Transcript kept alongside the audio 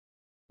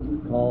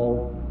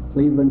called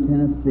Cleveland,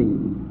 Tennessee.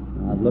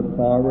 I look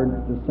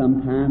forward to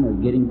some time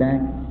of getting back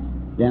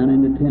down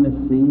into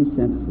Tennessee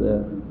since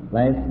the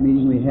last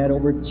meeting we had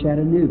over at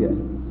Chattanooga.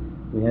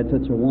 We had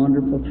such a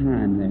wonderful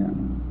time there.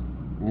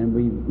 And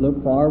we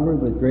look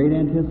forward with great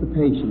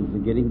anticipations to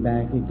getting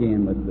back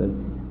again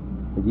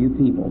with you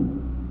people.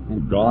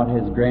 And God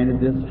has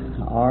granted this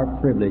our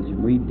privilege.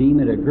 We deem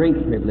it a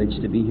great privilege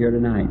to be here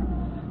tonight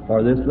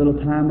for this little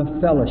time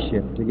of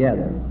fellowship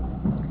together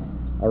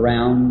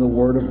around the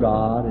Word of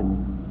God.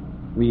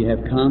 And we have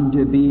come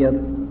to be a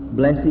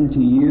blessing to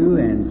you,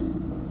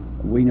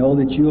 and we know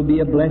that you will be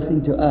a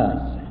blessing to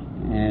us.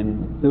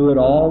 And through it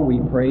all, we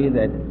pray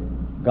that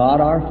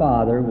God our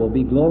Father will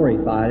be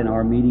glorified in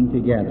our meeting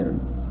together,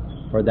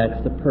 for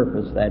that's the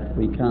purpose that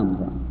we come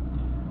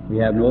from. We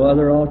have no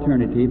other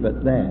alternative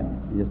but that,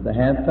 is to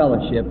have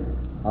fellowship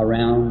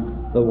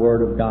around the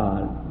Word of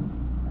God,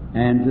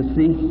 and to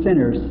see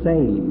sinners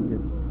saved,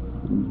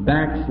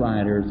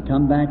 backsliders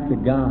come back to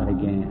God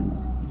again,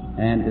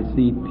 and to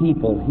see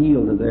people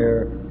healed of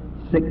their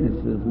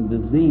sicknesses and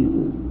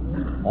diseases.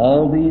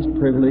 All these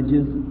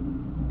privileges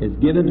is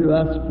given to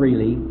us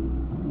freely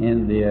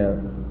in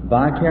the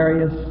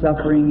vicarious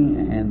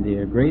suffering and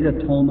the great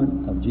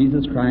atonement of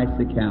Jesus Christ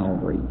at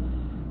Calvary.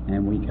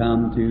 And we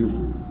come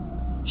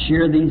to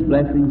share these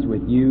blessings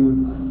with you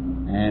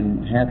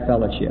and have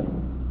fellowship.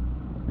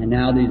 And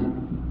now these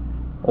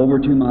over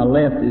to my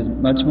left is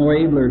much more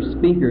abler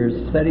speakers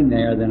sitting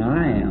there than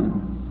I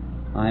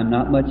am. I am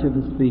not much of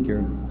a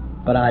speaker,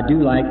 but I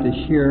do like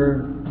to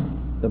share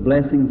the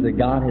blessings that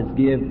God has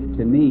given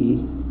to me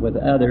with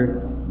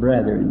other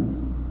brethren.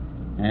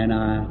 And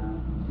I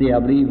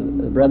believe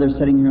the brother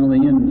sitting here on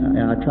the end,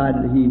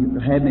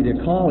 he had me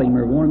to call him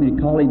or wanted me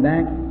to call him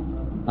back.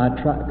 I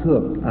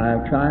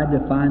tried to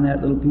find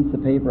that little piece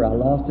of paper. I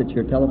lost it,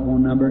 your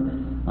telephone number.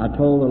 I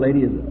told the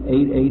lady it's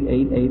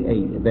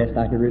 88888, the best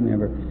I could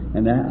remember.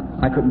 And that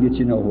I couldn't get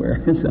you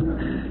nowhere. So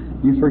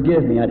you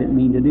forgive me, I didn't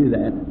mean to do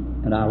that.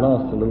 And I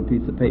lost a little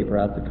piece of paper.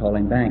 I have to call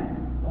him back.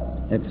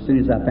 As soon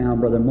as I found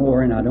Brother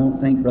Moore, and I don't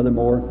think Brother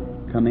Moore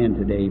come in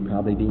today,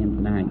 probably be in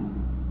tonight.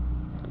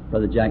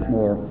 Brother Jack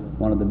Moore,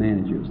 one of the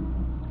managers.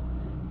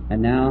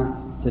 And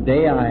now,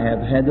 today I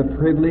have had the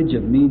privilege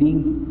of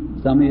meeting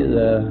some of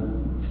the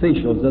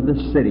officials of the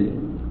city.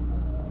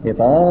 If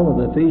all of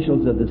the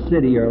officials of the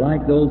city are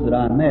like those that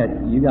I met,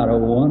 you got a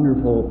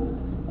wonderful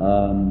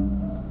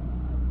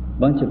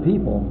bunch of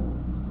people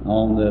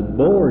on the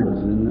boards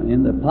and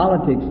in the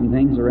politics and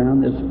things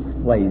around this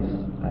place.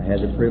 I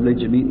had the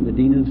privilege of meeting the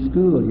dean of the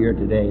school here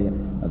today,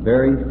 a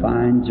very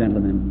fine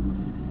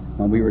gentleman,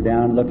 when we were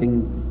down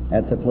looking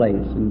at the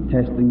place and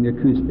testing the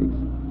acoustics.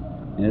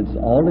 And it's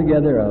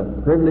altogether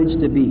a privilege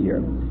to be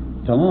here.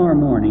 Tomorrow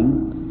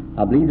morning,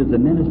 I believe, is a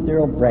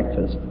ministerial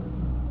breakfast.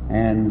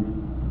 And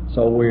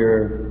so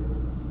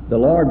the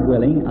Lord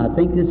willing, I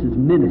think this is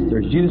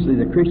ministers, usually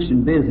the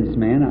Christian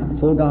businessman,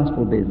 full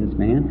gospel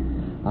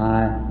businessman.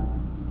 I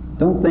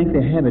don't think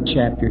they have a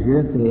chapter here.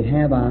 If they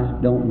have, I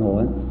don't know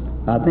it.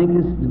 I think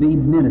this is to be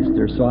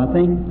ministers. So I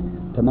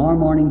think tomorrow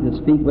morning to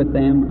speak with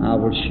them, I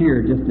will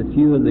share just a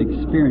few of the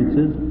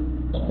experiences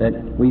that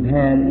we've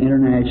had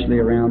internationally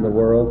around the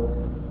world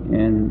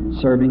in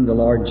serving the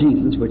Lord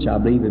Jesus, which I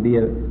believe would be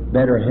a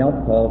better help,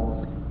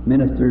 because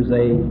ministers,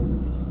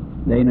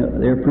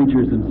 they're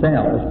preachers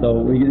themselves. So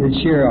we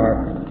share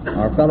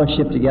our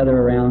fellowship together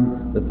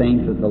around the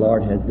things that the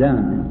Lord has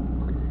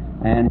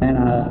done. And then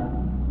I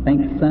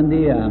think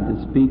Sunday I'm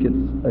to speak at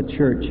a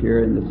church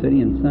here in the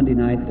city, and Sunday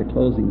night the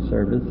closing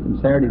service, and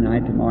Saturday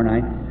night, tomorrow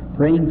night,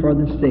 praying for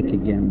the sick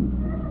again.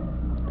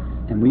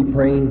 And we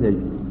pray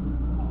that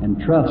and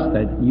trust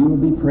that you will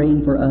be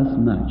praying for us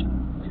much.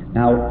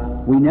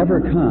 Now, we never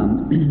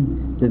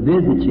come to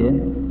visit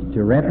you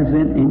to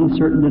represent any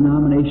certain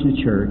denomination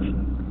of church.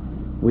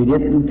 We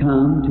didn't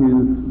come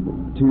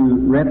to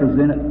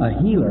represent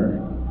a healer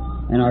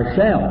and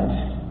ourselves.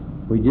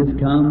 We just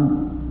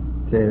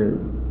come to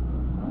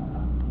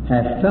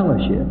have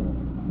fellowship.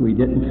 We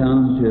didn't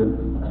come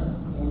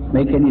to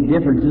make any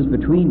differences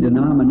between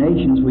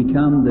denominations. We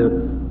come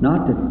to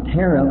not to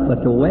tear up,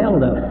 but to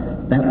weld up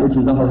that which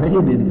has already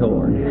been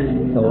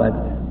torn. So that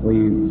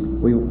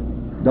we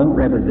don't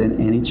represent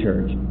any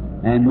church.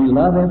 And we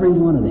love every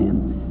one of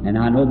them. And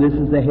I know this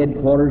is the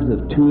headquarters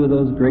of two of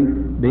those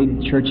great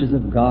big churches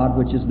of God,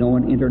 which is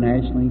known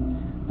internationally.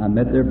 I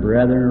met their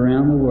brethren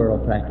around the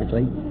world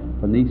practically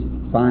from these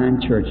fine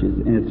churches.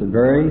 And it's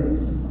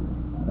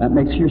that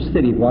makes your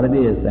city what it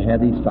is to have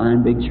these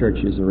fine big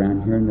churches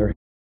around here in their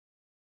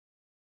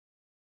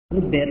a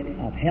little bit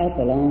of help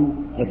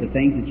along with the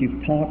things that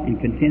you've taught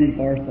and contended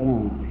for so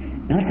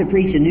long. Not to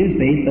preach a new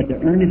faith, but to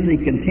earnestly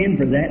contend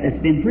for that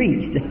that's been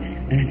preached.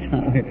 That's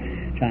what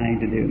we're trying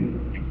to do.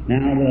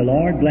 Now, the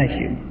Lord bless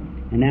you.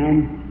 And now,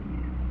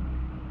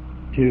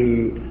 to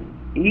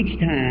each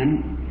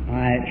time,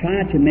 I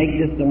try to make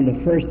this on the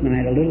first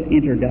night a little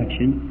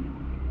introduction.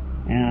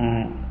 And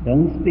I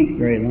don't speak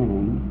very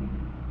long.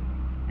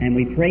 And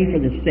we pray for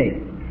the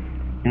sick.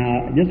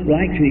 Now, I just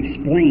like to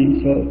explain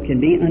so it can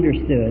be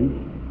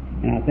understood.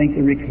 And I think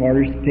the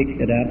recorders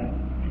picked it up.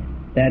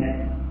 that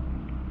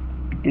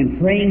in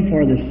praying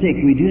for the sick,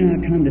 we do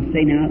not come to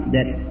say now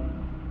that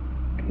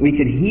we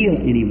could heal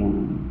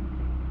anyone.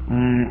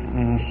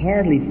 I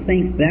hardly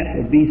think that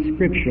would be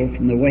scriptural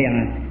from the way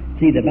I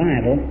see the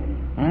Bible.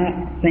 I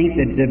think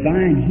that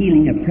divine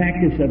healing, a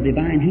practice of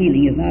divine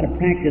healing, is not a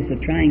practice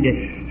of trying to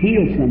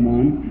heal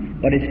someone,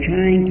 but it's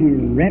trying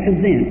to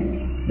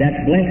represent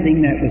that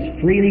blessing that was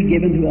freely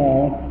given to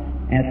all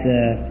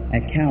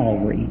at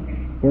Calvary,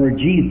 where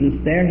Jesus,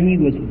 there He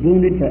was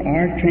wounded for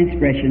our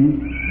transgressions,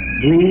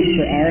 bruised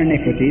for our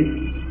iniquities,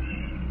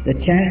 the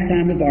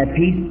chastisement of our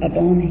peace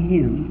upon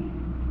Him,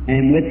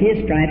 and with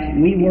His stripes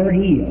we were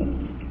healed.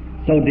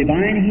 So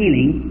divine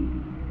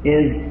healing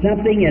is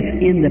something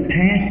that's in the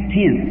past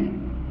tense.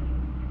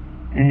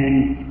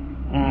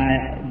 And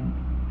I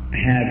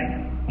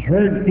have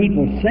heard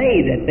people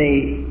say that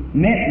they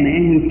met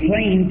men who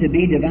claimed to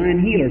be divine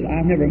healers.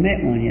 I've never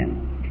met one yet.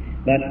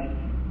 But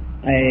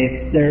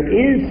if there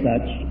is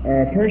such,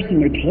 or a person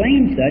would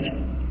claim such,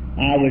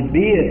 I would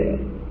be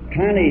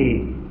kind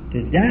of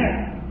to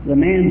doubt the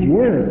man's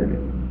word,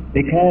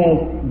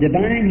 because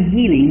divine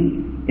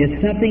healing is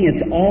something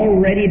that's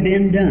already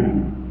been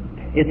done.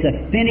 It's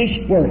a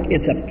finished work.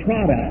 It's a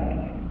product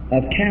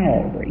of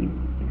Calvary.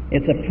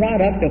 It's a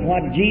product of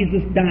what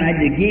Jesus died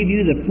to give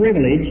you the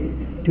privilege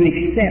to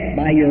accept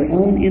by your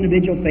own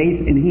individual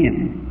faith in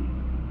Him.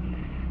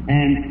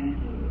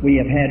 And we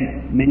have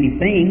had many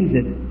things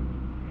that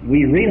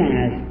we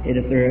realize that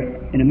if they're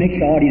in a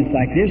mixed audience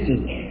like this,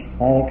 there's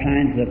all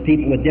kinds of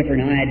people with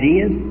different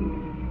ideas,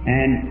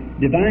 and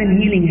divine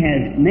healing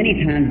has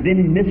many times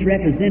been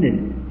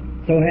misrepresented.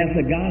 So has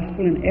the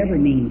gospel in every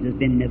means has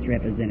been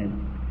misrepresented.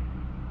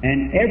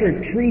 And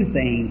every true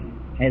thing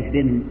has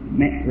been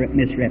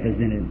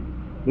misrepresented.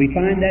 We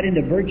find that in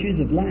the virtues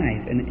of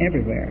life and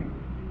everywhere.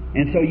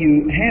 And so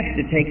you have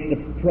to take the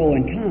pro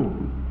and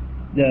con,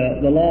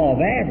 the law of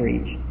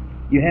average.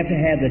 You have to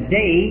have the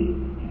day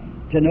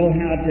to know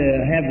how to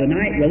have the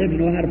night, rather to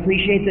know how to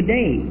appreciate the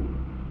day.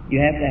 You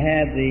have to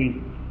have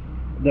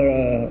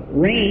the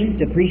rain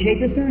to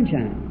appreciate the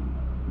sunshine.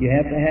 You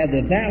have to have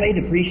the valley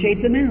to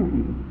appreciate the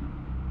mountain.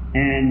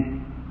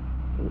 And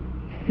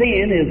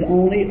sin is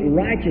only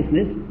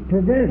righteousness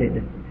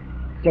perverted.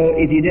 So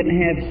if you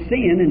didn't have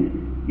sin,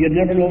 and you'd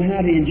never know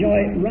how to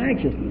enjoy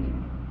righteousness.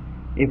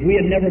 If we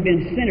had never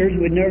been sinners,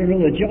 we'd never know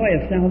the joy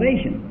of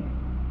salvation.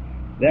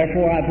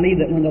 Therefore, I believe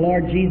that when the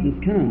Lord Jesus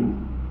comes,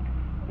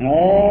 and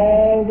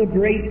all the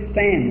great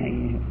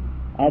family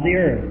of the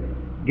earth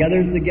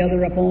gathers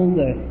together upon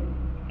the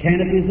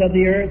canopies of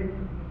the earth,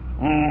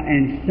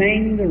 and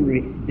sing the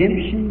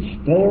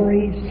redemption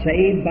story,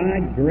 saved by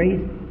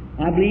grace,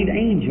 I believe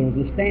angels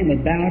will stand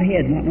with bowed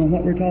heads, not knowing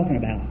what we're talking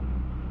about.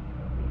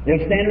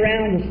 They'll stand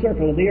around the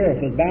circle of the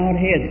earth with bowed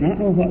heads, not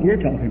knowing what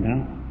we're talking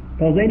about,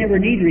 because they never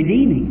need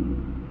redeeming.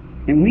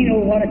 And we know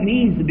what it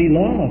means to be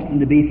lost and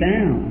to be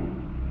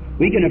found.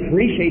 We can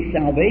appreciate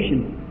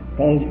salvation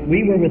because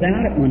we were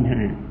without it one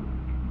time.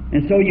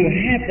 And so you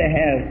have to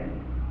have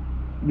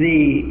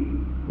the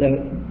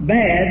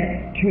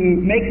bad to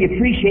make you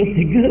appreciate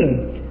the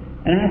good.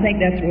 And I think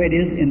that's the way it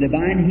is in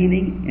divine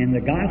healing and the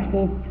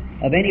gospel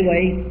of any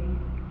way.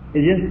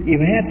 It's just, you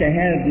have to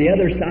have the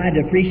other side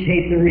to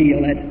appreciate the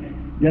real.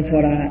 That's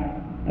what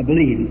I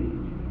believe.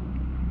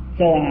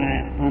 So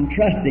I'm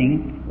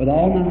trusting with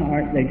all my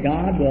heart that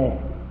God will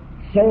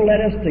so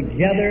let us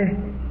together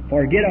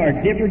forget our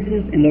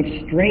differences and look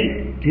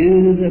straight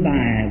to the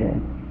Bible.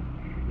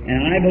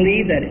 And I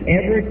believe that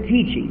every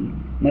teaching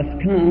must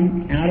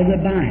come out of the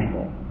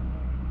Bible.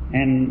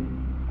 And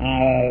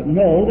I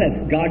know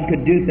that God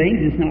could do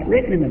things that's not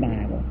written in the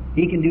Bible.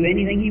 He can do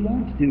anything He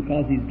wants to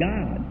because He's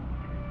God.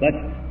 But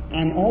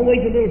I'm always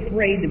a little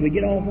afraid that we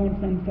get off on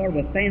some sort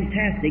of a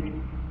fantastic,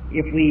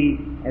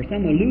 or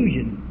some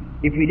illusion,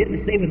 if we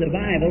didn't stay with the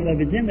Bible.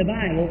 But if it's in the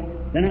Bible,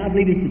 then I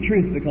believe it's the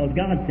truth because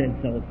God said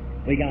so.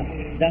 We got,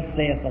 thus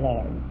saith the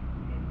Lord.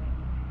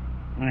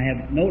 I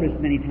have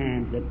noticed many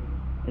times that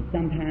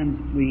sometimes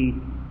we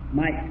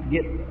might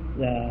get,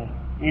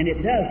 and it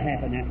does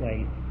happen that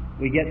way,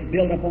 we get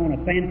built up on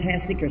a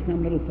fantastic or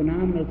some little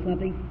phenomenon or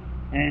something,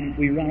 and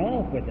we run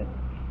off with it.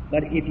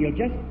 But if you'll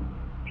just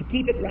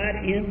keep it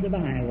right in the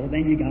Bible,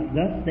 then you got,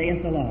 thus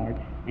saith the Lord,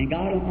 and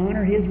God will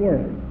honor His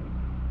word.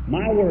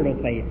 My word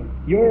will fail.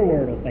 Your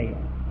word will fail.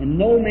 And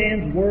no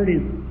man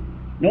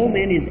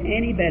is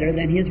any better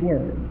than his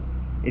word.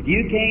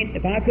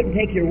 If I couldn't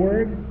take your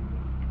word,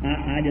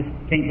 I just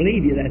can't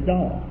believe you, that's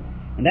all.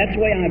 And that's the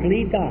way I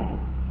believe God.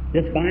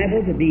 This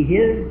Bible to be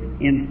His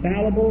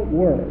infallible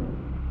word.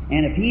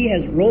 And if He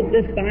has wrote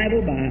this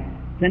Bible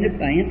sent it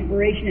by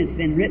inspiration, it's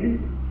been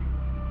written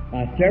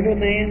by several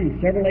men in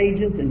several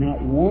ages, and not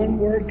one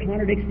word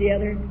contradicts the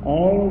other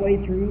all the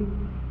way through.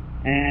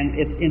 And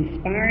it's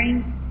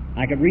inspiring.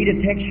 I could read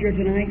a text here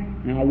tonight,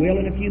 and I will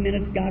in a few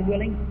minutes, God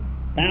willing.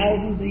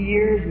 Thousands of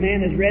years,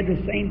 man has read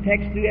the same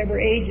text through every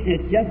age, and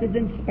it's just as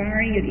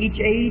inspiring at each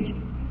age.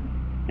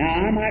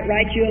 Now, I might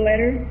write you a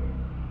letter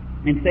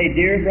and say,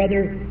 "Dear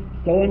brother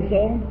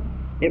so-and-so,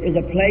 it was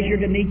a pleasure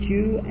to meet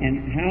you,"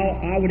 and how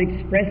I would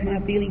express my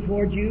feeling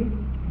towards you.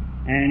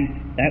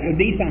 And that would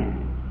be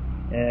fine.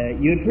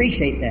 You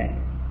appreciate that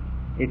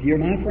if you're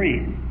my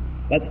friend.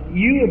 But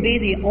you would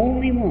be the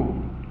only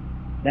one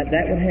that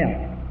would help.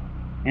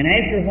 And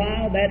after a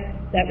while,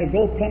 that would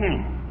both come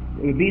out.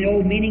 There would be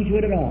no meaning to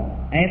it at all.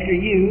 After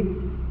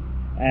you,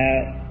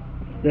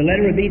 the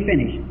letter would be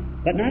finished.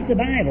 But not the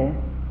Bible.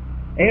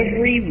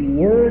 Every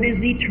word is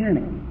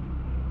eternal.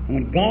 And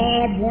when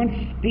God once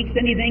speaks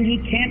anything, He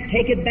can't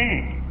take it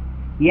back.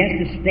 He has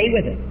to stay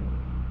with it.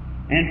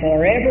 And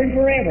forever and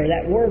forever,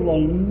 that word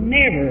will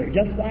never,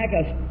 just like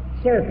a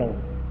circle,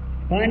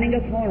 finding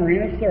a corner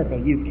in a circle,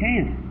 you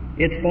can't.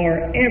 It's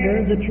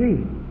forever the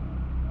truth.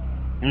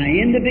 Now,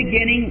 in the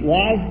beginning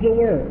was the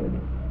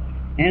Word,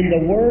 and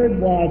the Word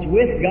was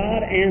with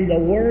God, and the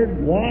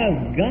Word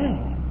was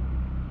God.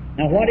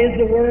 Now, what is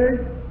the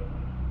Word?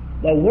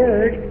 The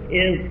Word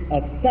is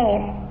a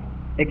thought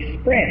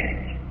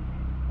expressed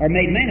or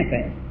made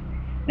manifest.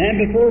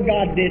 And before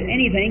God did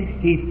anything,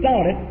 He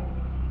thought it,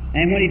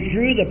 and when He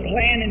drew the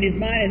plan in His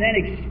mind and then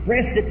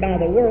expressed it by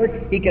the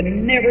Word, He could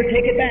never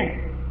take it back.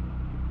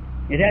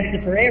 It has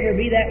to forever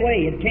be that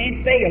way. It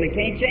can't fail. It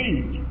can't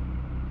change.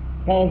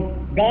 Because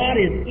God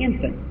is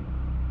infinite.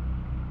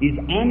 He's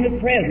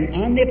omnipresent,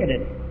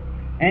 omnipotent,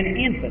 and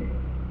infinite.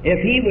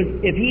 If He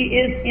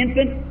is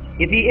infinite,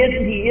 if He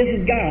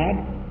isn't God.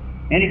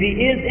 And if He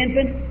is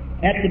infinite,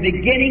 at the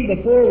beginning,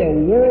 before the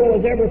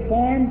world was ever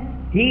formed,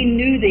 He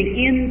knew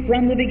the end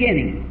from the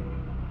beginning.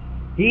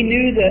 He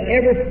knew the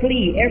every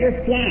flea,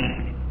 every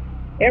fly,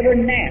 every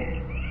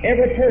gnat,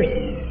 every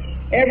person,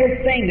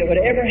 everything that would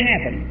ever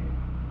happen.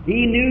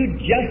 He knew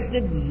just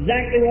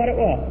exactly what it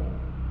was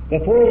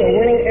before the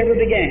world ever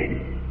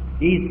began.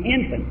 He's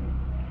infinite.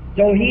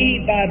 So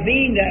He, by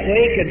being that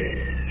way,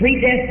 could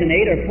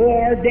predestinate or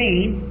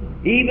foreordain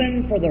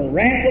even for the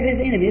wrath of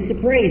His enemies to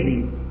praise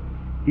Him.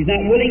 He's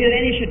not willing that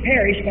any should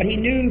perish, but He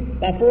knew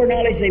by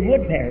foreknowledge they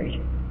would perish.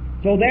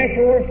 So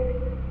therefore,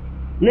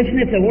 listen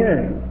at the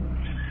Word.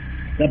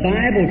 The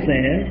Bible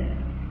says,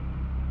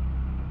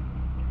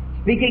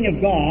 speaking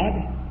of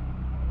God,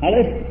 now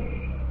listen,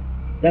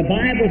 the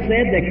Bible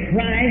said that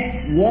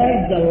Christ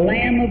was the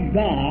Lamb of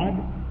God,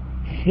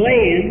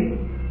 slain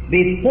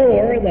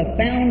before the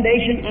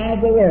foundation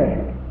of the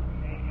world.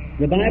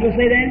 The Bible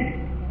say that?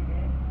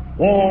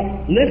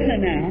 Well,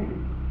 listen now.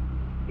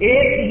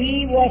 If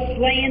He was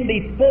slain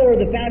before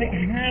the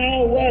foundation,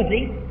 how was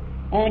He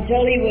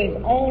until He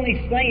was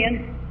only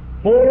slain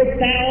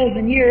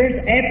 4,000 years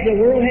after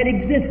the world had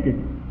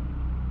existed?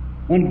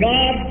 When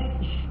God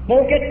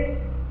spoke it,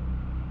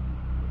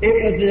 it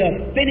was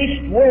a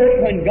finished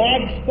work when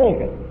God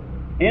spoke it.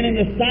 And in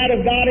the sight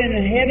of God in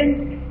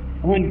heaven,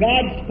 when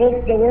God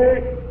spoke the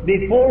Word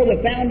before the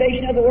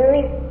foundation of the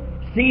world,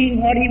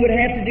 seeing what He would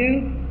have to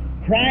do,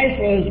 Christ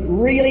was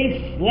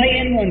really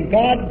slain when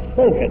God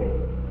spoke it.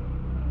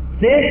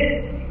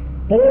 This,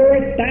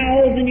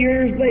 4,000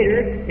 years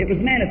later, it was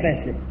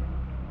manifested.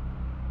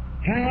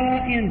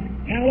 How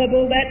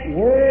infallible that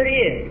Word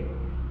is.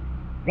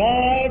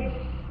 God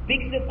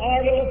speaks it,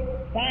 our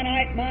little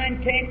finite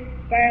mind can't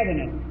fathom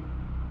it.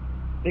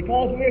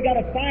 Because we've got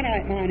a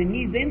finite mind and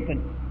He's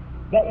infinite.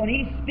 But when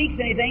He speaks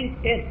anything,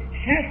 it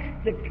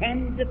has to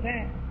come to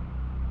pass.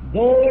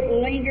 Though it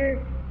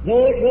lingers,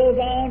 though it goes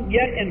on,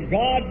 yet in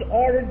God's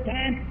ordered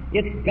time,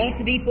 it's got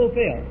to be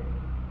fulfilled.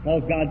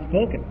 Because God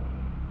spoke it.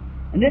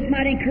 And this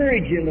might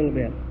encourage you a little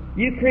bit,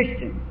 you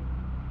Christians.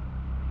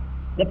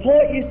 The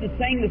poet used to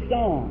sing the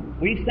song.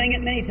 We sang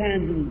it many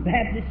times in the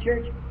Baptist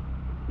church.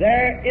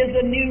 There is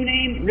a new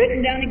name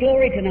written down in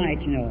glory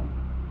tonight, you know.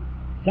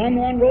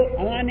 Someone wrote,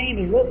 my name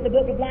is wrote in the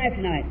book of life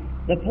tonight.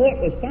 The poet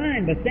was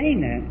fine by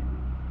saying that.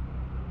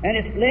 And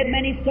it's led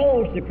many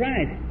souls to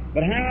Christ.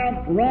 But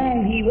how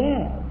wrong he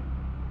was.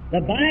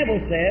 The Bible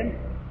said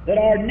that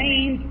our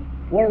names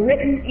were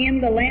written in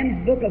the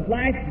Lamb's book of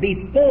life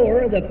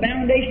before the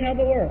foundation of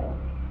the world.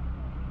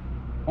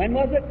 When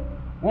was it?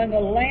 When the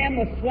Lamb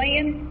was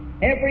slain,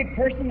 every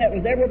person that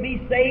was ever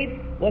be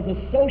saved was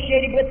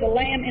associated with the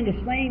Lamb in the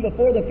slaying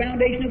before the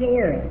foundation of the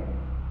world.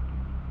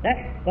 That's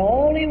the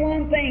only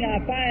one thing I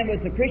find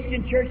with the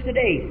Christian church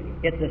today.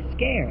 It's a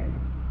scare.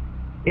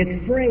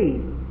 It's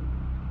afraid.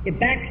 It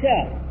backs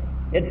up.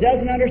 It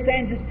doesn't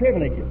understand its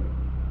privileges.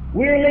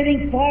 We're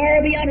living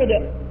far beyond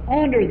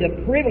under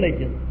the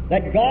privileges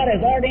that God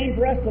has ordained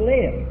for us to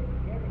live.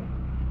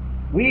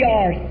 We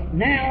are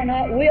now,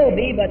 not will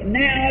be, but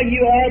now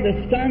you are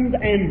the sons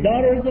and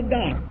daughters of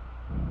God.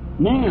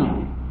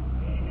 Now.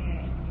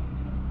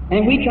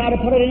 And we try to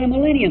put it in a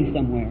millennium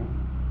somewhere.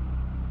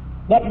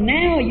 But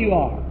now you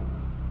are.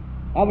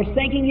 I was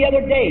thinking the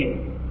other day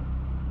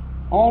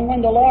on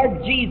when the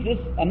Lord Jesus,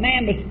 a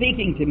man was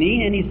speaking to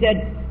me, and he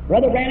said,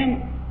 Brother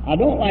Branham, I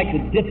don't like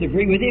to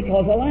disagree with you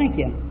because I like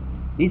you.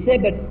 He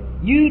said, but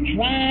you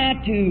try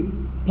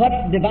to put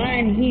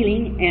divine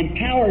healing and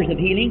powers of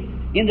healing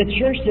in the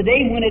church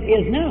today when it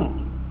is not.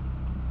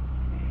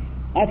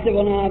 I said,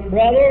 well now,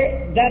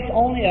 brother, that's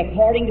only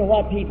according to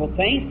what people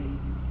think,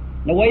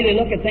 the way they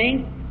look at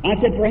things. I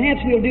said,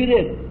 perhaps we'll do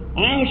this.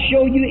 I'll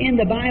show you in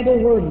the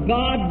Bible where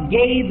God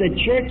gave the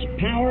church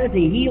power to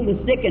heal the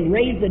sick and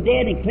raise the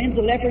dead and cleanse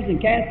the lepers and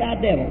cast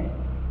out devils.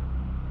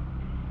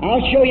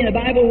 I'll show you in the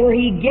Bible where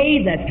He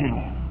gave that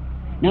power.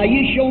 Now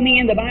you show me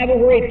in the Bible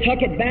where He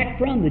took it back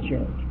from the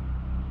church.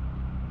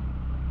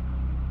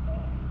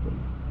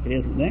 It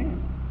isn't there.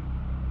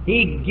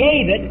 He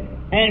gave it,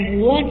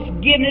 and once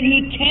given it,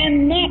 He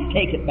cannot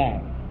take it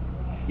back.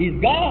 He's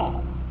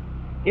God.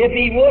 If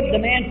He would,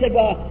 the man said,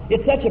 well,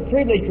 it's such a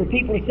privilege for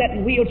people to sit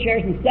in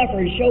wheelchairs and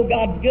suffer and show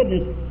God's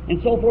goodness and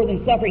so forth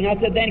and suffering. I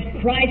said, then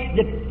Christ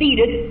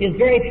defeated His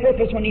very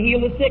purpose when He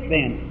healed the sick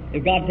then,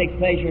 if God takes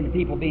pleasure in the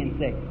people being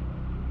sick.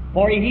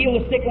 For He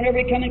healed the sick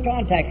whenever He come in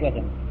contact with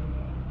them.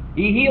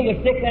 He healed the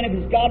sick then if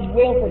it's God's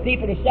will for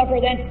people to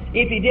suffer then.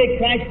 If He did,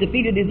 Christ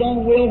defeated His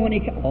own will when He...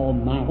 Oh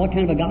my, what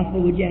kind of a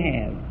gospel would you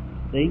have?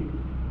 See?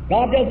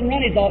 God doesn't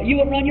run His office.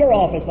 You wouldn't run your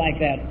office like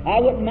that. I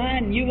wouldn't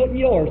mine, you wouldn't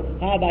yours.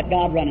 How about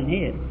God running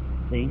His?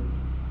 See?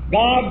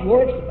 God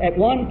works at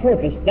one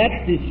purpose.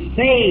 That's to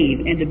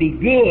save and to be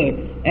good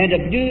and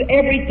to do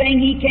everything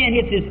He can.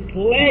 It's His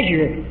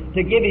pleasure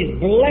to give His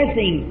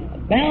blessing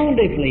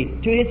bountifully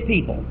to His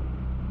people.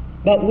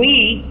 But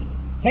we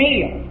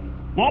fail.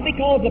 Not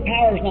because the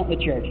power is not in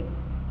the church.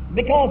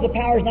 Because the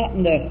power is not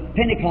in the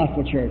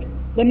Pentecostal church,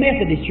 the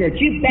Methodist church,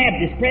 you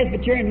Baptist,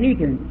 Presbyterian,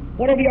 Lutheran,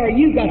 whatever you are,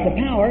 you've got the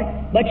power,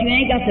 but you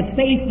ain't got the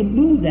faith to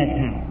move that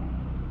power.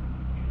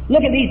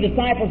 Look at these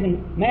disciples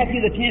in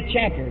Matthew the 10th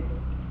chapter.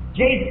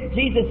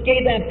 Jesus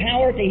gave them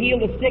power to heal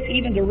the sick,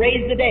 even to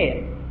raise the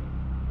dead.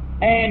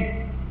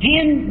 And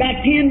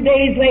about 10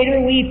 days later,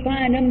 we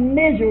find them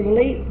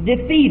miserably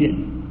defeated.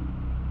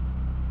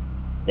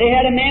 They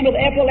had a man with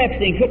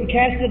epilepsy and couldn't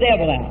cast the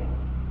devil out.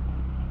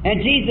 And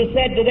Jesus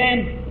said to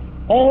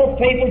them, "O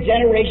faithful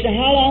generation,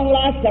 how long will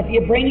I suffer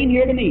you? Bring him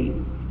here to me."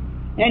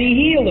 And He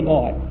healed the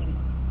boy.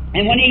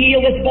 And when He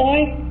healed this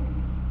boy,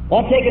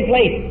 what's taking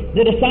place?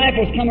 The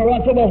disciples come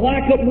around and say, well, why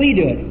couldn't we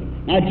do it?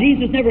 Now,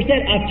 Jesus never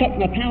said, I took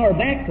my power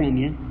back from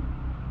you.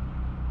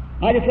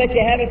 I just let you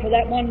have it for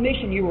that one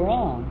mission you were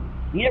on.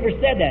 He never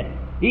said that.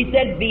 He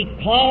said,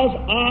 because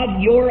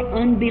of your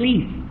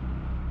unbelief.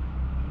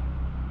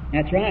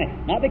 That's right.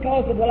 Not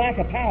because of the lack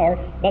of power,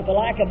 but the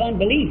lack of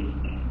unbelief.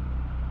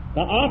 To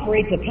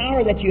operate the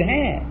power that you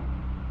have.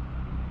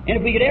 And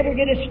if we could ever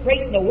get it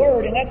straight in the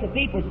Word and let the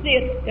people see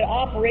it, it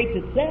operates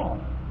itself.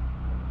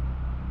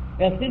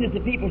 As soon as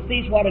the people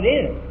see what it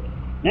is.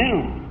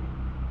 Now,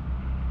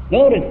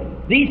 notice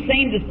these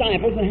same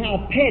disciples and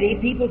how petty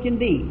people can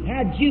be,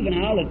 how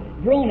juvenile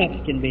and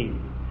grown-ups can be.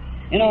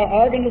 In our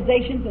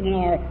organizations and in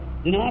our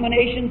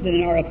denominations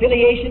and in our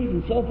affiliations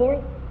and so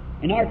forth,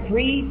 in our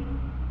creed,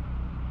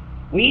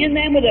 we end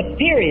them with a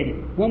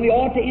period when we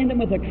ought to end them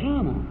with a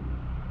comma.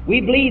 We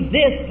believe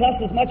this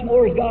plus as much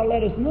more as God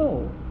let us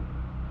know.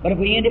 But if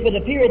we end it with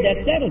a period,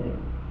 that settles it.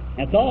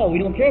 That's all. We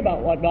don't care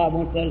about what God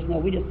wants to let us know.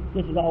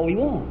 This is all we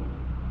want.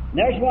 And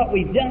there's what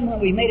we've done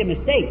when we made a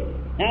mistake.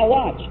 Now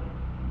watch.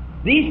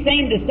 These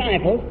same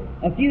disciples,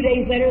 a few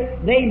days later,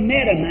 they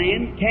met a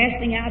man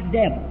casting out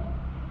devils.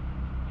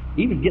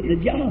 He was getting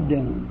the job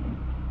done.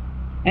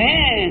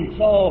 And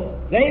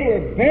so they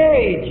were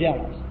very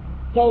jealous.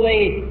 So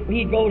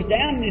he goes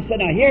down and he said,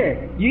 now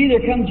here, you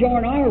either come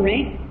join our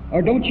rank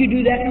or don't you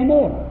do that no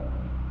more.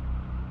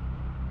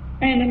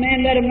 And the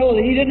man let him know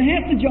that he didn't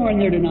have to join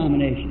their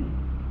denomination,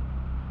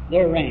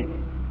 their rank.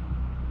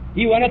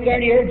 He went up there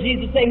and he heard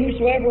Jesus say,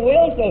 whosoever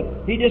will,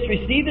 so he just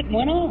received it and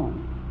went on.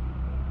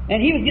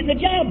 And he was getting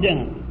the job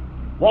done.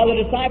 While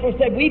the disciples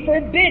said, we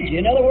forbid you.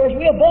 In other words,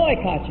 we'll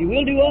boycott you.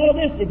 We'll do all of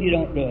this if you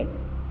don't do it.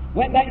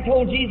 Went back and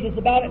told Jesus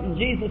about it, and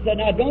Jesus said,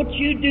 now don't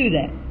you do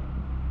that.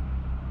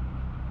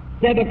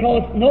 Said,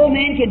 because no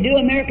man can do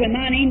a miracle in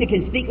my name that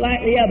can speak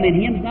lightly of him, and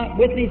him's not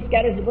with me,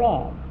 scatters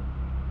abroad.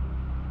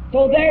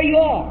 So there you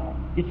are.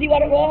 You see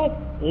what it was?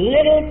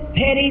 Little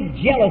petty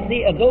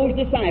jealousy of those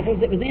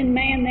disciples that was in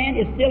man then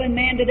is still in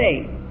man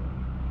today.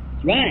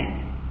 That's right.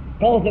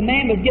 Because the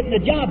man was getting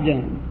the job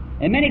done.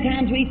 And many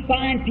times we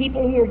find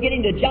people who are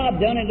getting the job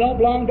done and don't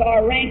belong to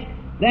our ranks,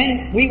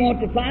 then we want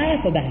to fly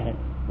off about it.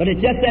 But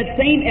it's just that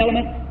same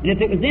element, and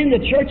if it was in the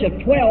church of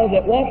 12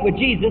 that walked with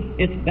Jesus,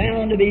 it's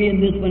bound to be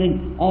in this one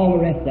and all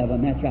the rest of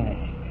them. That's right.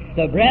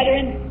 So,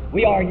 brethren,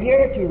 we are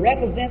here to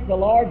represent the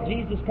Lord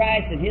Jesus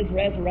Christ and His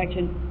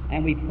resurrection,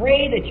 and we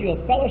pray that you'll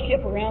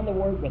fellowship around the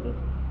Word with us.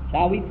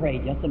 Shall we pray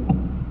just a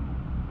moment?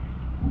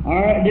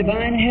 Our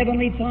divine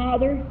Heavenly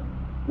Father,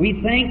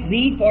 we thank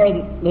Thee for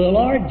the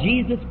Lord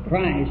Jesus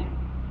Christ,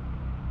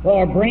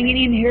 for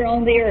bringing Him here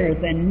on the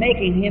earth and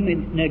making Him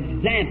an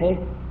example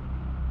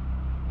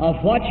of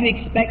what you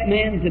expect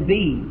man to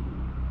be.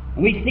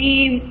 We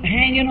see Him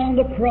hanging on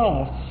the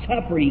cross,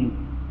 suffering,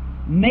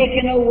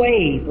 making a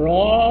way for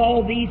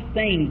all these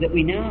things that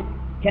we now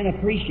can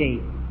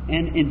appreciate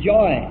and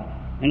enjoy.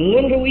 And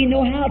little do we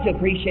know how to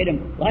appreciate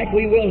them, like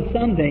we will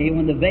someday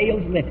when the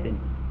veil's lifted.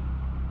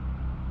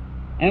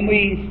 And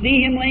we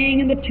see Him laying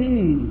in the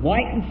tomb,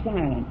 white and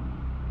silent,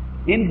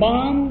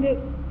 embalmed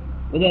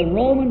with a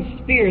Roman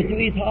spear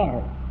through His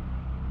heart,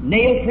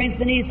 nail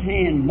prints in His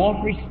hand,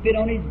 mockery spit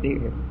on His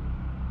beard.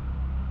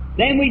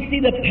 Then we see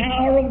the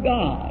power of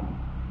God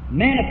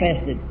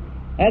manifested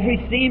as we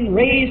see Him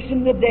raised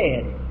from the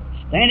dead,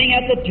 standing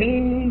at the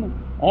tomb,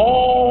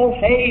 all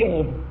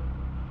hail,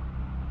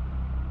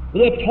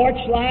 with a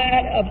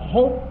torchlight of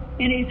hope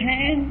in His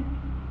hand,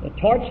 the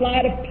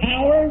torchlight of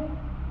power.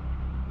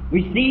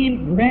 We see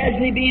Him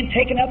gradually being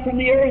taken up from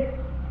the earth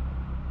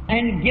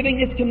and giving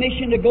this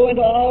commission to go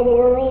into all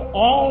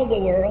the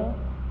world,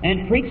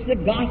 and preach the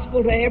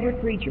gospel to every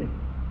creature.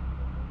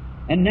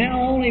 And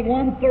now only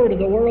 1/3 of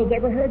the world's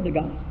ever heard the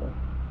gospel.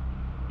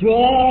 To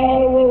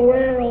all the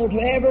world, to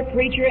every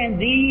creature, and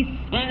these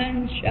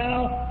signs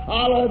shall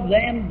follow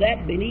them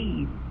that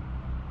believe.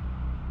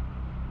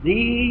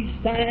 These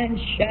signs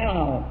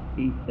shall,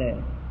 He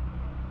said.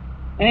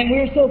 And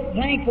we're so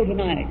thankful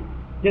tonight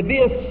to be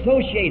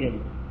associated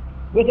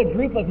with a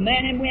group of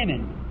men and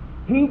women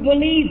who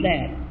believe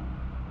that,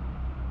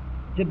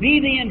 to be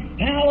the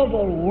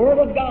infallible Word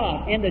of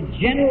God and the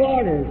general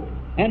orders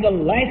and the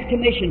last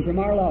commission from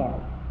our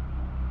Lord,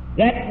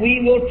 that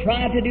we will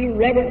try to do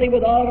reverently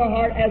with all our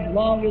heart as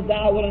long as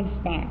Thou wilt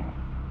inspire.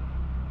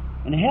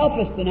 And help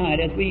us tonight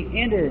as we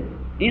enter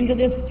into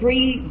this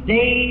 3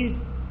 days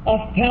of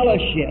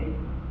fellowship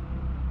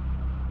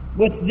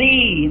with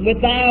Thee, and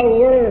with Thy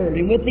Word,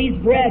 and with these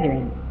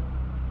brethren.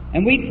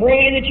 And we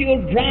pray that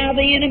You'll drive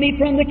the enemy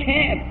from the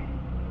camp.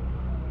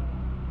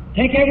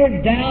 Take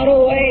every doubt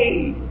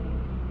away.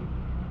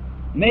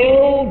 May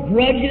old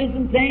grudges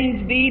and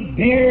things be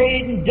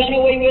buried and done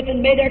away with,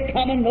 and may there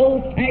come an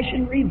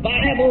old-fashioned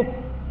revival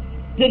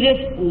to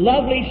this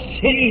lovely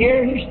city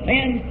here who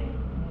stands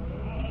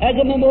as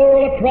a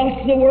memorial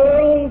across the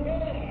world.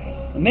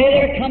 May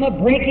there come a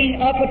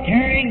breaking up, a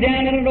tearing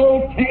down, and an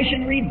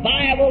old-fashioned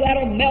revival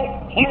that'll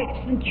melt hearts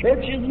and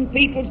churches and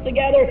peoples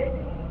together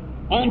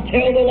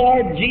until the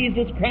Lord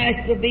Jesus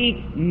Christ will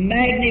be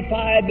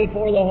magnified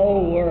before the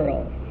whole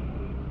world.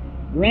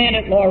 Grant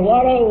it, Lord.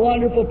 What a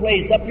wonderful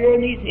place up here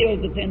in these hills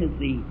of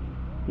Tennessee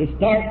to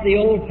start the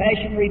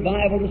old-fashioned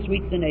revival to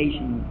sweep the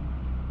nations.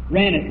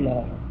 Grant it,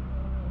 Lord.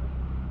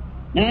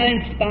 Now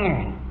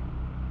inspire it.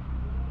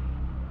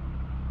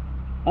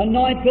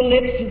 Anoint the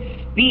lips that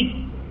speak.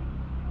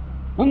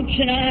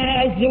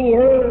 Unctionize the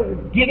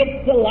Word. Give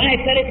it the life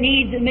that it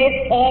needs, and may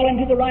it fall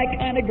into the right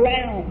kind of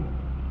ground.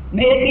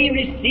 May it be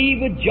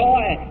received with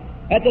joy.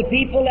 That the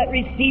people that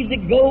receives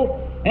it go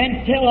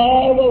and sell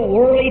all the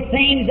worldly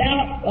things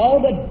out, all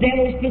the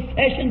devil's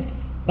possessions,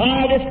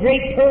 buy this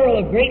great pearl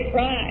of great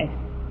price.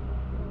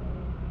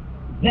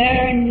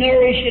 There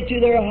nourish it to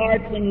their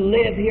hearts and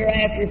live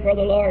hereafter for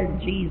the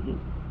Lord Jesus.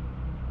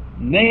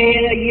 May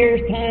in a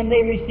year's time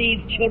they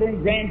receive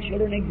children,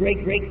 grandchildren, and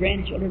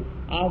great-great-grandchildren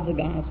of the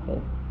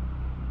gospel.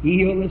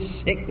 Heal the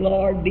sick,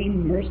 Lord. Be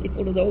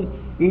merciful to those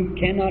who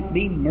cannot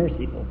be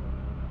merciful.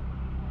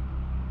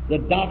 The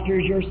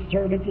doctors, Your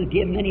servants, have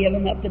given many of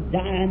them up to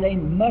die, and they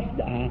must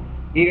die.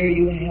 Here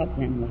You help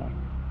them, Lord.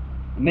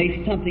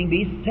 May something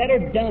be said or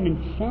done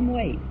in some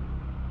way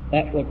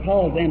that will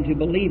cause them to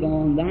believe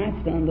on Thy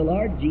Son, the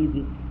Lord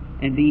Jesus,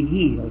 and be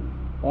healed.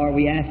 For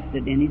we ask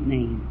it in His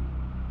name.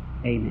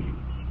 Amen.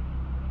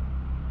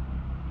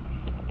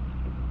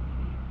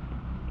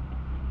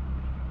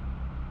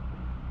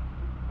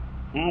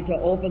 Now to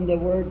open the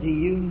Word to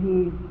you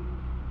who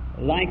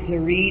like to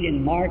read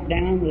and mark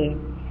down the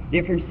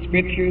different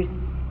scriptures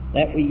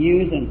that we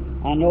use,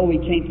 and I know we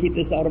can't keep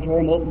this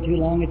auditorium open too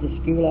long. It's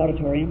a school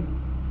auditorium,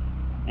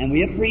 and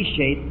we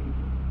appreciate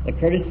the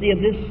courtesy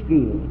of this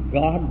school.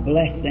 God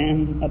bless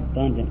them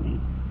abundantly.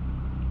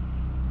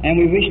 And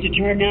we wish to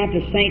turn now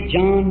to St.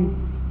 John,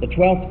 the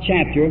 12th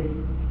chapter,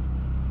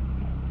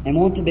 and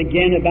want to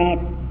begin about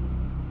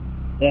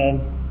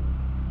the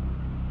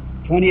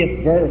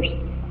 20th verse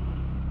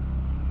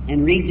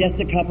and read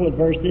just a couple of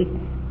verses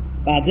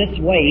by this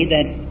way,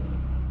 that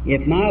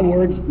if my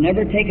words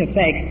never take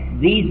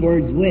effect, these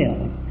words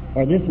will,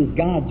 for this is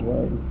God's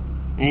Word,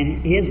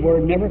 and His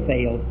Word never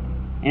fails.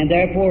 And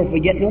therefore, if we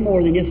get no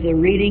more than just the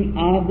reading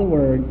of the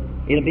Word,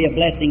 it'll be a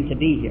blessing to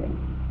be here.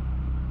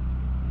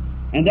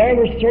 And there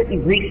were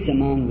certain Greeks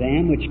among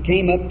them which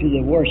came up to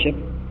the worship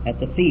at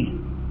the feast.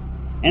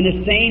 And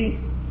the same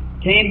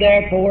came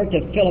therefore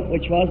to Philip,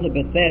 which was of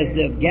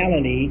Bethsaida of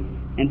Galilee,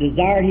 and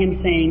desired him,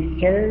 saying,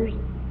 Sirs,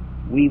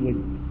 we would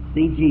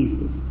see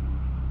Jesus.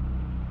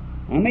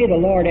 Now may the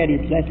Lord add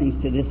His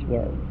blessings to this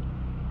word.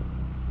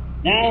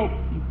 Now,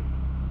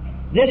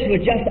 this was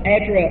just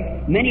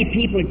after many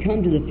people had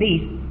come to the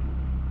feast,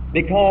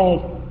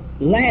 because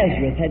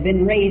Lazarus had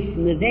been raised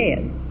from the dead.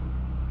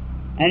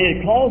 And it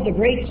had caused a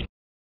great...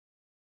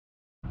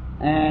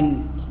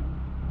 And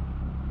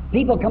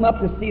people come up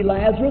to see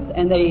Lazarus,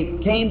 and they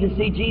came to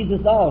see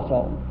Jesus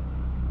also.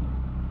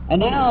 And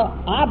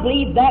now, I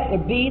believe that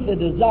would be the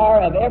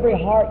desire of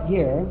every heart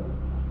here.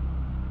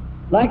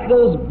 Like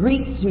those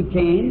Greeks who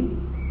came,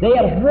 they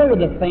had heard of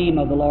the fame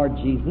of the Lord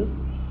Jesus,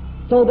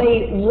 so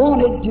they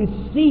wanted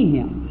to see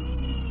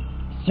Him.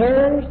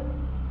 Sirs,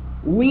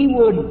 we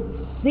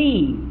would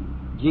see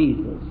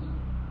Jesus.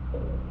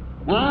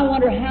 Now, I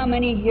wonder how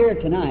many here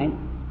tonight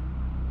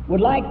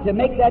would like to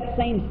make that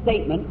same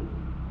statement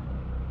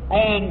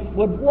and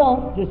would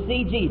want to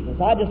see Jesus?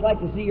 I'd just like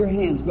to see your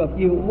hands go up.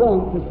 You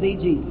want to see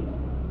Jesus.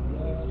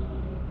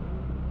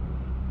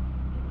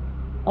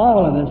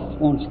 All of us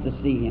wants to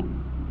see Him.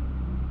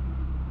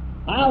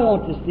 I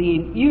want to see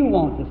Him. You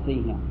want to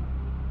see Him.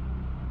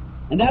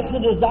 And that's the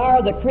desire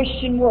of the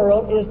Christian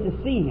world, is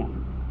to see Him.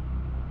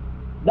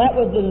 That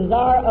was the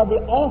desire of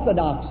the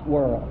Orthodox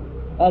world,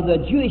 of the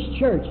Jewish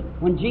church.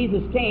 When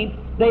Jesus came,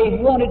 they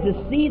wanted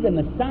to see the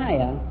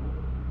Messiah,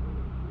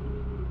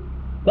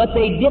 but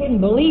they didn't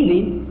believe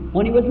Him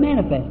when He was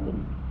manifested.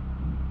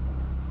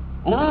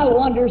 And I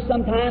wonder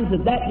sometimes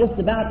if that just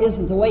about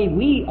isn't the way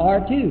we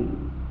are too.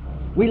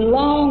 We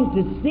long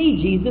to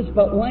see Jesus,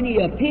 but when He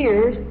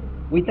appears,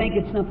 we think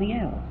it's something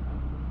else.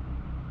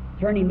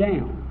 Turn Him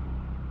down.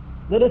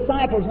 The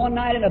disciples one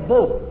night in a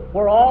boat,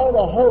 where all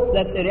the hope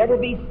that they'd ever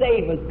be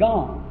saved was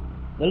gone.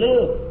 The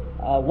little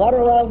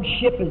waterlogged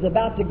ship is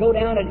about to go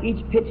down at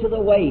each pitch of the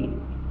wave.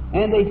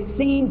 And they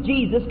seen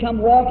Jesus come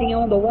walking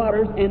on the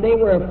waters, and they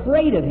were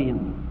afraid of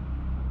Him.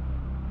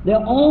 The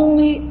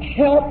only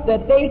help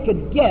that they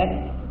could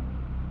get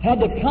had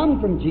to come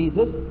from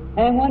Jesus,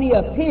 and when He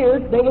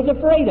appeared, they was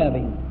afraid of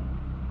Him.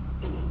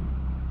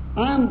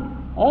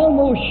 I'm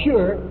almost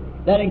sure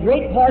that in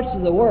great parts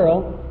of the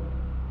world,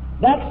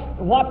 that's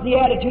what the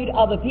attitude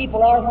of the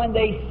people are when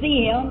they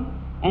see Him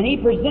and He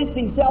presents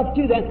Himself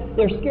to them.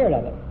 They're scared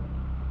of it.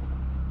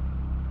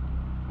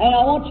 And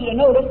I want you to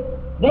notice,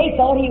 they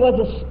thought He was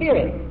a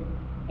spirit,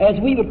 as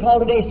we would call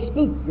today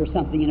spook or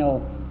something,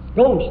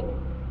 ghost.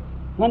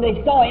 When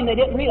they saw Him, they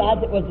didn't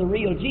realize it was the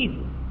real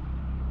Jesus.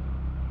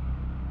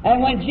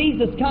 And when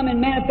Jesus come and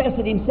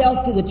manifested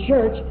Himself to the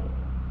church,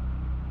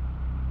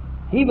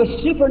 He was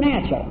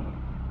supernatural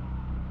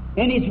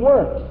in His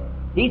works.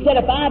 He said,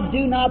 if I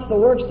do not the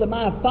works of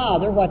my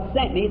Father, what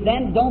sent me,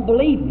 then don't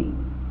believe me.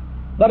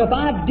 But if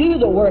I do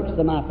the works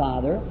of my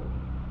Father,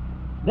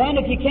 then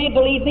if you can't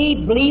believe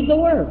me, believe the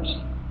works.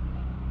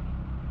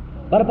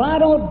 But if I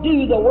don't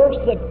do the works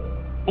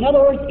in other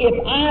words,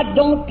 if I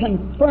don't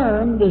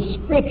confirm the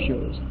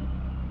Scriptures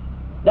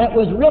that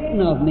was written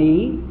of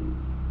me,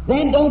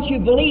 then don't you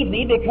believe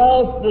me,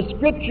 because the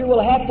Scripture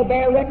will have to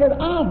bear record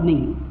of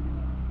me.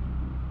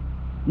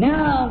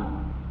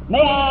 Now,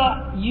 may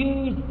I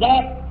use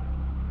that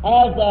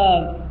as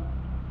a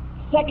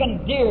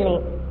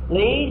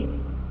secondarily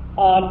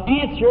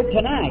answer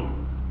tonight.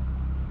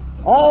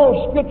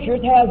 All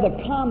Scriptures has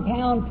a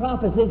compound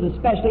prophecies,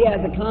 especially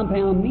has a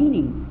compound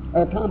meaning,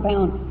 or a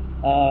compound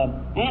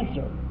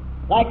answer.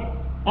 Like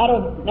out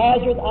of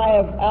Nazareth,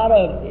 out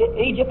of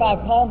Egypt,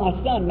 I've called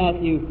my son,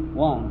 Matthew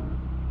 1.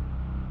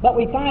 But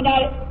we find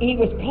out He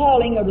was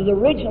calling, or the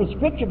original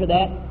Scripture for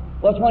that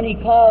was when He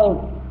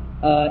called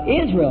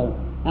Israel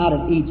out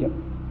of Egypt.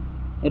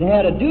 It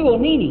had a dual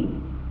meaning.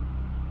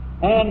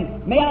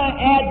 And may I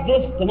add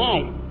this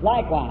tonight,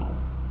 likewise.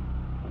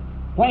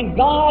 When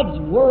God's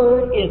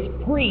Word is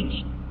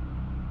preached,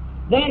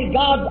 then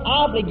God's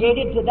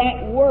obligated to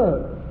that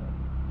Word.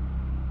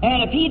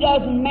 And if He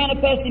doesn't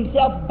manifest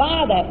Himself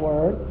by that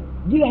Word,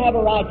 you have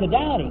a right to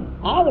doubt Him.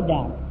 I would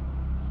doubt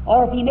it.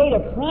 Or if He made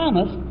a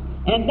promise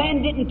and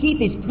then didn't keep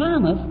His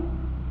promise,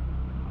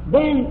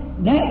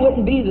 then that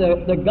wouldn't be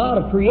the God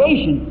of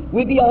creation.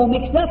 We'd be all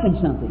mixed up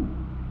in something.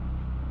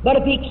 But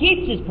if He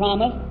keeps His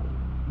promise,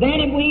 then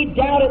if we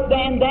doubt it,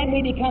 then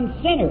we become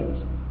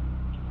sinners.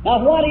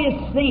 Now, what is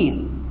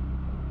sin?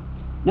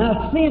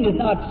 Now, sin is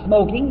not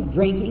smoking,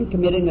 drinking,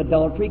 committing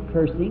adultery,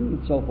 cursing,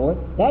 and so forth.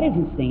 That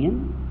isn't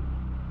sin.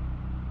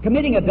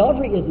 Committing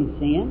adultery isn't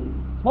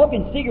sin.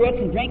 Smoking cigarettes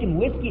and drinking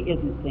whiskey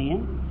isn't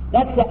sin.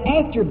 That's the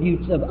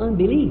attributes of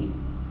unbelief.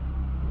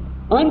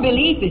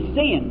 Unbelief is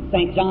sin.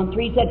 St. John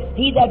 3 said,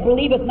 he that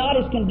believeth not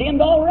is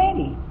condemned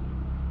already.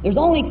 There's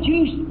only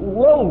two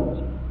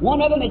roads. One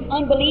of them is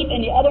unbelief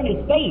and the other is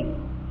faith.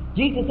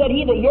 Jesus said,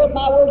 he that heareth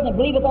my words and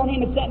believeth on Him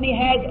that sent me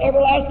has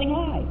everlasting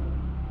life.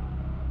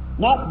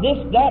 Not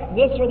this, that,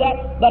 this or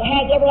that, but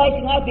has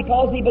everlasting life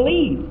because he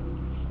believes.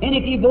 And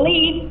if you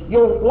believe,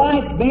 your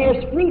life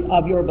bears fruit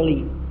of your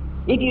belief.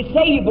 If you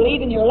say you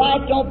believe and your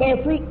life don't bear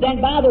fruit,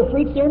 then by their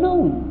fruits they're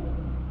known.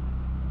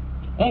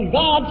 And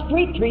God's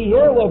fruit tree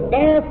here will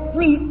bear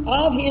fruit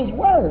of His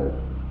Word.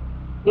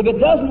 If it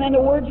doesn't, then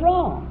the Word's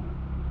wrong.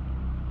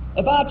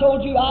 If I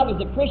told you I was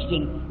a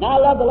Christian, and I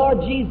love the Lord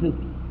Jesus,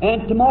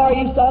 and tomorrow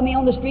you saw me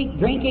on the street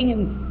drinking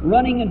and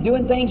running and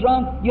doing things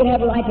wrong, you'd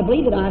have a right to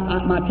believe that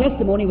my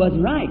testimony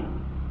wasn't right.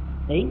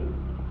 See?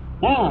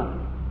 Now,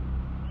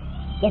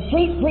 the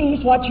fruit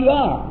proves what you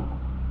are.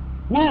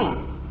 Now,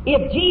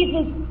 if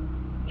Jesus,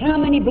 how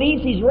many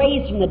believes He's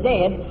raised from the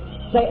dead?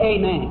 Say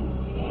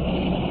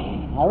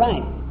amen. All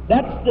right.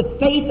 That's the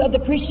faith of the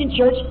Christian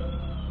church,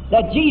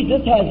 that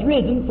Jesus has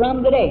risen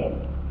from the dead.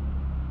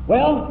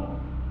 Well,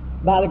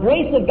 by the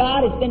grace of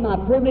God, it's been my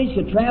privilege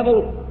to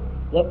travel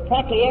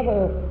practically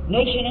every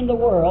nation in the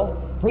world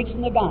preaching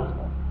the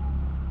gospel,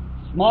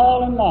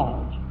 small and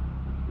large.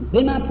 It's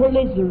been my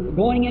privilege of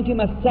going into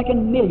my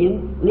second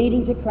million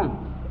leading to Christ.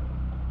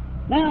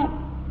 Now,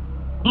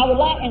 I would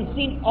like and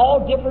see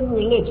all different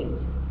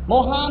religions,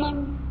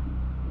 Mohammed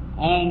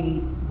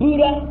and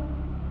Buddha,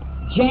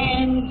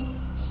 Jains,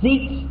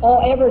 Sikhs,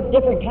 all every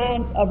different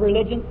kinds of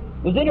religions,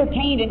 was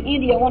entertained in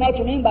India one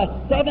afternoon by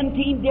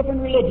 17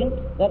 different religions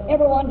that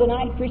everyone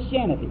denied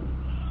Christianity.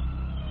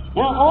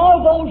 Now,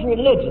 all those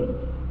religions,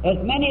 as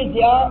many as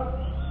they are,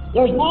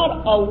 there's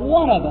not a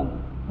one of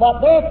them,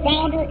 but their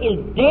founder is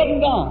dead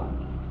and gone,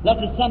 unless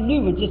it's some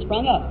new one just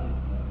sprung up.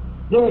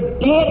 They're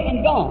dead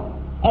and gone.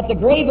 At the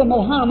grave of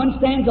Muhammad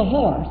stands a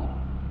horse.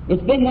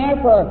 It's been there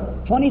for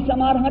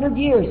 20-some-odd 100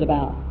 years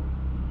about.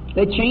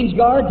 They change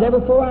guards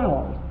every 4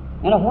 hours.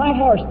 And a white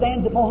horse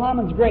stands at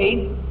Muhammad's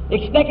grave,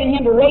 expecting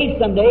him to rise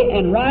someday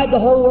and ride the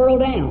whole world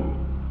down.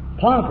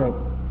 Conquered.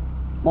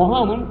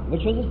 Muhammad,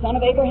 which was the son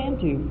of Abraham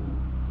too,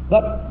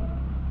 but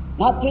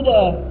not to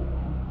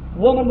the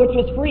woman which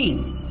was free.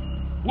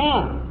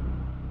 Now,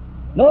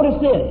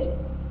 notice this.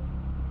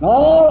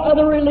 All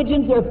other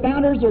religions, their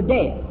founders are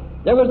dead.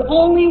 There was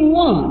only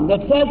one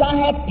that says, I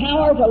have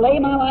power to lay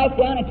my life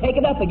down and take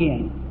it up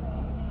again.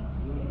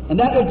 And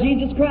that was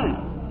Jesus Christ.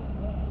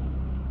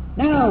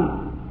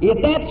 Now, if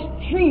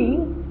that's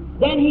true,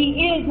 then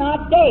He is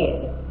not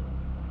dead.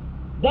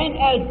 Then,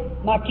 as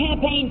my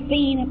campaign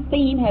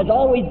theme has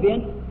always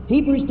been,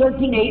 Hebrews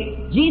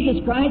 13:8,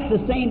 Jesus Christ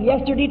the same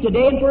yesterday,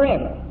 today, and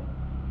forever.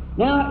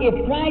 Now, if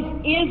Christ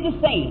is the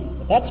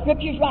same, that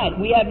Scripture's right.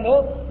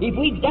 If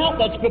we doubt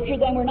that Scripture,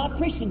 then we're not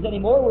Christians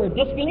anymore, we're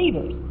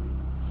disbelievers.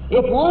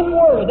 If one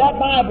word of that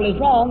Bible is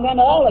wrong, then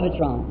all of it's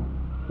wrong.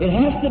 It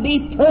has to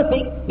be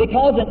perfect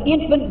because an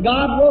infant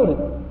God wrote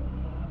it.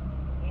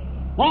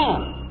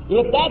 Now,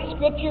 if that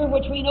Scripture,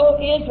 which we know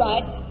is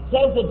right,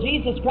 says that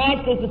Jesus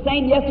Christ is the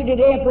same yesterday,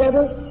 today, and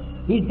forever,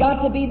 He's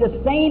got to be the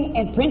same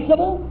in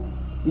principle,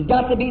 He's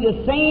got to be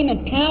the same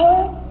in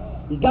power,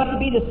 He's got to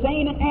be the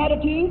same in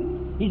attitude,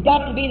 He's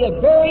got to be the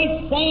very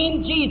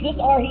same Jesus,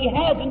 or He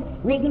hasn't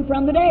risen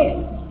from the dead.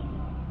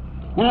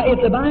 Now,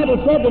 if the Bible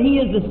said that He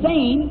is the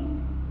same,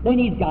 then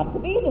He's got to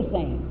be the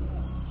same.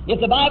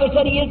 If the Bible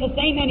said He is the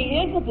same and He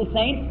isn't the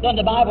same, then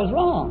the Bible's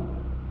wrong.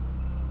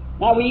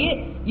 Now,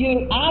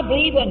 I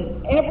believe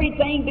in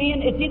everything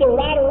being, it's either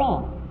right or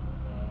wrong.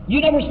 You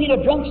never seen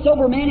a drunk,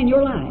 sober man in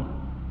your life?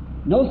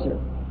 No, sir.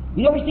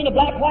 You never seen a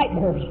black-white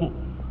bird?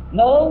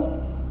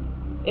 No.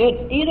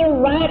 It's either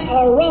right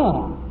or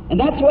wrong. And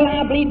that's the way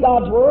I believe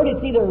God's Word.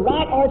 It's either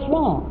right or it's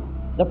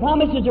wrong. The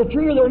promises are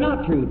true or they're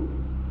not true.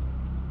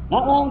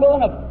 Not long ago,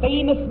 a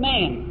famous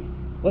man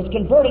was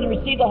converted and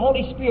received the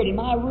Holy Spirit in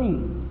my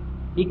room.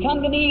 He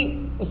come to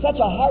me with such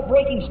a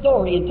heartbreaking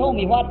story and told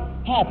me what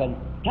happened.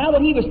 How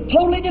that he was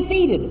totally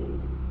defeated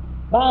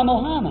by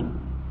Muhammad.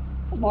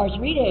 Marsh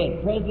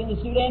Reedhead, president of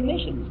the Sudan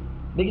Missions,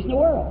 biggest in the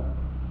world.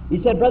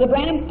 He said, Brother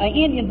Branham, an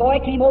Indian boy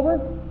came over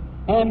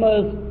and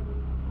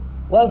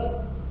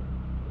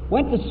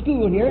went to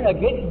school here at a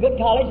good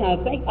college,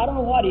 and I don't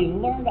know what he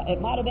learned.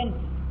 It might have been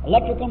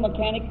electrical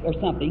mechanic or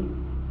something.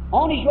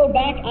 On his road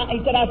back,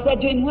 I said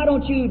to him, why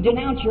don't you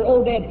denounce your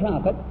old dead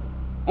prophet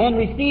and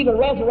receive a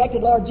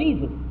resurrected Lord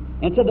Jesus?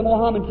 And said the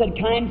Muhammad said,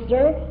 kind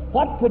sir,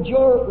 what could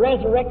your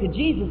resurrected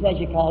Jesus,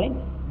 as you call him,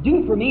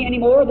 do for me any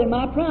more than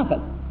my prophet?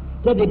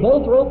 Said they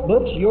both wrote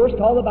books, yours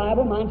called the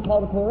Bible, mine's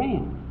called the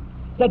Koran.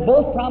 Said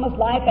both promised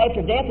life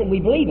after death, and we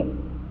believe it.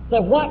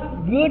 Said what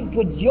good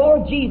could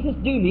your Jesus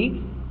do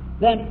me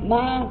than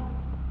my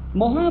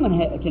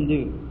Muhammad can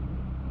do?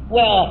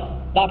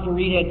 Well, Dr.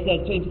 Reedhead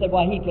said to him,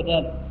 well, he could,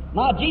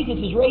 my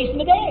Jesus is raised from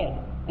the dead,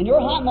 and your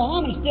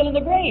Muhammad is still in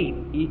the grave.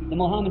 The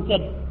Muhammad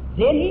said,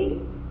 did he?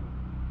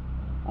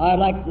 I'd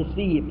like to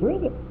see you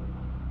prove it.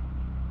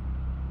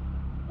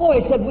 Oh,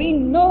 he said, we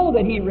know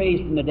that he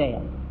raised from the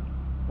dead.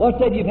 Well,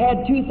 he said, you've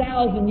had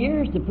 2,000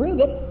 years to prove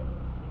it.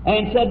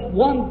 And said,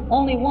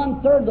 only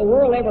 1/3 of the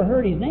world ever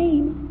heard his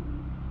name.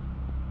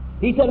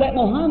 He said, let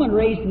Muhammad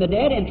raise from the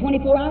dead, in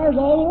 24 hours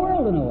all the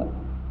world will know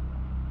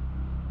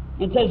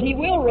it. And says, he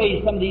will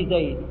raise some of these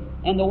days,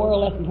 and the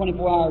world less than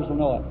 24 hours will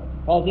know it,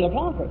 because he'll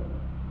conquer it.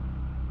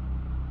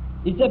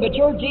 He said, but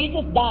your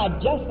Jesus died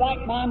just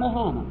like my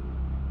Muhammad.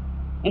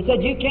 And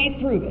said, you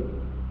can't prove it.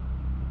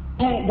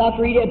 And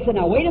Dr. Reedhead said,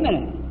 now wait a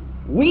minute.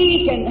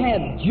 We can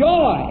have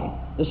joy,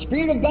 the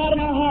Spirit of God in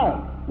our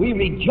heart. We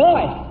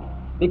rejoice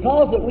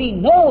because that we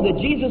know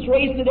that Jesus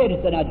raised the dead. He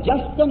said, now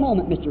just a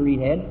moment, Mr.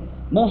 Reedhead.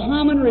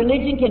 Mohammedan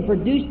religion can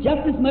produce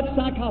just as much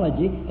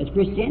psychology as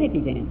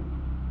Christianity can.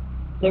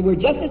 So we're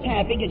just as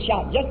happy, can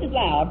shout just as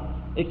loud,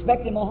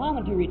 expecting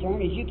Muhammad to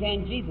return as you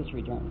can Jesus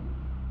return.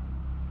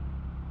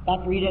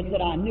 Dr. Reedhead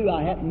said, I knew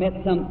I hadn't met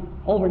some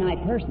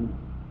overnight person.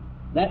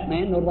 That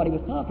man knew what he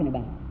was talking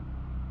about.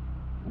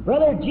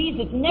 Brother,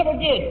 Jesus never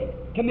did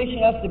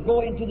commission us to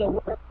go into the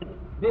world and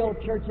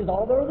build churches,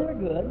 although they're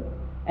good,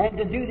 and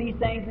to do these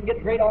things and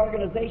get great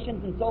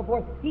organizations and so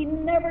forth. He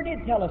never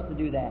did tell us to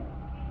do that.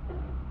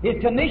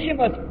 His commission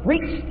was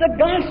preach the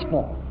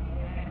gospel.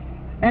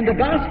 And the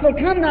gospel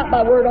come not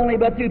by word only,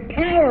 but through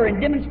power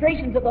and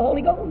demonstrations of the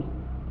Holy Ghost.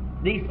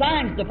 These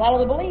signs to follow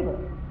the believer.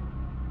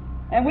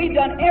 And we've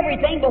done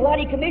everything but what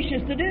He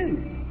commissions us to do.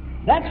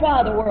 That's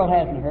why the world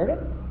hasn't heard it.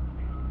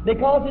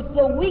 Because it's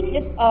the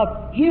weakness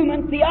of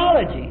human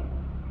theology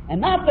and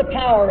not the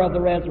power of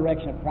the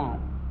resurrection of Christ.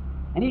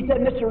 And he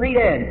said, Mr.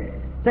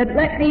 Reedhead, Said,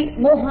 let me,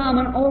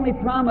 Muhammad only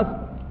promise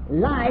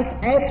life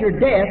after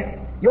death.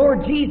 Your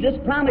Jesus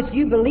promised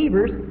you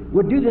believers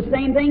would do the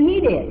same thing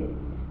he did.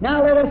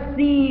 Now let us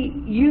see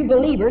you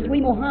believers,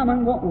 we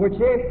Muhammad, which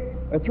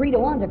are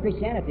 3-1 to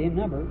Christianity in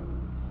number.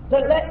 So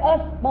let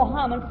us,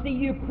 Muhammad, see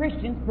you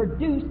Christians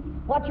produce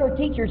what your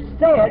teacher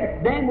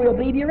said, then we'll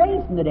believe you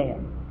raised from the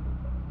dead.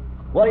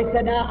 Well, he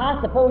said, now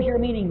I suppose you're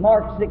meaning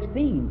Mark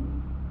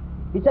 16.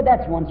 He said,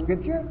 that's one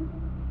scripture.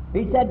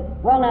 He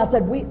said, well, now,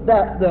 said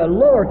the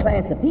lower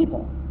class of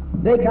people,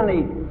 they kind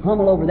of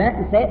hummel over that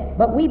and say it,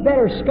 but we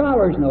better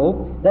scholars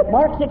know that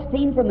Mark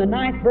 16 from the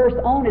 9th verse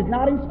on is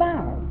not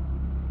inspired.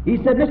 He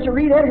said, Mr.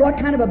 Reader, what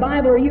kind of a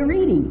Bible are you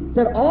reading? He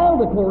said, all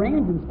the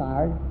Koran's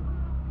inspired.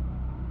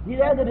 See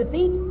there the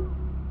defeat?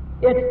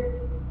 It's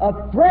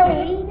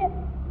afraid.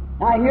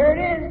 Now here it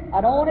is.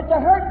 I don't want it to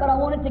hurt, but I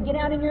want it to get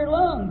out in your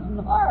lungs and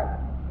the heart.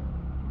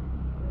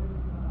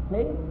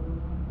 See?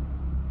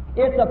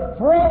 It's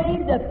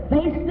afraid to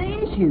face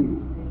the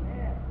issue.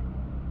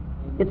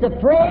 It's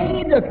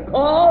afraid to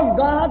call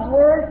God's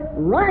Word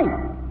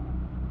right.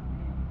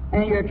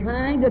 And you're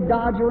trying to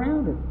dodge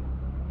around it.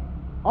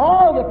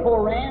 All the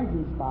Koran's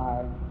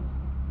inspired.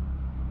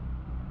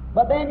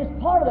 But then just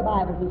part of the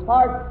Bible's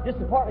inspired, just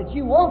the part that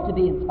you want to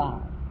be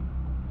inspired.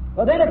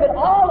 But then if it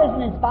all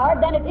isn't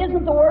inspired, then it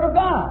isn't the Word of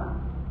God.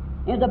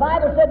 And the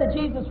Bible said that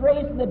Jesus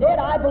raised from the dead,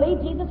 I believe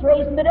Jesus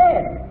raised from the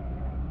dead.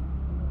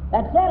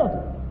 That settles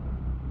it.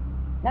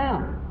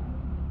 Now,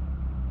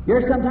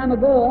 here some time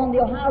ago on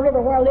the Ohio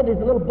River where I lived, there's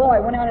a little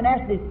boy went out and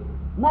asked his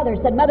mother,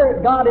 said,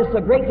 Mother, God is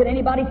so great, can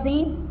anybody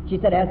see Him? She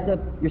said, ask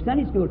your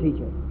Sunday school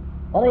teacher.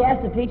 Well, they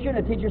asked the teacher, and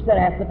the teacher said,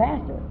 ask the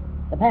pastor.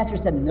 The pastor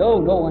said, no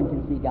one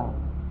can see God.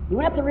 He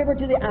went up the river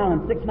to the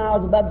island, 6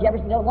 miles above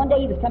Jeffersonville. One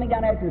day he was coming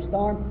down after a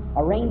storm.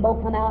 A rainbow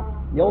come out.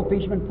 The old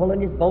fisherman pulling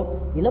his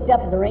boat. He looked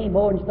up at the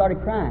rainbow and started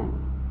crying.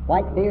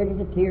 White beard,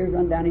 as the tears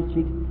run down his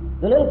cheeks.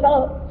 The little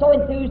fellow, so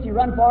enthused, he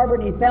run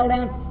forward and he fell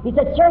down. He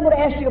said, Sir, I'm going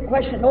to ask you a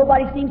question.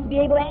 Nobody seems to be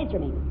able to answer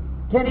me.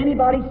 Can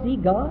anybody see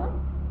God?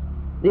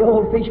 The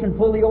old fisherman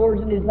pulled the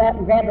oars in his lap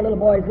and grabbed the little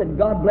boy and said,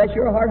 God bless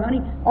your heart,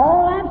 honey.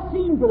 All I've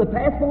seen for the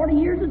past 40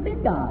 years has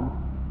been God.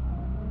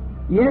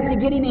 You have to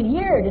get Him in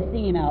here to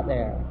see Him out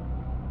there.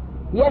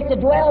 He has to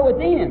dwell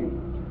within.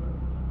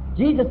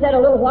 Jesus said, a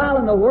little while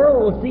and the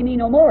world will see me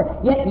no more.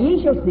 Yet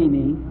ye shall see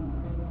me.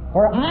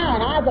 For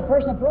I is a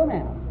personal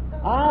pronoun.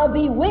 I'll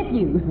be with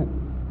you,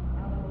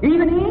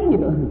 even in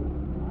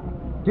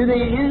you, to the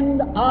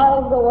end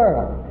of the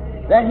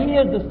world. That He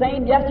is the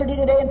same yesterday,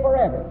 today, and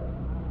forever.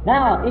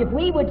 Now, if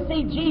we would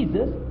see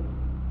Jesus,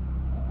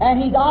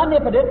 and He's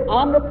omnipotent,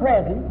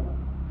 omnipresent,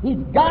 He's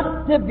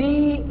got to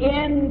be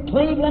in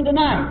Cleveland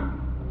tonight.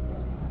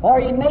 Or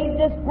He made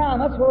this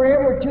promise,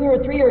 wherever 2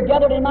 or 3 are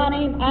gathered in my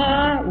name,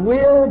 I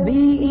will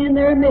be in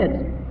their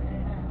midst.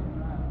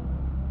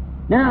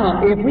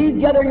 Now, if we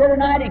gather here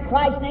tonight in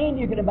Christ's name,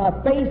 you can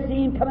about face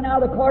see Him coming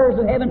out of the corners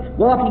of heaven,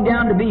 walking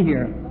down to be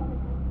here.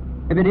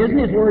 If it isn't,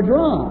 His Word's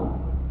wrong.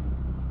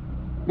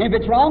 And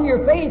if it's wrong,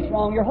 your faith's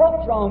wrong, your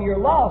hope's wrong, you're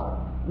lost.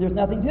 There's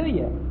nothing to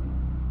you.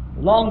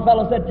 The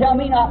Longfellow said, Tell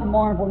me not in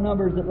mournful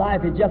numbers that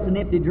life is just an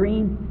empty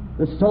dream.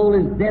 The soul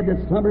is dead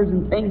that slumbers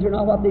and things are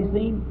not what they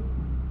seem.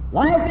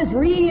 Life is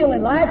real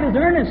and life is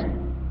earnest.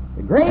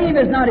 The grave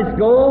is not its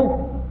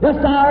goal.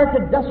 Dust thou art,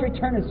 to dust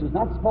returnest was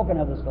not spoken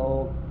of the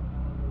soul.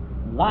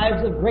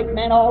 Lives of great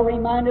men all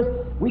remind us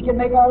we can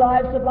make our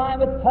lives sublime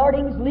with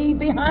partings leave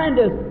behind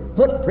us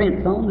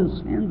footprints on the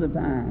sands of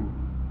time.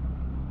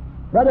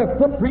 Brother,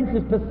 footprints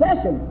is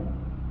possession.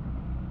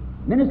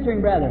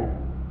 Ministering brethren,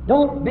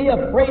 don't be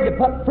afraid to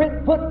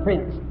put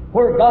footprints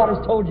where God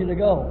has told you to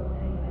go.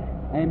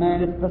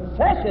 Amen. It's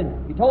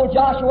possession. He told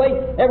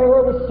Joshua,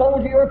 everywhere the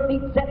soles of your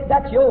feet set,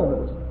 that's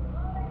yours.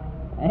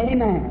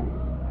 Amen.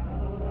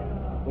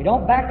 We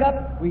don't back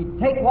up. We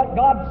take what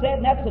God said,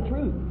 and that's the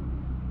truth.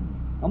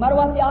 No matter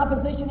what the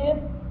opposition is,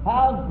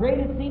 how great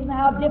it seems and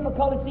how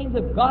difficult it seems,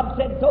 if God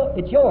said so,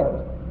 it's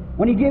yours.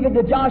 When He gave it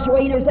to Joshua,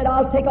 He said,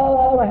 I'll take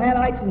all the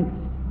Hittites and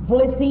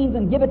Philistines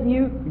and give it to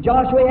you.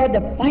 Joshua had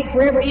to fight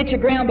for every inch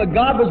of ground, but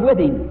God was with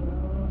him.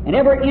 And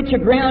every inch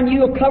of ground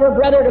you'll cover,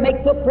 brother, to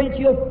make footprints,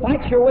 you'll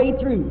fight your way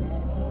through.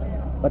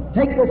 But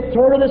take the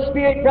sword of the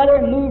Spirit, brother,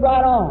 and move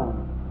right on.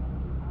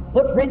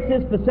 Footprints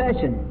is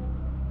possession.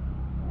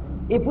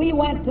 If we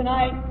went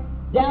tonight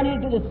down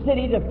into the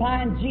city to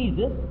find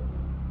Jesus,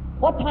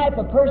 what type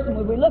of person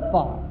would we look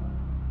for?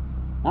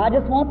 I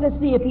just want to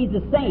see if He's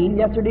the same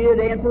yesterday,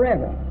 today, and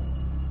forever.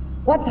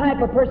 What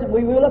type of person?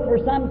 We will look for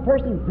some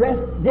person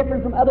dressed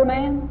different from other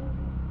men.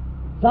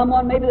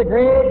 Someone maybe with a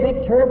great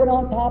big turban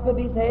on top of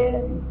his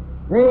head,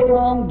 great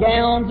long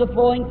gowns are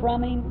flowing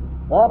from him,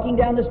 walking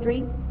down the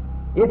street.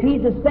 If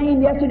He's the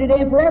same yesterday,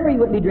 today, and forever, He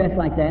wouldn't be dressed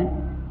like that.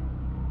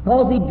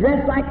 Because He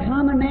dressed like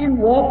common man,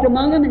 walked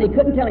among them, and they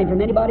couldn't tell Him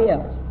from anybody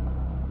else.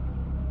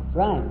 That's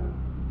right.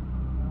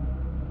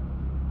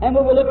 And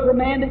we will look for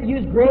men that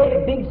use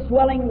great, big,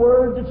 swelling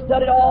words, that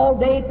studied all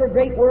day for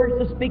great words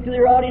to speak to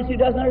their audience who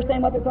doesn't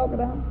understand what they're talking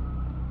about.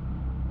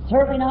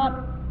 Certainly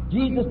not.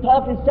 Jesus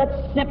talked in such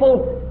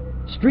simple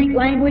street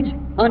language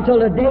until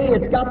today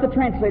it's got the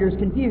translators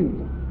confused.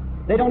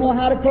 They don't know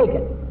how to take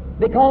it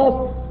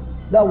because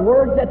the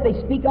words that they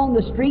speak on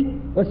the street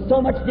was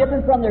so much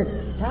different from their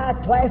Thai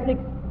classic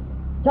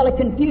till it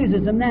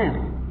confuses them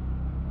now.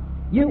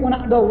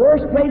 The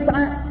worst place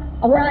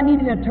where I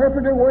needed an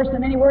interpreter worse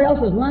than anywhere else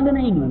was London,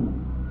 England.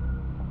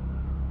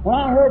 When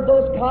I heard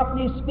those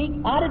Cockneys speak,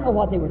 I didn't know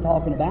what they were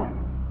talking about.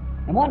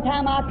 And one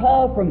time I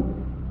called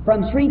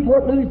from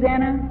Shreveport,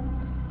 Louisiana.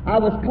 I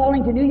was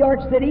calling to New York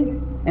City,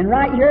 and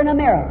right here in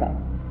America,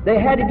 they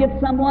had to get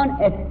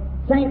someone at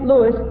St.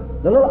 Louis.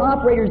 The little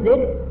operators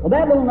did. Well,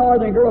 that little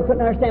northern girl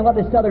couldn't understand what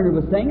the southerner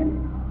was singing.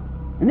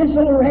 And this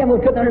little rebel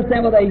couldn't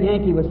understand what the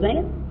Yankee was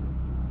singing.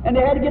 And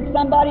they had to get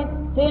somebody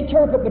to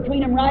interpret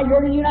between them right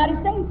here in the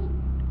United States.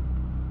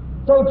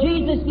 So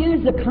Jesus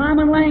used the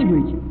common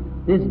language.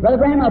 This, Brother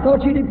Branham, I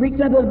thought you did preach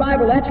under the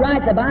Bible. That's right.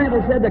 The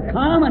Bible said the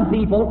common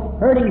people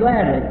heard him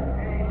gladly.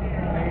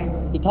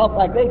 He talked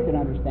like they could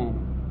understand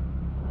him.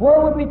 Where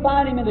would we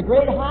find him? In the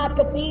great high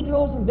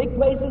cathedrals and big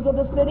places of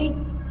the city?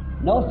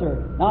 No, sir.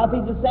 Not if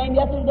he's the same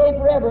yesterday, today, and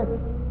forever.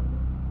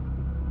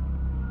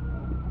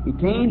 He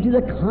came to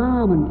the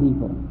common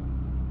people.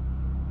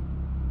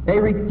 They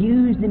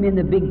refused him in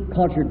the big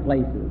cultured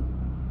places.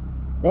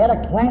 They had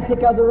a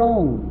classic of their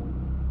own.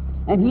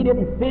 And he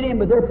didn't fit in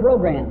with their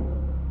program.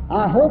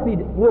 I hope he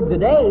would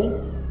today.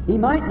 He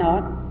might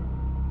not.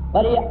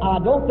 But I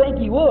don't think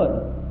he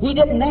would. He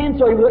didn't then,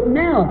 so he wouldn't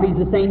now if he's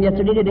the same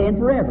yesterday, today, and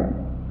forever.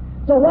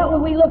 So what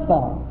would we look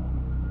for?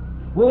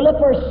 Will we look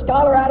for a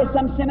scholar out of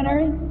some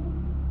seminary?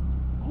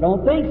 I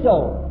don't think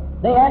so.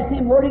 They asked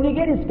him, where did he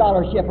get his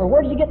scholarship? Or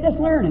where did you get this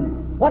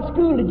learning? What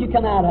school did you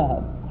come out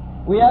of?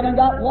 We haven't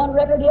got one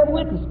record he ever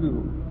went to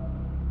school.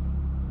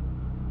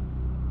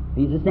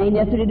 He's the same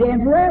yesterday, today,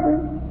 and forever.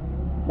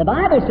 The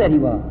Bible said he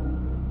was.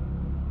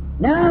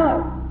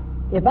 Now,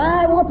 if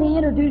I want to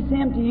introduce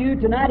him to you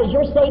tonight as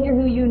your Savior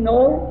who you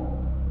know,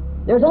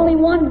 there's only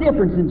one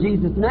difference in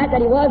Jesus tonight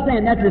that he was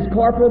then. That's his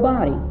corporal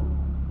body.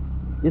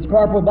 His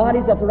corporal body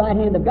is at the right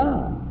hand of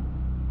God.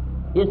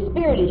 His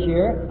spirit is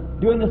here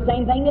doing the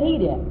same thing that he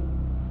did.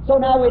 So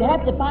now we'd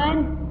have to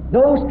find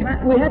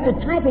we'd have to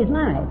type his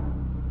life.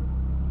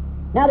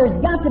 Now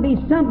there's got to be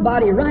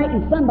somebody right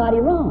and somebody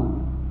wrong.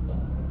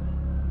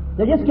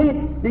 They just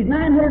can't, there's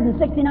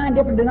 969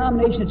 different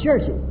denominational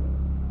churches.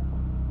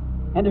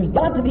 And there's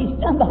got to be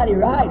somebody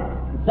right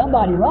and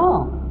somebody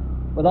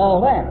wrong with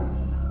all that.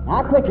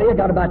 Now quickly, I've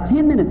got about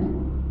 10 minutes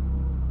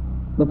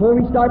before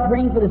we start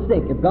praying for the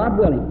sick, if God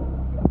willing.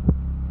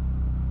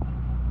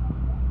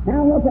 Now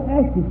I want to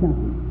ask you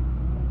something.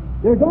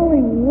 There's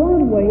only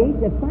one way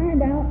to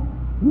find out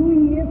who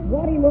he is,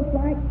 what he looks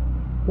like,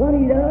 what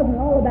he does, and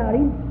all about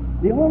him.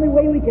 The only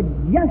way we could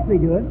justly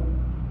do it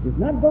is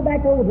not go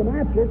back over to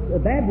my church, the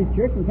Baptist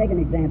church, and take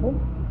an example.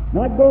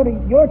 Not go to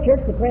your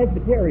church, the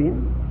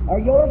Presbyterian, or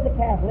yours, the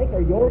Catholic,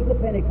 or yours, the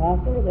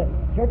Pentecostal, or the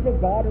Church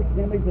of God, or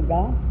Assemblies of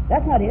God.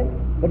 That's not it.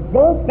 But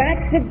go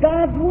back to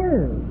God's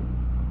Word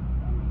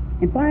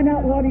and find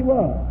out what he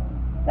was.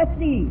 Let's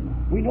see.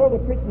 We know the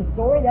Christmas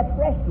story. That's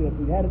fresh to us.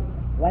 We've had it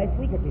last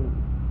week or two.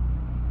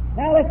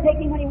 Now let's take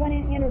him when he went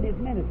in and entered his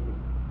ministry.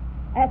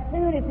 As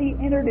soon as he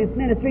entered his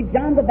ministry,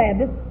 John the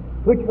Baptist,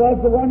 which was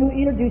the one who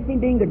introduced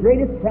him, being the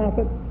greatest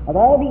prophet of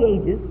all the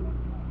ages,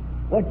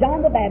 was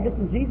John the Baptist,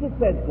 and Jesus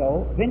said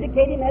so,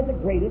 vindicated him as the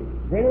greatest,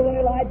 greater than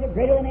Elijah,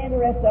 greater than any of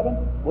the rest of them,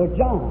 was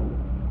John.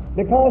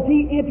 Because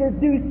he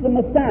introduced the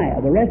Messiah.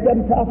 The rest of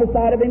them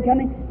prophesied of him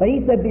coming, but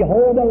he said,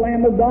 behold the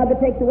Lamb of God that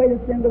takes away the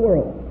sin of the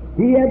world.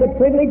 He had the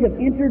privilege of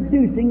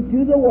introducing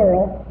to the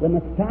world the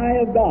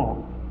Messiah of God.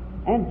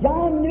 And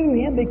John knew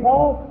him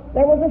because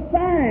there was a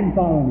sign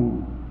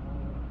following him.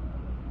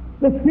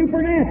 The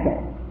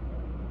supernatural.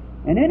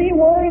 And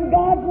anywhere in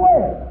God's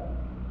Word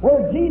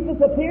where Jesus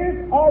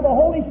appears or the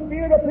Holy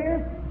Spirit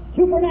appears,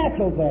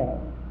 supernatural's there.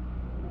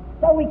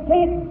 So we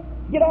can't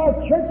get our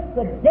church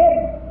the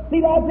dead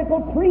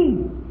theological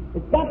creed.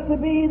 It's got to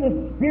be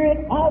the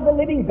Spirit of the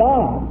living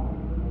God,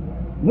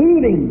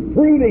 moving,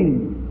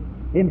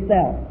 proving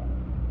Himself.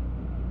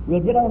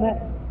 We'll get on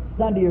that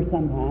Sunday or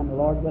sometime, the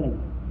Lord willing.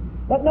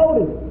 But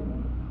notice,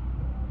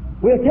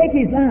 we'll take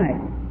his life.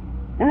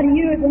 Now to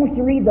you it wants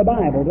to read the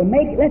Bible.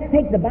 Let's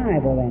take the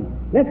Bible then.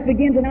 Let's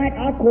begin tonight.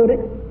 I'll quote it.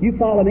 You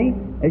follow me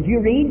as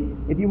you read,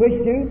 if you wish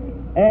to.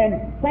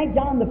 And St.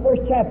 John, the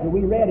first chapter,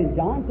 we read in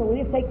John. So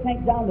we'll just take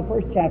St. John, the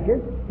first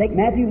chapter. Take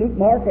Matthew, Luke,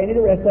 Mark, any of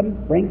the rest of them.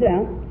 Brings it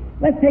out.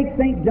 Let's take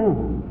St.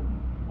 John.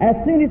 As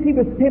soon as he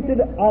was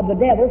tempted of the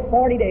devil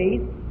 40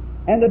 days,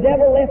 and the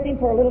devil left him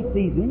for a little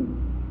season,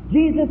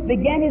 Jesus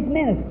began his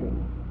ministry.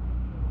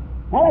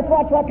 Now let's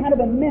watch what kind of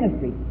a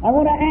ministry. I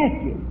want to ask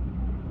you,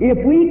 if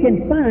we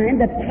can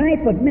find the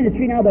type of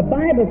ministry, now the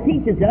Bible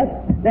teaches us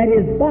that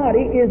his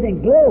body is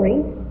in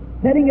glory,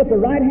 sitting at the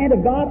right hand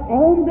of God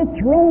on the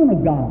throne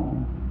of God.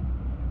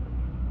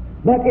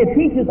 But it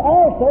teaches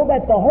also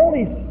that the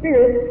Holy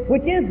Spirit,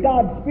 which is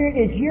God's Spirit,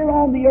 is here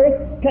on the earth,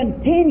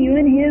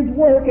 continuing his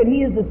work, and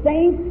he is the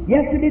same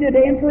yesterday,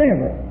 today, and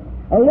forever.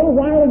 A little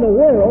while in the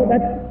world,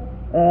 that's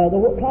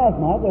the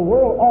cosmos, the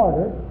world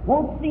order,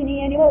 won't see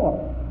me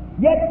anymore.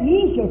 Yet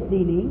ye shall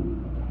see me.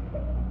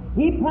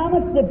 He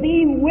promised to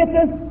be with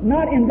us,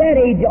 not in that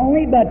age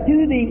only, but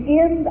to the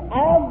end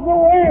of the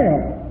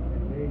world.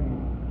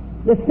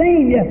 The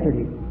same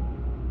yesterday.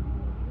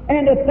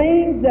 And the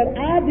things that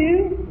I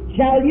do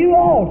shall you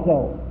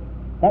also.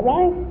 Is that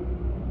right?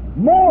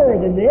 More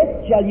than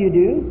this shall you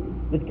do.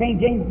 The King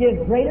James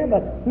gives greater,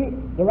 but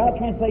the right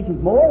translation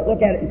is more.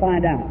 Look at it and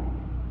find out.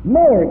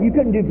 More. You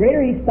couldn't do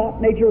greater. He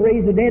stopped nature,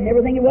 raised the dead, and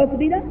everything it was to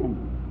be done.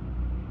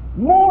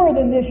 More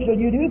than this shall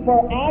you do,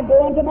 for I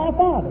go unto my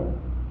Father.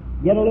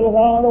 Yet a little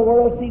while the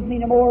world sees me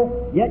no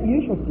more, yet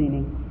you shall see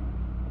me.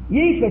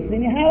 Ye shall see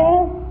me. How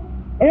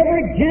long?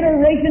 Every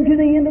generation to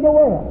the end of the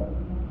world.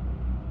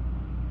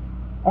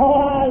 Oh,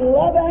 I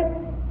love that.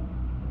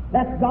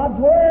 That's God's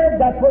Word.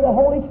 That's where the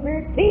Holy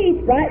Spirit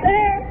teaches, right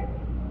there.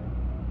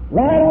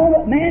 Right on,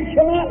 that man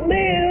shall not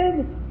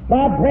live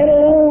by bread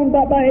alone,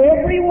 but by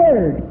every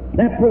word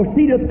that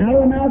proceedeth out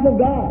of the mouth of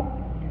God.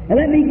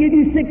 And let me give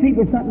you sick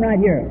people something right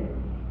here.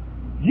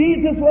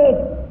 Jesus was,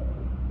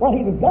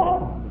 he was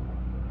God.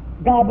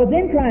 God was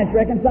in Christ,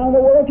 reconciling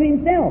the world to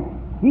Himself.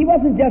 He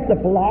wasn't just a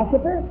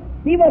philosopher.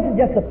 He wasn't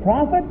just a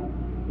prophet.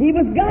 He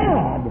was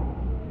God.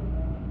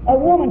 A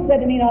woman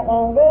said to me not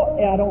long ago,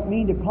 I don't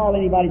mean to call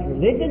anybody's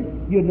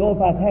religion. You'd know if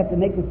I have to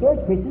make the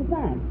source Christian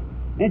Science.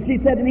 And she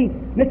said to me,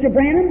 Mr.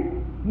 Branham,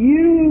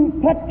 you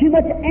put too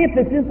much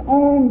emphasis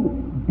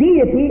on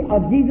deity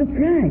of Jesus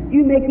Christ.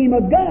 You make Him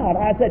a God.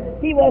 I said,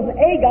 He wasn't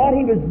a God,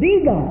 He was the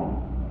God.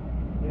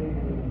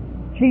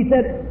 She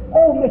said,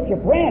 oh, Mr.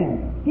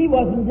 Branham, He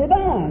wasn't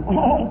divine.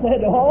 I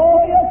said,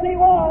 oh, yes, He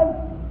was.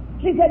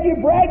 She said, you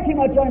brag too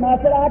much on Him. I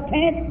said, I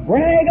can't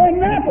brag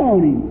enough on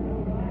Him.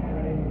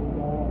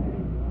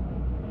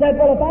 Said,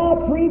 well, if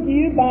I'll prove to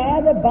you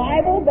by the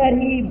Bible that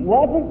He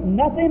wasn't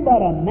nothing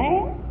but a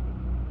man,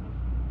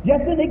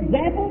 just an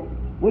example,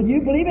 will you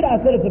believe it? I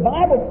said, if the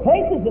Bible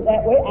places it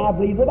that way, I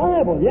believe the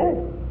Bible, yes.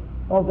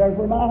 Because there's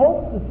where my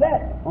hopes are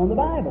set, on the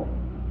Bible.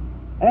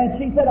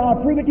 And she said, I'll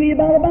prove it to you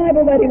by the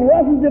Bible that He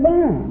wasn't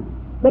divine.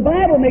 The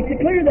Bible makes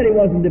it clear that He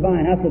wasn't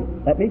divine. I said,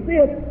 let me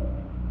see it.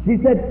 She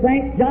said,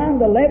 St.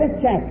 John, the 11th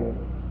chapter.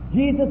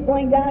 Jesus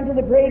going down to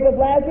the grave of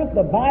Lazarus,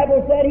 the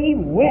Bible said He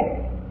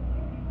wept.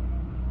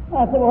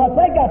 I said, well, what's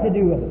that got to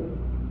do with it?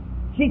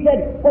 She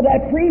said, well,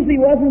 that proves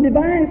He wasn't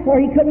divine, for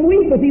He couldn't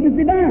weep if He was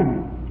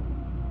divine.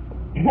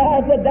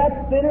 I said,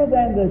 that's thinner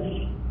than the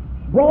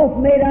broth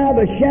made out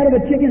of the shed of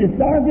a chicken that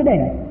starved to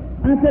death.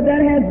 I said,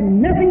 that has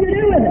nothing to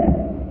do with it.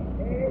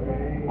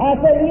 I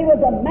said, He was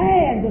a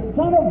man, the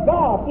Son of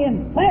God,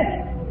 in flesh,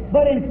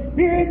 but in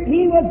spirit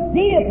He was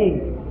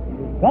deity,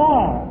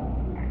 God.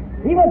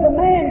 He was a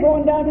man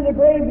going down to the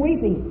grave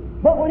weeping,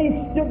 but when He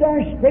stood there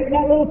and straightened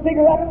that little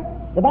figure up,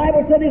 the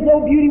Bible said His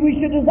own beauty we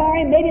should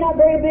desire Him, maybe not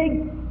very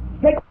big,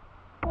 straight up,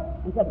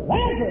 and said,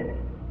 Lazarus,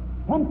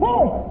 come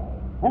forth.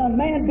 And a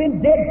man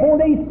been dead 4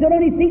 days, stood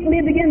on his feet and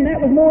lived again.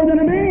 That was more than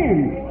a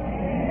man.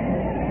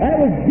 That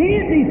was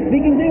deity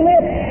speaking through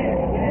lips.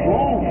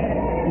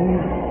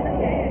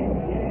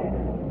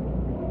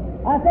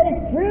 I said,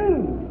 it's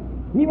true.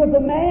 He was a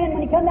man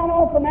when He come down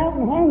off the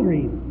mountain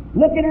hungry,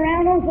 looking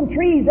around on some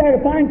trees there to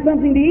find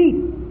something to eat.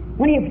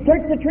 When He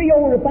searched the tree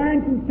over to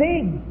find some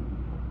figs,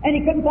 and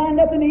He couldn't find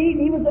nothing to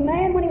eat, He was a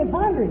man when He was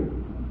hungry.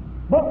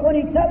 But when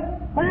He took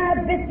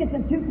 5 biscuits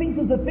and 2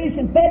 pieces of fish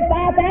and fed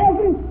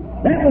 5,000,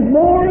 that was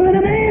more than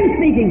a man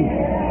speaking.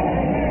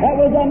 That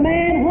was a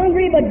man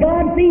hungry, but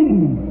God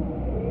feeding.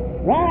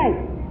 Right.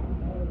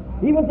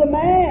 He was a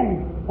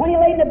man when He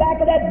lay in the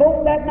back of that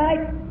boat that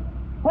night,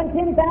 when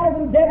 10,000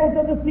 devils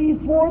of the sea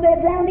swore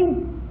they'd drown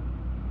Him,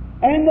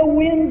 and the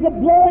winds a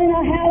blowing, a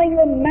howling,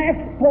 the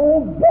mast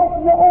poles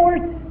broke the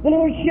oars, the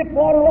little ship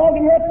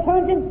waterlogging her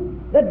plunging,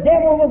 the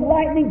devil was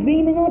lightning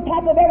gleaming on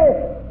top of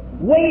every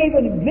wave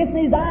and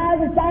glistening his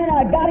eyes and shining.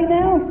 I got him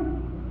now.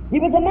 He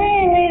was a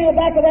man laying in the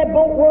back of that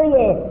boat where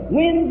the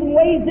winds and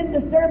waves didn't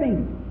disturb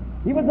him.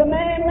 He was a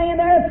man laying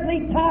there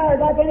asleep, tired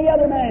like any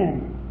other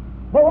man.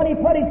 But when he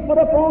put his foot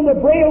up on the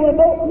brail of the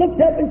boat,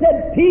 looked up and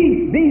said,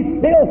 peace, be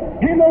still,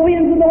 and the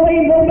winds and the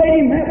waves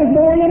obeyed him. That was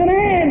more than a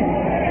man.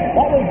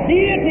 That was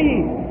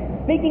deity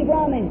speaking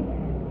from him.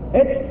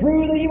 It's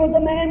true that he was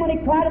a man when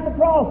he cried at the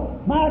cross,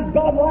 my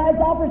God, why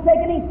hast thou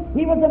forsaken me?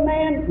 He was a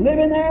man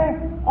living there,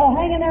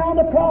 hanging there on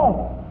the cross.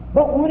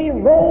 But when He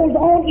rose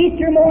on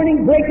Easter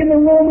morning, breaking the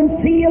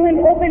Roman seal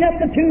and opening up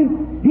the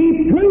tomb,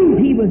 He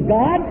proved He was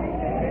God.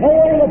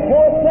 Or the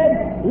poet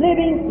said,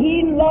 living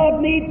He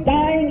loved me,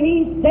 dying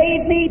He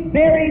saved me,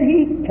 buried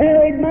He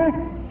carried my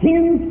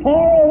sins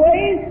far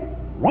away,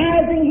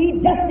 rising He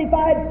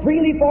justified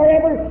freely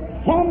forever.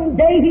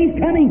 Someday He's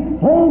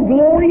coming, oh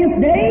glorious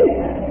day.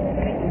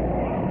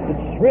 To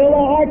thrill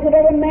the hearts of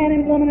every man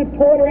and woman and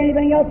poet or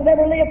anything else that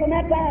ever lived from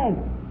that time,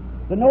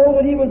 to know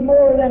that He was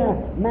more than a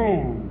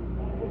man.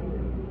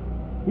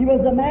 He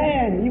was a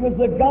man. He was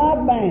the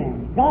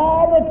God-man.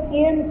 God was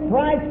in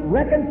Christ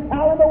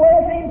reconciling the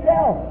world to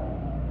Himself.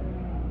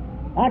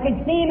 I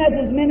can see Him as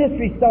His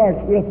ministry starts.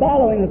 We'll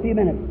follow Him in a few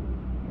minutes.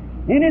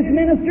 In His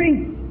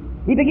ministry,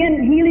 He began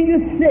healing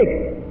the sick,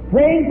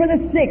 praying for the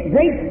sick.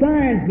 Great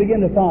signs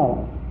begin to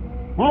follow.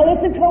 Now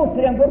listen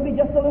closely. I'm going to be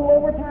just a little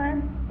over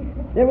time.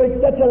 There was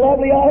such a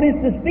lovely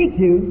audience to speak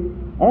to.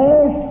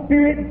 All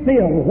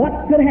Spirit-filled.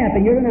 What could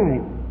happen here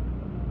tonight?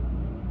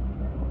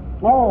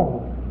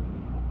 Oh.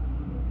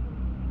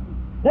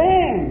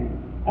 Then,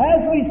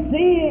 as we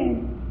see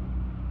Him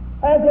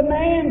as a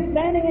man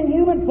standing in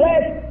human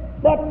flesh,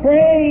 but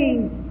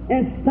praying,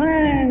 and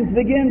signs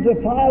begin to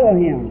follow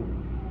Him.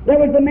 There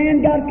was a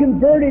man got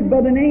converted by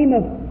the name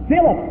of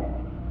Philip.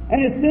 And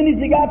as soon as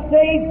he got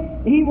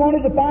saved, he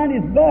wanted to find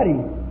his buddy.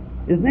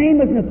 His name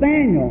was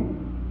Nathaniel.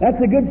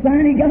 That's a good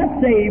sign he got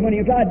saved when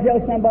he tried to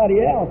tell somebody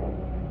else.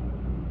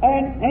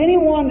 And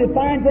anyone that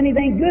finds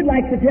anything good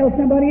likes to tell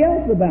somebody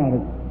else about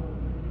it.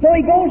 So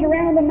he goes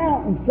around the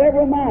mountain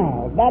several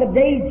miles, about a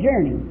day's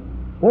journey,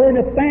 where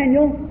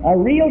Nathaniel, a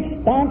real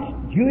staunch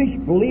Jewish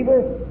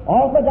believer,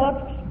 orthodox,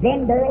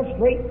 gun barrel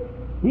straight,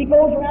 he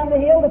goes around the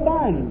hill to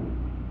find him.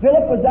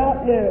 Philip was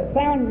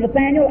found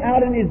Nathaniel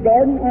out in his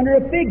garden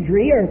under a fig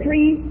tree or a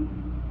tree,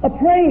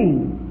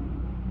 praying.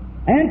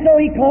 And so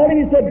he called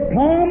him and said,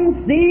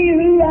 "Come see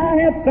who I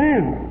have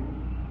found.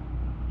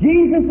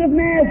 Jesus of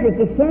Nazareth,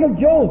 the son of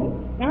Joseph."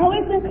 Now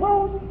listen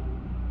close.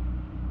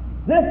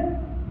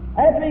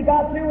 After he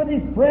got through with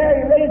his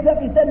prayer, he raised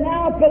up and he said,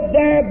 "Now could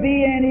there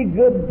be any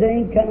good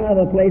thing come out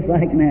of a place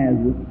like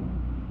Nazareth?"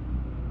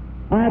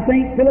 I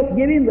think Philip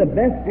gave him the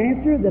best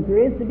answer that there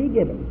is to be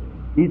given.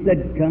 He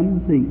said,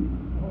 "Come see."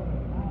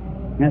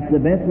 That's the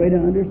best way to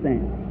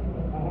understand.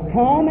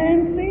 Come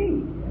and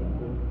see.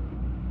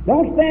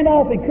 Don't stand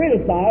off and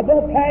criticize.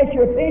 Don't pass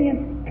your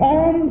opinion.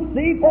 Come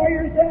see for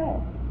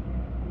yourself.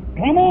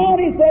 Come on,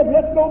 he says,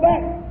 let's go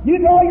back. You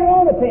draw your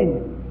own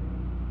opinion.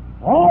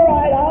 All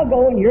right, I'll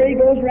go. And here he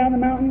goes around the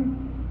mountain.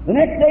 The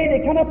next day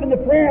they come up in the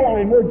prayer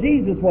line where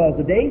Jesus was,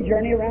 the day's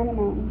journey around the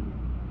mountain.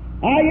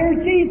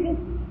 Here's Jesus.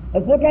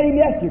 Let's look at him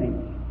yesterday.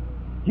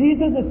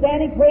 Jesus is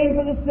standing praying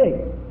for the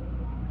sick.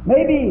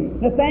 Maybe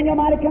Nathaniel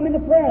might have come in the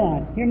prayer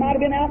line. He might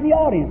have been out in the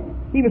audience.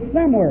 He was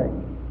somewhere.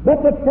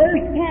 But the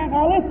first time,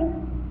 now listen,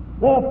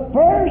 the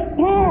first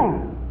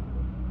time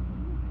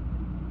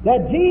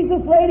that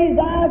Jesus laid His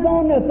eyes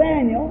on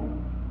Nathaniel,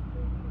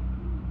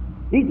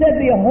 He said,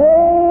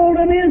 "Behold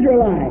an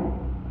Israelite,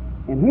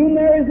 in whom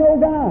there is no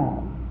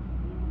God."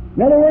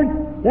 In other words,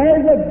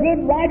 there's a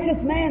good,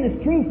 righteous man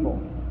that's truthful.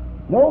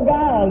 No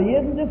guile. He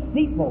isn't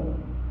deceitful.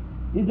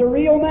 He's a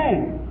real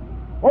man.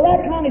 Well,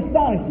 that kind of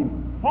astonished him.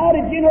 How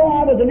did you know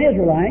I was an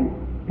Israelite?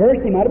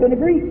 First, he might have been a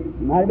Greek.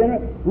 He might have been a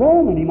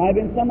Roman. He might have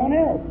been someone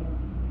else.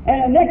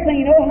 And the next thing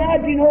you know, how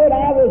did you know that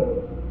I was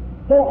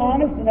so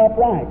honest and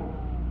upright?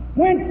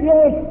 "Whence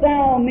knowest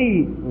thou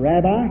me,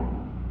 Rabbi?"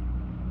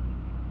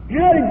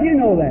 How did you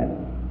know that?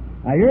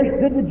 Now, here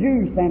stood the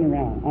Jews standing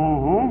around.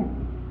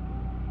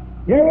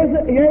 Here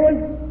was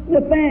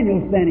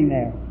Nathaniel standing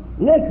there.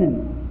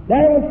 Listen.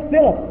 There was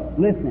Philip.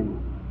 Listen.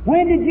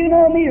 "When did you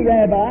know me,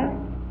 Rabbi?"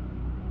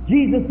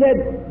 Jesus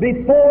said,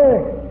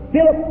 "Before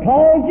Philip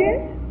called you,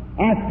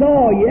 I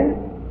saw you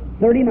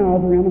 30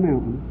 miles around the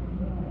mountain.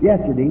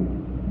 Yesterday,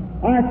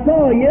 I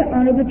saw you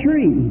under the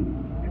tree."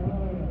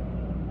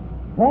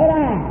 What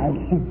eyes!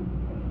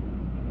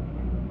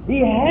 He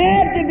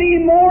had to be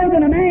more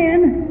than a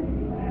man.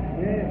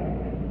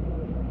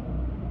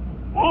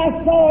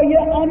 "I saw you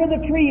under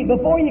the tree.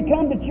 Before you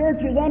come to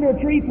church, you was under a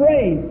tree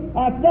praying.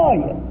 I saw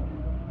you."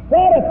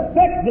 What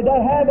effect did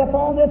that have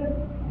upon this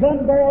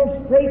gun barrel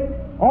straight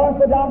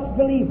Orthodox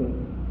believer?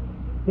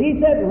 He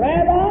said,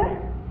 "Rabbi,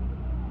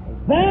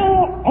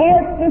 thou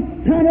art the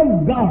Son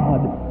of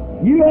God.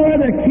 You are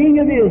the King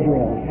of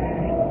Israel."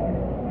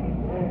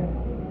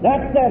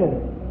 That settled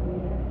it.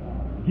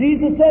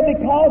 Jesus said,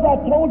 "Because I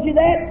told you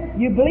that,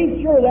 you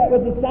believe sure that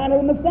was the sign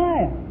of the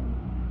Messiah."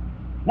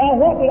 Now,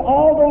 what did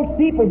all those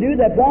people do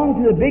that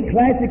belonged to the big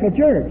classical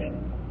church?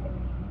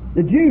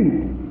 The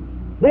Jews.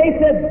 They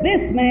said,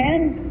 "This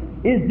man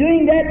is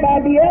doing that by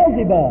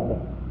Beelzebub."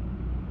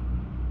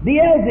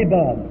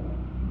 Beelzebub.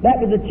 That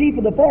was the chief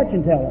of the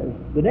fortune tellers,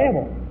 the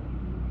devil.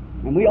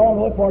 And we all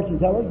know what fortune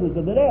tellers is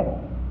of the devil.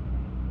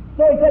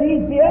 So he said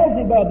he's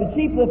Beelzebub, the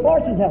chief of the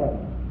fortune tellers.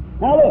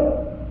 Now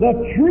look,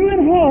 the true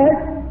in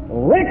heart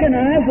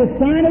recognize the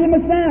sign of the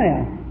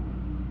Messiah.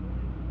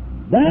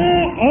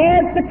 "Thou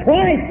art the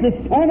Christ,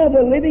 the Son of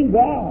the living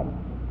God."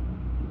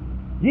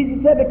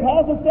 Jesus said,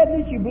 "Because I said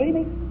this, you believe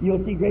me?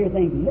 You'll see greater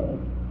things than this."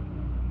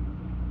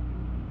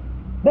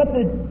 But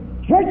the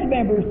church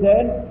members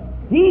said,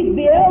 "He's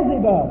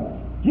Beelzebub."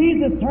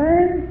 Jesus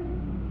turned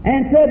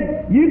and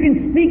said, "You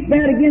can speak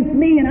that against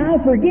me and I'll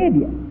forgive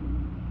you."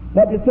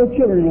 But just so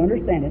children will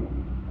understand it.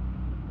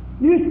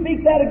 You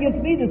speak that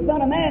against me, the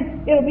Son of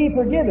Man, it'll be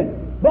forgiven.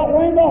 But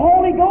when the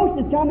Holy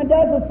Ghost has come and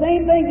does the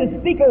same thing, to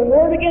speak a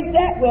word against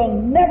that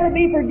will never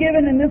be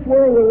forgiven in this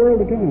world or the world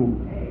to come.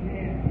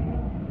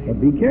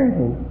 But be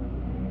careful.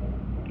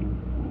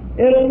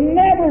 It'll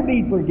never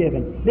be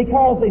forgiven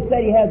because they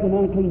say he has an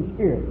unclean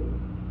spirit.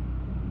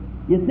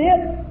 You see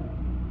it?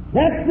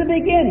 That's the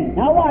beginning.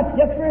 Now watch,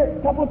 just for a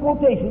couple of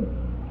quotations.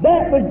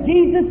 That was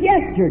Jesus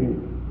yesterday.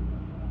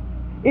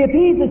 If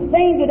he's the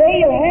same today,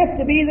 he'll have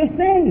to be the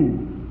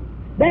same.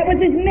 That was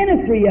his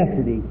ministry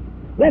yesterday.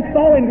 Let's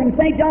follow him from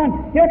St.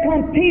 John. Here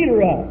comes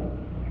Peter up.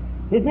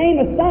 His name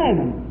is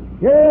Simon.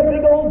 You're a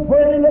big old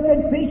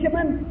burly-looking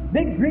fisherman,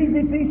 big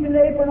greasy fishing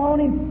apron on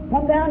him.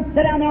 Come down,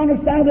 sit down on the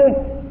side of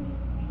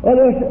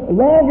the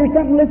log or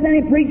something, listen to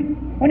him preach.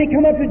 When he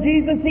come up to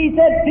Jesus, he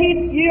said,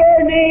 Pete,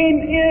 your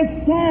name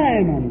is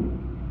Simon.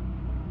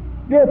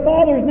 Your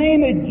father's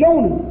name is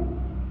Jonas.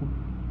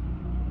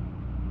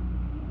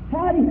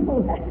 How do you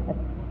know that?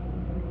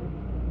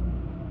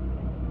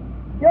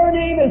 Your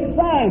name is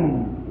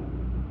Simon.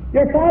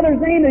 Your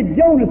father's name is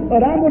Jonas,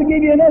 but I'm going to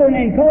give you another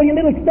name. Call you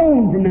Little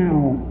Stone from now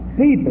on.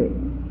 Peter.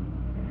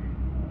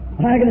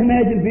 I can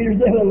imagine Peter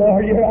said, "Oh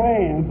Lord, here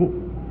I am."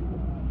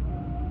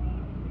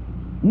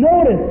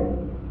 Notice,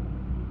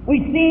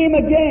 we see him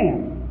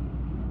again.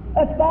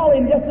 Let's follow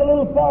him just a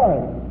little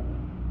farther.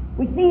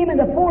 We see him in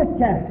the 4th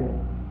chapter.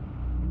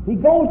 He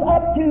goes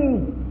up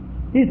to,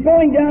 he's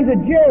going down to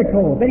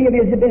Jericho. If any of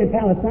you have been in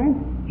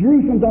Palestine,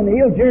 Jerusalem's on the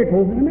hill,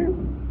 Jericho's in the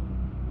mountain,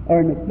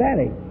 or in the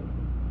valley.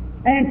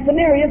 And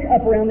Samaria's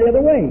up around the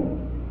other way.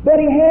 But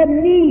he had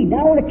need.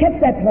 Now I want to catch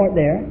that part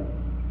there.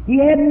 He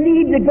had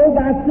need to go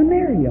by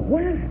Samaria.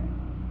 Why?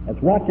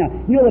 Let's watch now.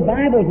 You know, the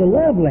Bible's a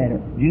love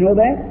letter. Do you know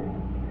that?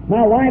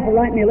 My wife will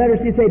write me a letter.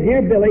 She'll say,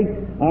 "Dear Billy,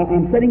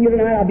 I'm sitting here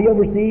tonight. I'll be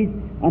overseas.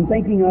 I'm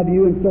thinking of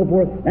you," and so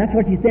forth. That's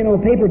what she's saying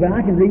on paper, but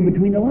I can read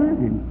between the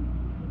lines.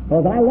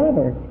 Because I love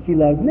her. She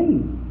loves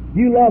me.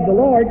 You love the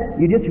Lord,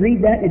 you just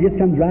read that, it just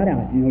comes right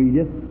out. You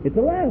know, it's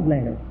a love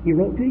letter. He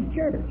wrote to his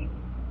church.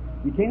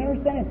 You can't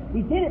understand it.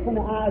 He's hid it from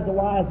the eyes of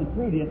wise and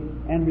prudent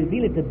and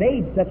reveal it to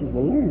babes such as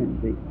will learn.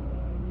 See?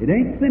 It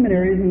ain't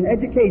seminaries and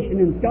education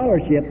and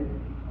scholarship.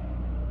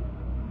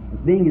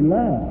 It's being in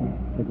love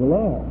with the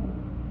Lord.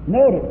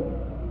 Notice,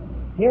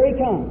 here he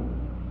comes.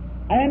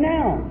 And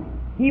now,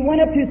 he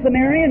went up to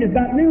Samaria, and it's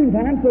about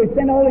noontime, so he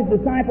sent all his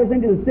disciples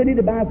into the city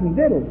to buy some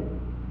victuals.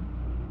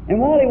 And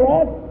while he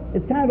was,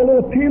 it's kind of a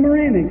little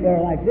panoramic there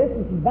like this,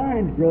 and some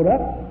vines growed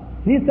up.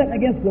 He's sitting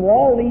against the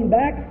wall, leaned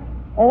back.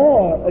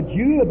 Oh, a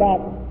Jew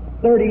about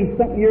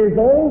 30-something years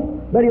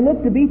old, but he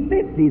looked to be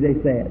 50,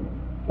 they said.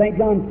 St.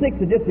 John 6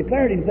 had just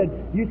declared him, said,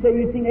 "You say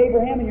you've seen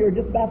Abraham and you're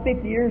just about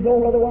 50 years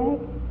old otherwise?"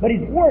 But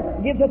his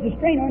work gives such a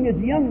strain on you as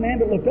a young man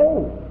that looked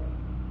old.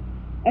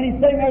 And he's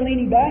sitting there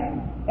leaning back,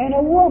 and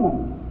a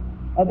woman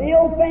of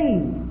ill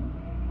fame.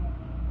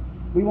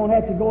 We won't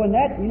have to go in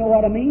that, you know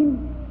what I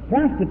mean?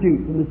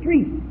 Prostitute from the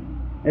street,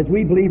 as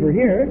we believe her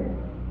here.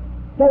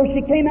 So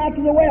she came out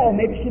to the well.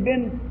 Maybe she'd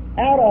been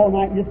out all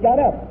night and just got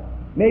up.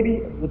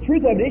 Maybe the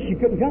truth of it is she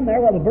couldn't come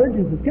there while the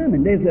virgins was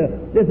coming.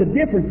 There's a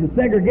difference, a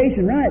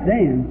segregation right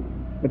then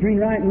between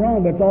right and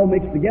wrong, but it's all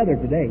mixed together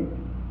today.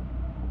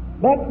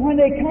 But when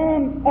they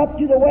come up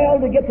to the well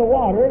to get the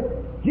water,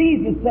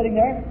 Jesus sitting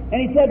there,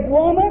 and he said,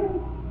 "Woman,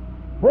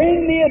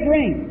 bring me a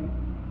drink."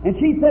 And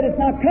she said, "It's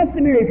not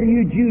customary for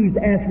you Jews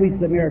to ask we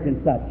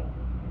Samaritans such.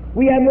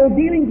 We have no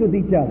dealings with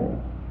each other."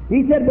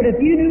 He said, "But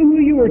if you knew who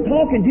you were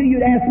talking to,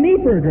 you'd ask me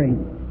for a drink."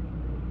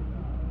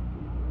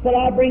 Said,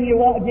 "I'll bring you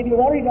water, give you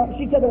water."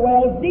 She said, "The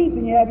well is deep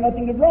and you have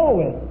nothing to draw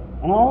with."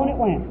 And on it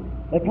went.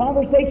 The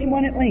conversation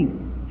went at length.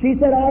 She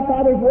said, "Our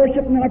fathers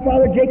worship, and our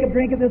father Jacob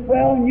drank at this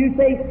well, and you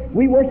say,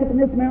 we worship in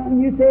this mountain,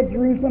 and you say at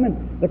Jerusalem." And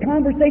the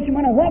conversation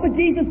went on. What was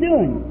Jesus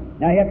doing?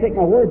 Now you have to take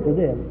my word for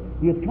this.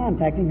 He was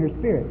contacting her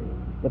spirit.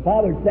 The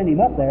Father had sent him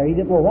up there. He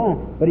didn't know why,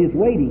 but he was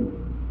waiting.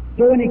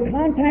 So when he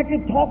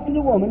talked to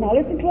the woman, now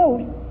listen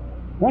close.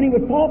 When he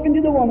was talking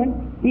to the woman,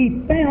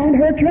 he found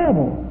her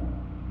trouble.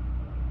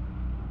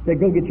 Said,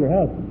 "Go get your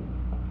husband."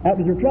 That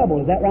was her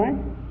trouble, is that right?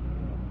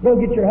 Go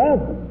get your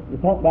husband. You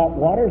talk about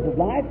waters of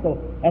life, so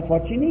that's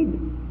what she needed.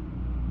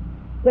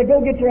 Said,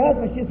 "Go get your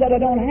husband." She said, "I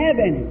don't have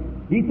any."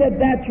 He said,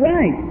 "That's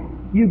right.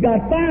 You've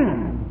got 5.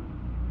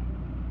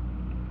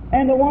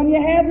 And the one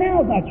you have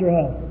now is not your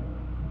husband."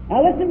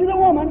 Now listen to the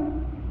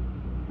woman.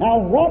 Now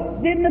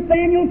what did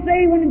Nathanael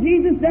say when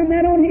Jesus done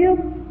that on him?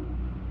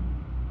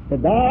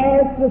 That "Thou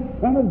art the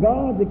Son of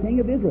God, the King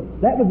of Israel."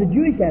 That was the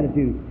Jewish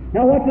attitude.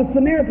 Now what's the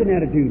Samaritan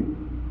attitude?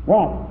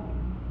 What?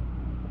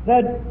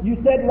 Said, "You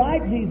said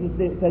right," Jesus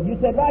said. "You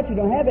said right, you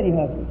don't have any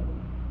husband."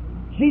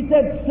 She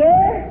said,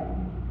 "Sir,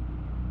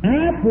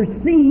 I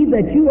perceive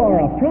that you are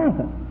a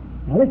prophet."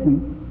 Now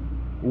listen,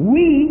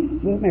 we,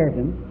 the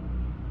Samaritans,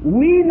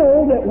 we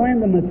know that when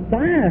the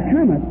Messiah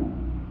cometh,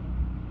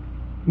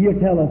 he'll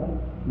tell us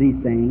these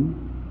things.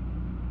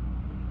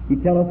 He'll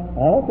tell us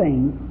all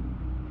things.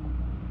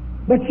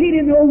 But she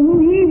didn't know who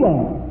he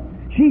was.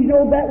 She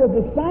knew that was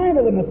the sign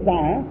of the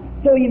Messiah,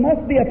 so he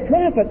must be a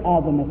prophet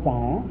of the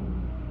Messiah,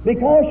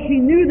 because she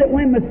knew that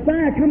when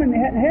Messiah come, and they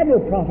hadn't had no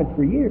prophets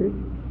for years,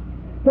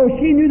 so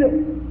she knew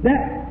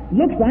that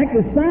looks like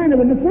the sign of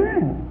the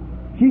Messiah.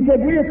 She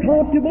said, "We are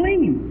taught to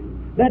believe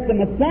that the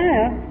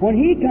Messiah, when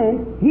he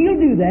comes, he'll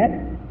do that.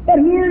 But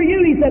who are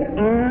you?" He said,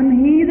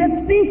 "I'm he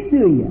that speaks to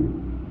you."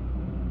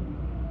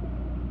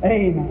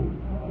 Amen.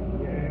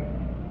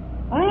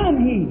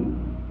 I'm he.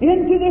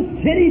 Into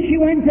the city she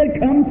went and said,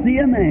 "Come see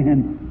a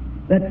man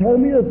that told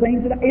me the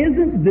things that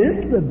isn't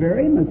this the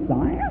very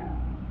Messiah?"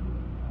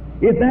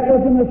 If that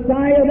was the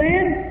Messiah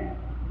then,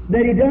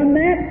 that he done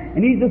that,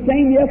 and He's the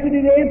same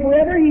yesterday, today, and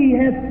forever. He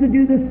has to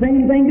do the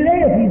same thing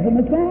today if He's the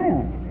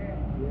Messiah.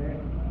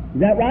 Is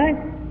that right?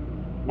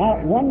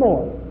 Now, one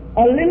more.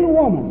 A little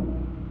woman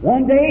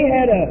one day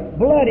had a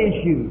blood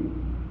issue.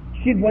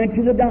 She went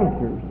to the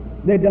doctors.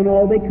 They'd done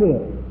all they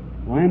could.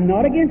 I'm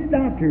not against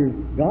doctors.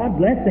 God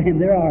bless them.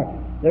 There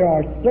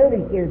are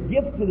servants, there are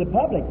gifts to the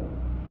public.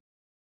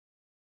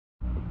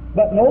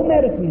 But no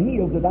medicine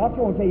heals. The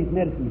doctor won't say his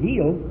medicine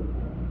heals.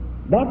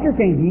 Doctor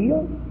can't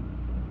heal.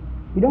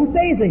 He don't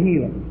say he's a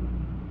healer.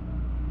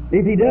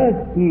 If he does,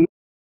 he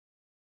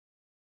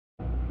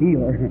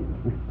healer.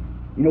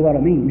 You know what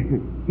I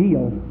mean?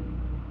 Heal.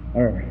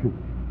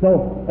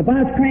 So if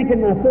I was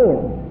cranking my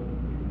Ford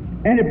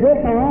and it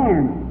broke my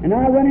arm, and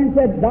I run in and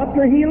said,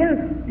 "Dr.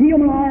 Healer, heal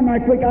my arm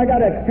right quick. I got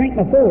to crank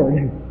my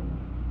Ford."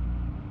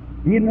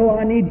 You know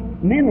I need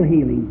mental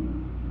healing.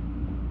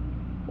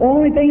 The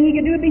only thing he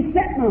can do is be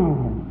set my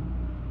arm.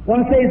 Well,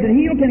 I say, "Is it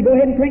healed? Can I go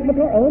ahead and crank my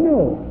car?" Oh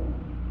no.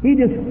 He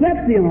just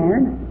sets the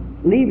arm,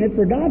 leaving it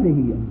for God to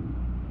heal.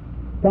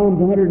 Psalms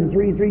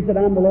 103:3 said,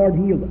 "I'm the Lord,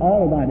 heals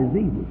all of thy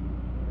diseases."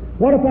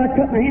 What if I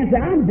cut my hand and say,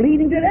 "I'm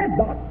bleeding to death,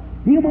 Doc.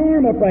 Heal my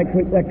arm up right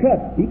quick." That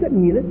cut. He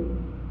couldn't heal it.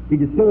 He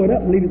just sew it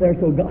up and leave it there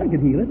so God could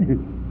heal it.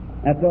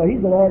 That's all.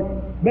 He's the Lord.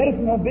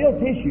 Medicine don't build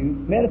tissue.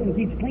 Medicine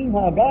keeps clean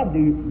while God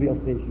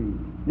builds tissue.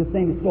 Just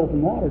same as soap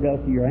and water does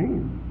to your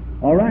hand.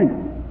 All right.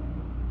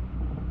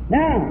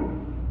 Now,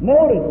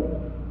 notice,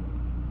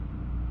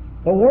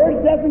 the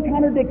Word doesn't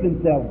contradict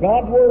themselves.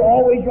 God's Word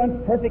always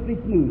runs perfectly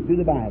smooth through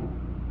the Bible.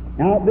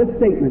 Now, this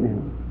statement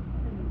now.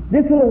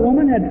 This little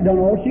woman had done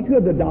all she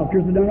could. The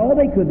doctors had done all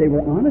they could. They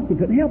were honest. They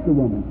couldn't help the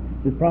woman.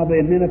 It was probably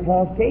a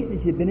menopause case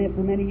that she'd been in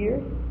for many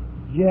years.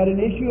 She had an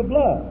issue of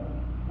blood.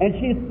 And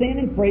she was thin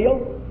and frail.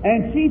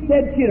 And she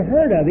said she'd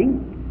heard of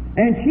him.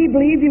 And she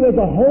believed he was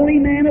a holy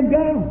man of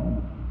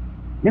God.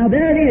 Now,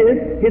 there it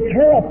is. It's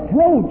her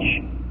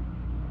approach.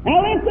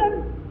 Now,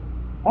 listen.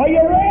 Are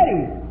you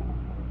ready?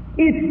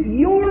 It's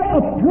your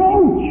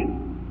approach.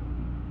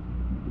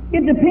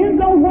 It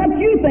depends on what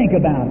you think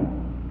about it.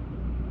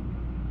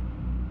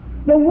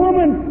 The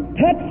woman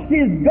touched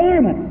his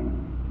garment.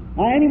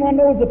 Now, anyone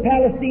knows the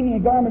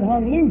Palestinian garment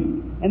hung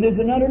loose, and there's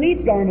an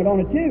underneath garment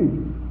on it too.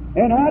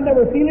 And I'd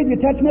never feel it, you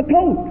touch my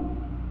coat.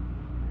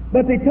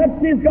 But they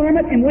touched his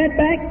garment and went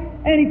back,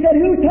 and he said,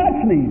 "Who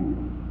touched me?"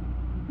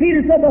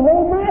 Peter said, "The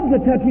whole mob's a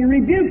touching," he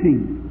rebuked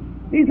him.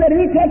 He said,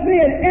 "Who touched me?"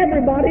 And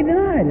everybody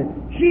denied it.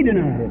 She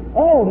denied it.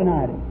 All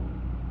denied it.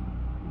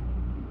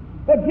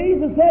 But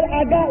Jesus said,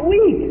 "I got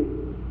weak.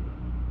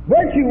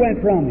 Virtue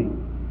went from me."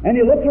 And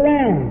he looked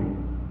around.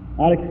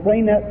 I'll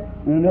explain that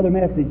in another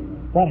message,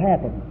 what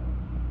happened.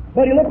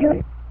 But he looked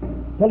around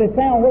till he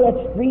found where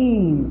that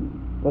stream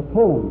was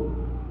pulling.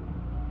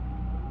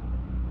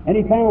 And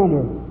he found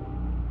her.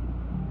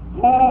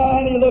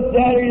 And he looked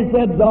at her and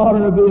said,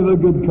 "Daughter, be of a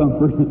good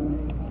comfort.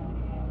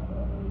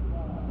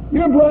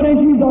 Your blood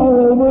issue's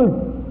all over.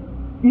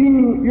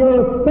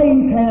 Your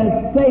faith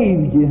has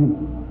saved you."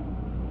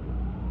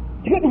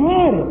 She couldn't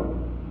hide it.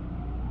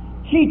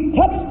 She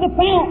touched the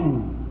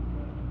fountain.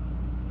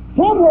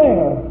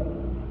 Somewhere.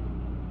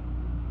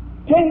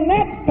 Can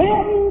that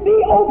fountain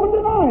be opened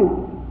tonight?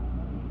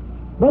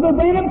 Brother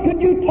Branham,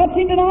 could you touch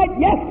him tonight?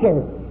 Yes,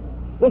 sir.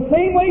 The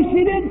same way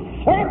she did?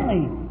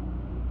 Certainly.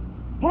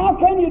 How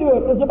can you do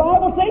it? Does the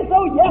Bible say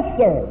so? Yes,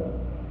 sir.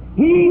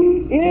 He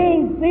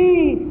is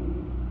the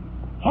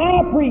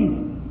high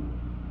priest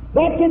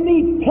that can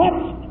be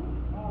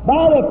touched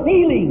by the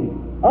feeling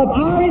of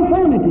our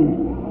infirmities.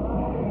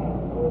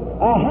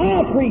 A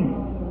high priest.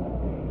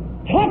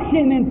 Touch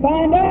him and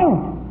find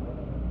out.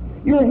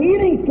 Your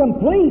healing's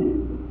complete.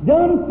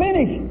 Done,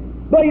 finished.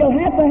 But you'll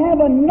have to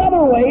have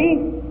another way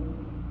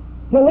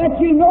to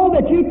let you know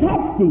that you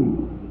touched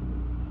him.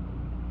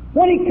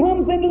 When he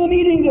comes into the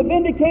meeting to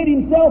vindicate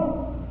himself,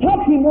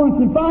 touch him once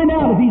and find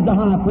out if he's the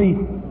high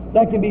priest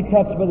that can be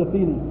touched by the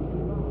feeling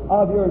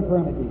of your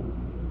infirmity.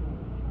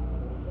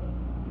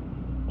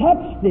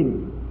 Touched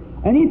him.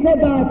 And he said,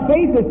 "Thy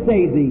faith has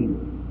saved thee."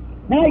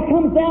 Now he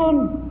comes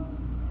down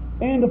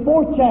in the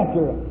 4th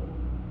chapter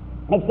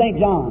of St.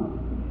 John.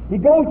 He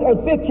goes, or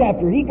 5th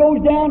chapter, he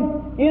goes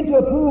down into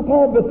a pool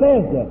called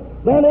Bethesda.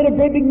 There lay a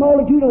great big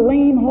multitude of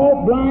lame,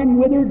 halt, blind,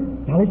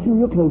 withered. Now listen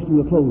real close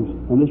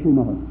on this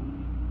remark.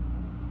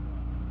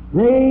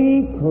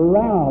 Great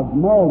crowds,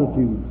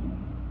 multitudes,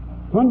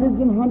 hundreds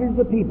and hundreds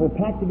of people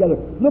packed together.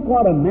 Look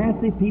what a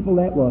massive people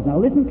that was. Now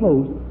listen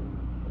close.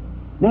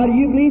 Now do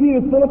you believe he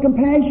was full of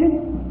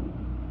compassion?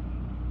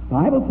 The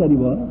Bible said he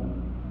was.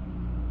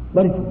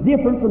 But it's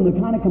different from the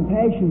kind of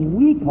compassion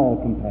we call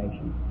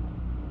compassion.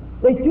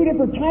 There's two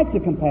different types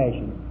of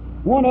compassion.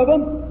 One of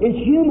them is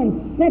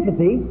human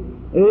sympathy.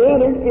 The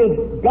other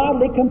is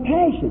godly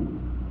compassion.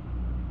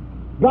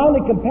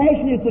 Godly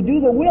compassion is to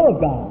do the will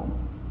of God.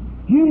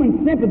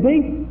 Human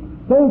sympathy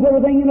throws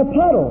everything in a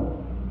puddle.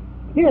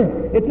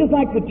 Here, it's just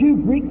like the two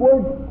Greek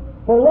words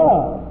for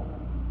love.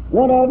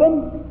 One of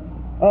them,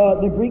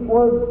 the Greek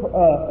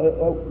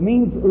word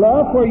means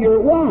love for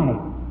your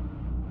wife.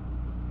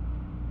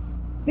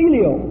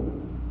 Filio.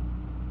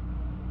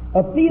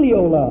 A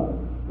filial love.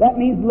 That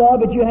means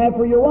love that you have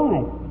for your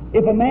wife.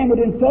 If a man would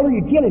insult her,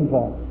 you'd kill him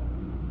for it.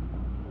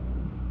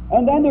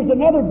 And then there's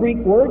another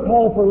Greek word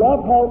called for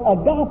love called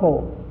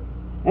agapo.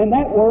 And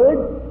that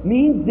word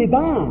means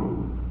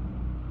divine.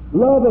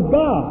 Love of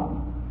God.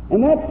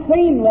 And that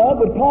same love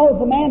would cause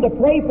the man to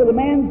pray for the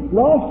man's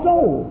lost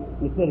soul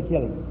instead of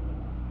killing him.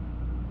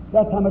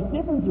 That's how much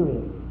difference there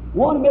is.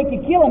 One to make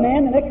you kill a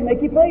man, the next to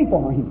make you pray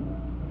for him.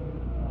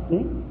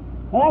 See?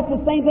 And that's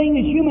the same thing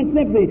as human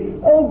sympathy.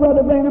 Oh,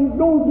 Brother Branham,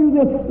 don't do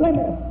this. Let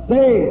me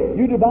say,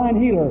 you divine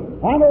healer.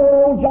 I know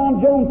old John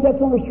Jones sits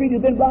on the street,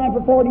 has been blind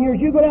for 40 years.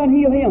 You go down and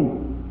heal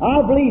him.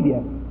 I'll believe you.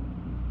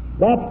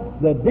 That's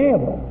the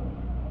devil.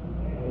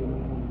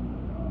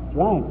 That's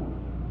right.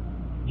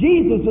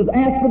 Jesus was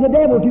asked for the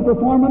devil to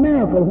perform a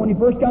miracle when he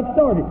first got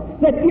started.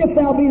 Said, if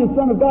thou be the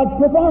Son of God,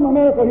 perform a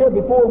miracle here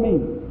before me.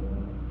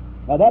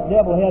 Now that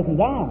devil has his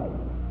eyes.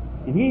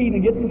 And he even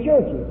gets in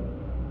churches.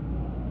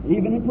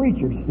 Even in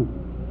preachers.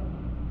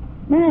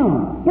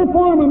 Now,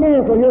 perform a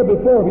miracle here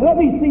before me. Let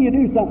me see you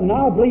do something.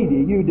 I'll believe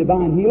you, you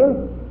divine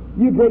healer.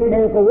 You great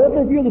miracle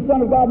worker. If you're the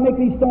Son of God, make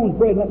these stones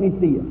bread. Let me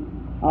see you.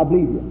 I'll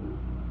believe you.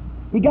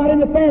 He got in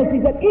the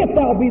Pharisees and said, if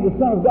thou be the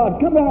Son of God,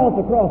 come down off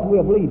the cross and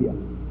we'll believe you.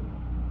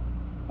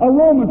 A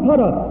Roman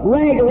put a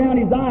rag around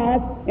his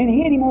eyes and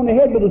hit him on the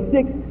head with a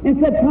stick and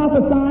said,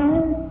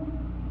 prophesy.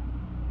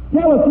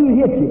 Tell us who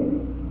hit you.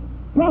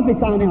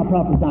 Prophesy now,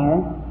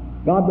 prophesy.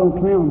 God don't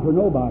clown for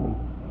nobody.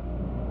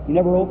 He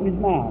never opened his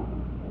mouth.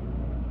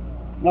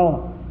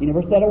 No, he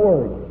never said a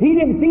word. He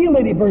didn't feel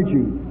any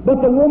virtue.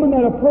 But the woman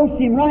that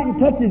approached him right and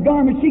touched his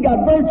garment, she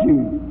got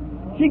virtue.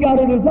 She got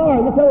her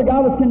desire. This other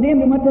guy was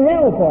condemned and went to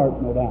hell for it,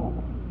 no doubt.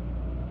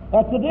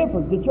 That's the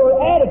difference. It's your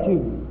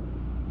attitude.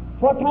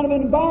 It's what kind of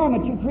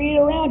environment you create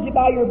around you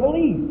by your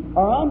belief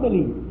or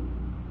unbelief.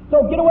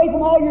 So get away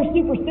from all your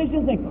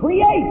superstitions and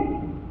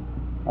create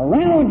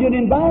around you an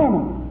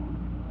environment.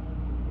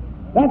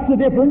 That's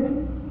the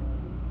difference.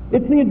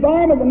 It's the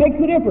environment that makes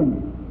the difference.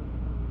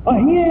 A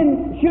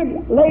hen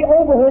should lay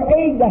over her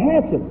egg to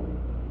hatch it,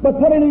 but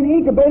put it in an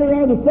incubator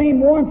under the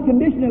same warmth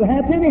condition it'll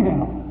hatch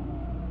anyhow.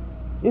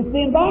 It's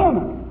the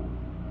environment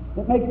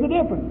that makes the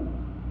difference.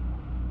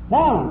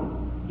 Now,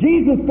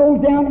 Jesus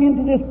goes down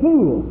into this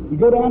pool. You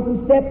go down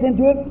some steps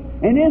into it,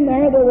 and in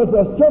there was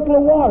a circle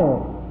of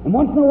water. And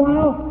once in a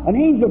while, an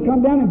angel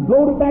come down and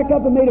blowed it back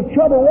up and made of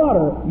troubled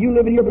water. You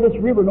living here by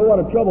this river know what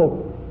a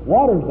troubled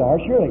waters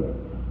are, surely.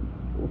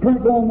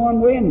 Current going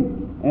one way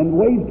and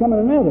waves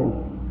coming another.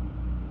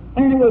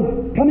 And it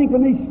was coming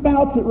from these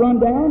spouts that run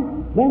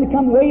down, then it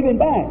come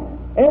waving back.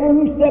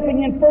 Everyone who's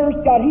stepping in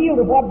first got healed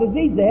of what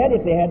disease they had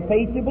if they had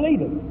faith to believe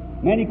it.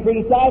 Many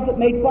criticized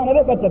it, made fun of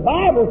it, but the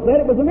Bible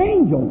said it was an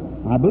angel.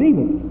 I believe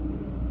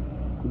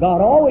it. God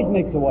always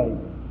makes a way.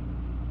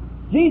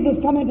 Jesus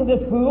come into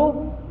this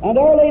pool, and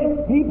there lay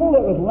people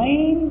that was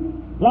lame,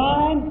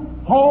 blind,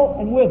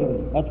 halt, and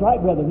withered. That's right,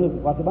 brother, this is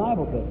what the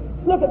Bible says.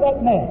 Look at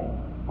that mess.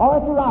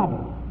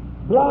 Arthritis,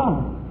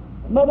 blind,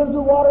 mothers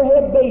of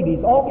water-head babies,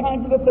 all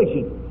kinds of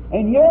afflictions.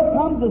 And here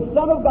comes the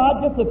Son of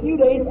God just a few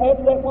days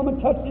after that woman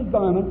touched his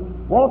garment,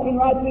 walking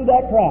right through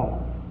that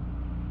crowd.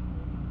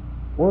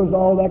 Where's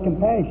all that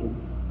compassion?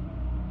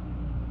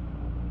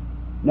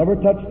 Never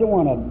touched a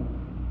one of them.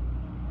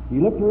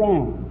 He looked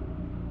around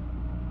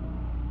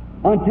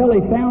until he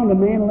found a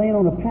man laying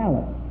on a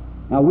pallet.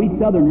 Now, we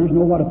Southerners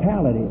know what a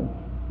pallet is.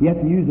 You have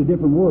to use a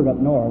different word up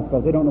north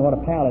because they don't know what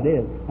a pallet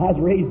is. I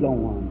was raised on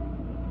one.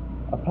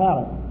 A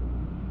pallet.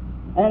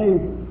 And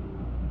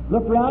he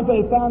looked around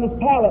until he found this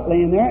pallet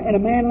laying there, and a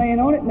man laying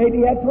on it.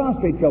 Maybe he had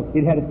prostrate trouble.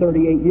 He'd had it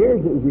 38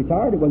 years. It was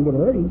retired. It wasn't going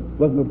to hurt him. It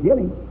wasn't going to kill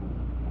him.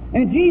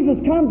 And Jesus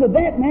comes to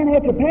that man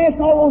after passing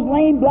all those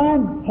lame,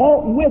 blind,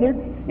 halt, and withered,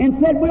 and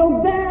said,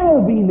 will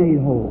thou be made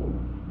whole?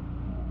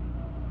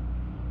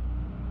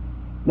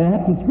 Now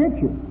that's the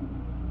Scripture.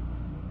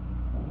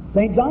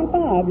 St. John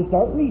 5, you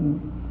start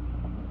reading.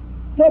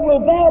 Said,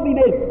 will thou be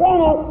made whole? Why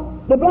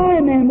not the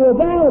blind man, will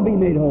thou be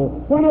made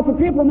whole? Why not the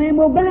crippled man,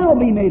 will thou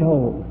be made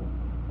whole?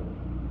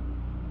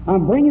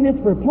 I'm bringing this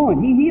for a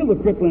point. He healed the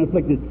crippled and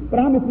afflicted, but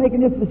I'm just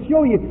making this to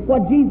show you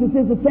what Jesus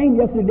is the same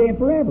yesterday and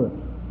forever.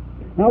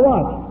 Now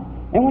watch.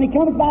 And when he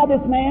comes by this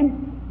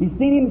man, he's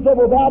seen him and said,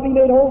 will thou be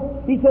made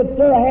whole? He said,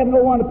 sir, I have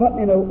no one to put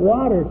me in the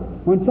water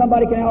when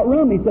somebody can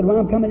outrun me. He said, when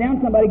I'm coming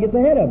down, somebody gets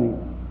ahead of me.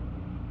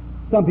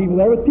 Some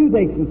people there with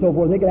toothaches and so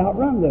forth, they could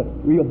outrun the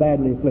real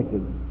badly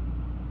afflicted.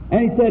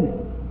 And he said,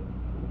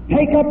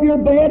 take up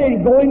your bed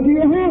and go into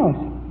your house.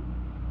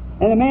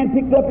 And the man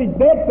picked up his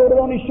bed, put it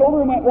on his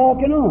shoulder, and went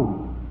walking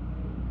on.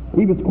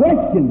 He was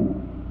questioned.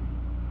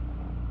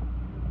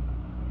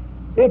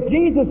 If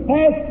Jesus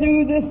passed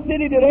through this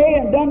city today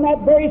and done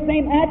that very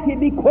same act, he'd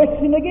be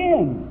questioned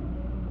again.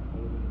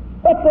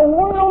 But the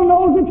world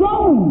knows it's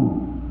wrong.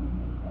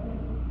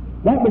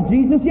 That was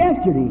Jesus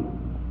yesterday.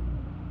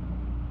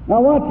 Now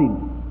watch him.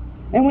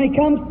 And when he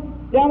comes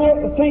down there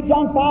at St.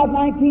 John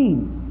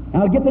 5:19,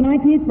 I'll get the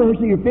 19th verse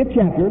of your 5th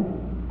chapter,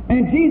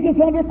 and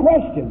Jesus under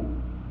question.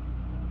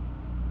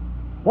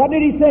 What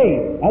did he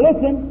say? Now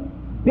listen.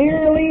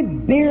 Dearly,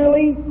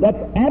 dearly, that's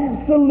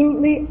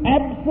absolutely,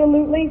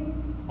 absolutely,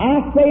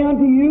 I say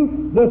unto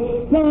you,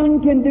 the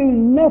Son can do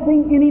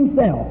nothing in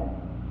himself.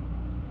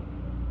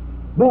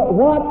 But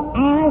what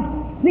I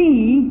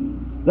see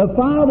the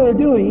Father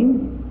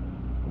doing,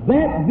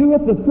 that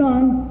doeth the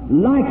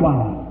Son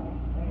likewise.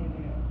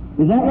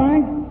 Is that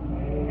right?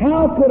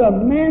 How could a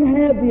man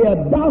have the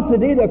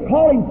audacity to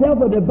call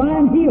himself a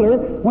divine healer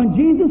when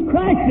Jesus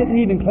Christ didn't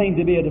even claim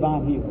to be a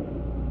divine healer?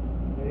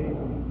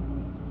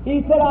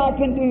 He said, I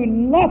can do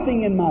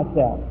nothing in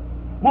myself.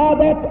 Now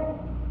that's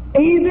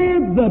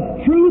either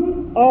the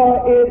truth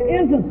or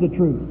it isn't the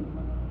truth.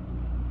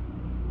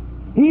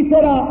 He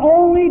said, I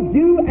only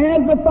do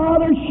as the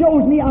Father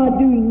shows me. I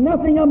do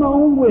nothing of my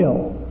own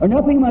will, or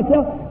nothing of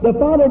myself. The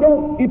Father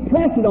don't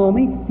impress it on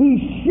me.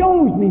 He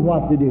shows me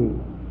what to do.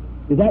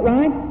 Is that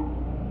right?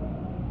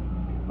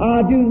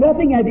 I do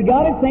nothing, as he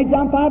got it, St.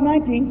 John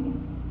 5:19.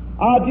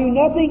 I do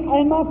nothing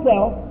in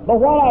myself,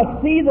 but what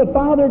I see the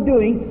Father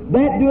doing,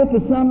 that doeth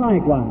the Son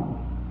likewise.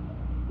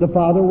 The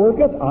Father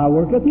worketh, I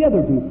worketh the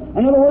other two.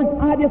 In other words,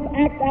 I just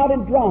act out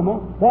in drama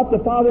what the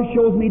Father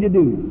shows me to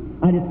do.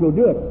 I just go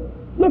do it.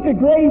 Look at the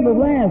grave of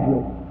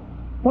Lazarus.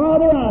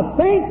 Father, I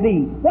thank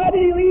thee. Why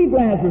did he leave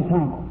Lazarus'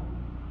 house?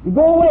 You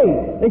go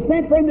away. They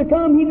sent for him to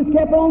come, he just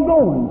kept on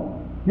going.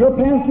 Your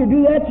pastor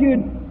do that,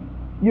 you'd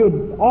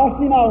ask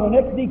him out of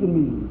the next deacon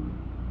meeting.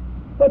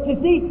 But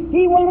you see,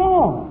 he went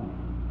on.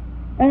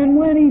 And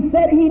when he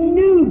said he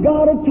knew,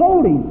 God had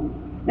told him.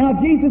 Now,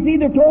 Jesus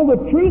either told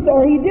the truth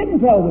or he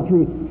didn't tell the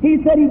truth.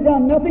 He said he'd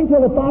done nothing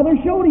till the Father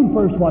showed him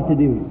first what to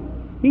do.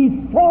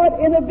 He saw it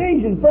in a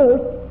vision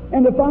first,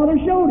 and the Father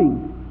showed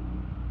him.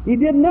 He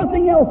did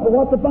nothing else but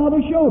what the Father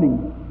showed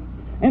him.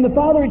 And the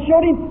Father had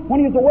showed him when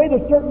he was away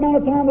the certain amount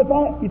of time. The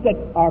Father, he said,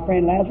 our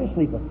friend Lazarus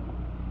sleepeth,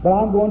 but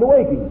I'm going to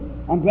wake him.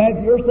 I'm glad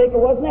for your sake it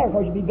wasn't there,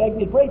 because you'd be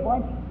begging me to pray for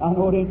him. I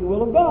know it ain't the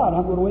will of God.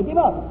 I'm going to wake him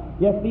up.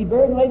 He has to be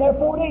buried and lay there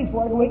 4 days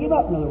before I can wake him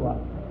up another one.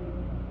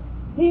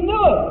 He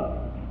knew it.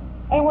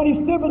 And when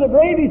he stood by the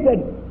grave, he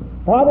said,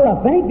 Father, I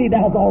thank thee,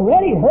 thou hast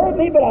already heard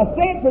me, but I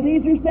say it for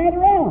these who stand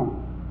around.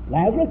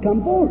 Lazarus,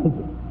 come forth.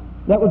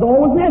 That was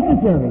all was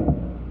necessary.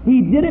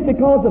 He did it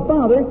because the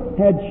Father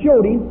had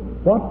showed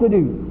him what to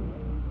do.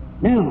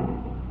 Now,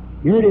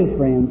 here it is,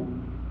 friends.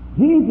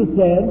 Jesus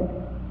said,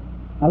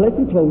 now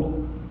listen close,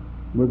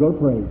 we're going to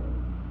pray.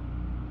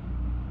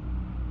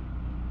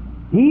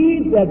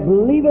 He that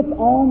believeth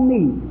on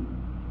me,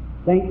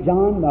 St.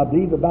 John, I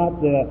believe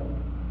about the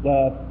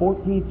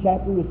 14th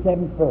chapter, the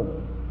 7th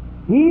verse.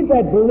 He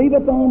that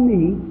believeth on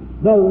me,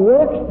 the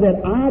works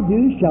that I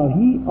do shall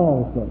he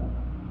also.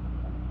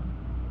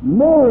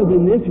 More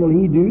than this will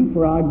he do,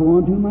 for I go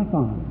unto my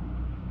Father.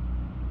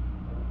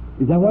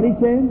 Is that what he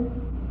said?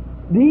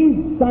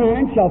 These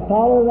signs shall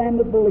follow them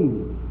that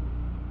believe.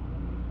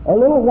 A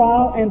little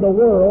while, and the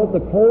world, the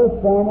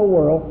cold formal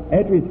world,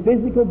 after his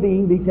physical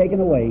being be taken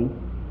away,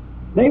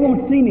 they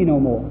won't see me no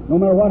more. No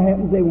matter what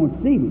happens, they won't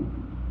see me.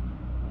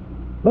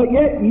 But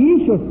yet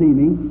ye shall see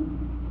me.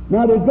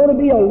 Now there's going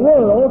to be a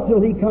world till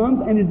he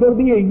comes, and there's going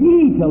to be a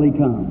ye till he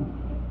comes.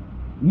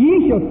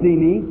 Ye shall see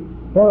me,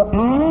 for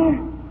I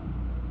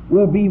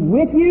will be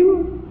with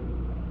you.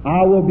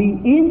 I will be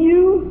in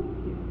you.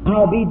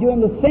 I'll be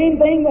doing the same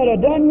thing that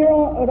I've done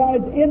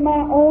in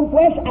my own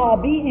flesh. I'll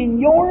be in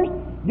yours,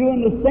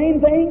 doing the same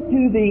thing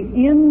to the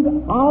end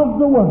of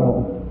the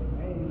world.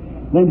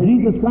 Then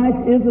Jesus Christ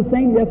is the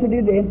same yesterday,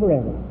 today, and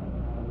forever.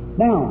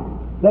 Now,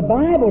 the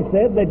Bible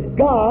said that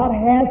God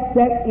has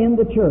set in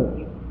the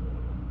church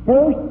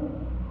first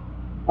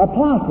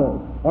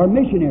apostles or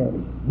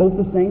missionaries, both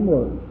the same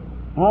word.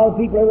 How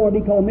people ever want to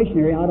be called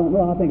missionary, I don't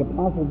know. I think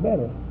apostle is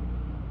better.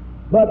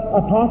 But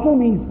apostle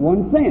means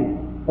one sent.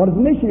 What does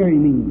missionary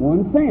mean?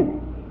 One sent.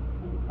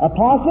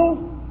 Apostles,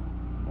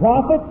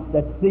 prophets,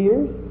 that's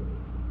seers,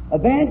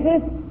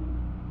 evangelists,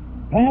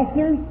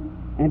 pastors,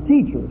 and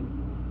teachers.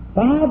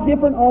 5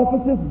 different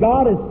offices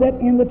God has set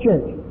in the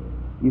church.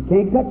 You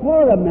can't cut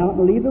 4 of them out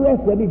and leave the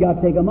rest of them. You've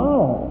got to take them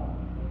all.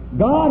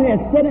 God has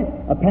set it.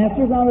 A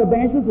pastor's not an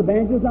evangelist,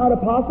 evangelist's not an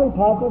apostle,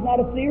 apostle's not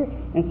a seer,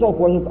 and so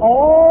forth. It's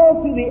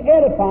all to the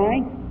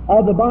edifying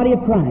of the body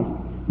of Christ.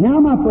 Now,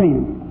 my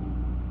friends,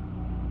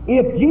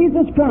 if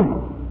Jesus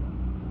Christ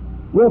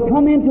will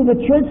come into the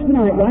church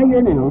tonight, right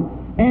here now,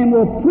 and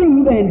will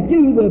prove and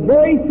do the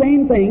very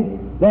same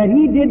thing that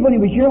He did when He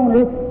was here on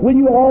earth, will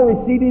you all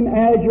receive Him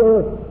as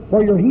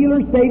for your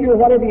healer, Savior, or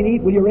whatever you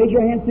need? Will you raise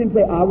your hands to Him and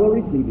say, I will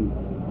receive Him?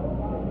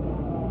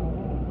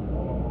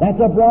 That's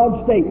a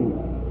broad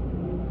statement.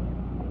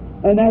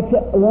 And that's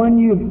one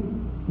you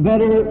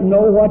better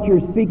know what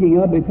you're speaking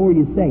of before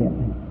you say it.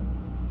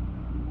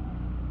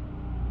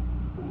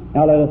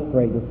 Now let us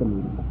pray just a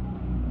moment.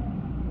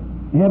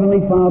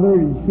 Heavenly Father,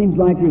 it seems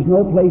like there's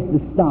no place to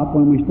stop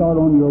when we start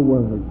on your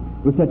word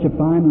with such a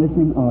fine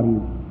listening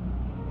audience.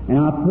 And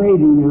I pray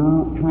thee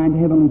now, kind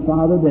Heavenly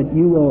Father, that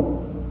you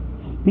will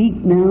speak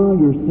now.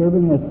 Your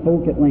servant has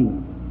spoke at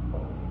length.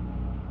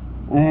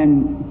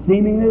 And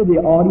seemingly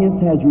the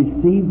audience has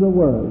received the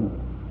word.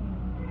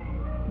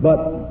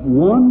 But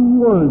one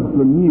word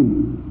from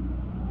you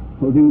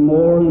will do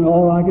more than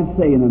all I could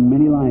say in a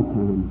many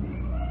lifetimes.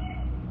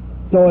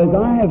 So as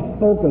I have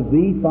spoke of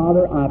Thee,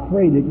 Father, I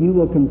pray that You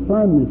will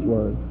confirm this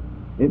word.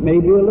 It may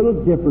be a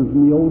little different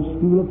from the old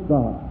school of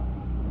thought,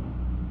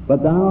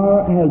 but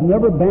Thou hast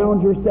never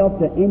bound Yourself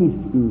to any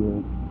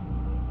school,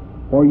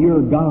 for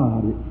You're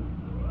God.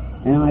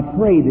 And I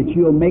pray that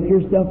You'll make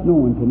Yourself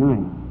known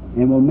tonight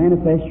and will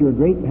manifest Your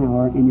great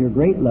power and Your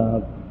great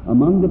love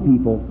among the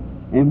people.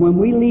 And when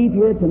we leave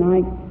here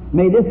tonight,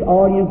 may this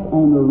audience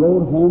on the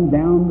road home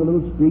down the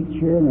little street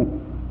here and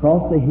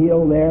across the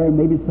hill there, and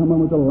maybe someone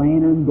with a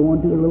lantern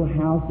going to their little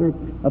house or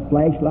a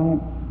flashlight,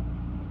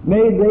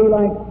 may they,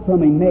 like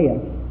from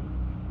Emmaus,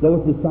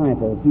 those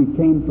disciples who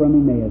came from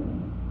Emmaus,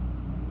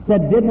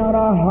 said, did not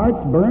our hearts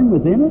burn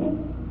within us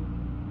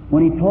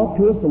when He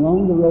talked to us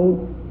along the road?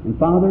 And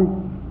Father,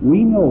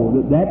 we know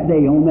that that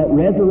day, on that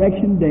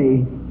resurrection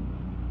day,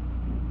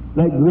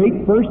 that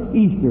great first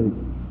Easter,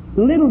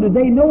 little did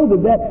they know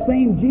that that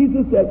same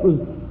Jesus that was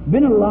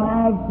been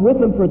alive with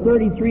them for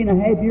 33 and a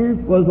half years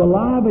was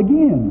alive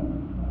again.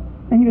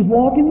 And He was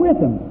walking with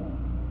them.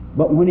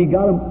 But when He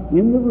got them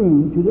in the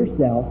room to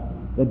themselves,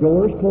 the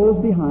doors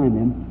closed behind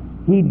them,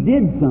 He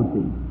did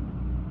something.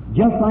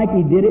 Just like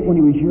He did it when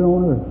He was here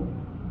on earth,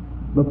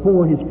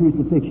 before His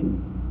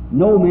crucifixion.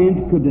 No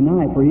man could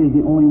deny it, for He is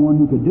the only one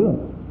who could do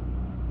it.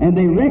 And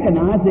they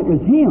recognized it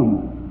was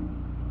Him,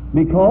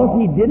 because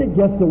He did it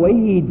just the way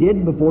He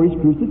did before His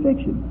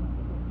crucifixion.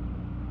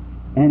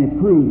 And it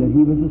proved that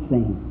He was the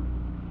same.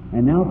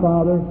 And now,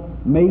 Father,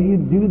 may You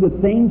do the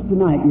things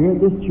tonight here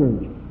at this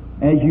church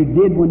as You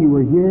did when You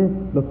were here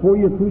before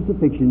Your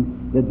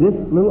crucifixion, that this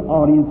little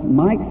audience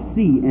might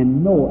see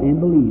and know and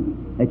believe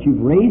that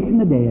You've raised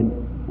from the dead,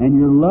 and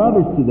Your love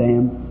is to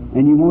them,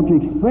 and You want to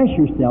express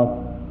Yourself,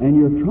 and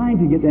You're trying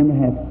to get them to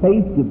have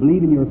faith to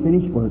believe in Your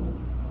finished works.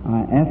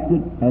 I ask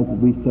it as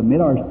we submit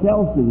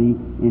ourselves to Thee,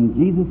 in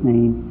Jesus'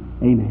 name,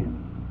 amen.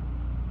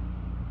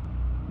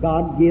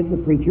 God gives the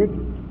preacher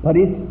put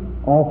his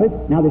office.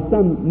 Now there's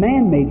some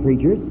man-made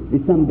preachers,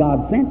 there's some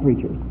God-sent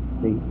preachers.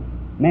 See,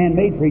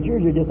 man-made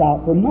preachers are just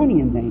out for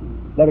money and things,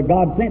 but a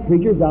God-sent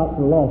preacher is out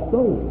for lost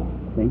souls.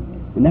 See,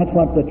 and that's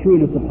what the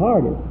trueness of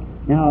heart is.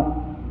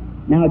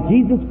 Now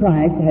Jesus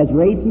Christ has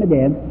raised from the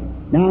dead.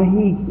 Now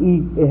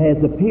He has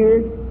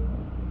appeared,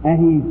 and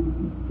He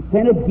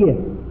sent a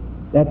gift.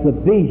 That's a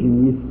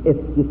vision.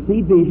 It's to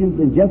see visions,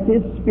 and just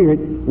His Spirit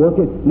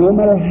working. No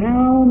matter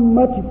how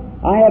much,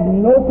 I have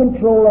no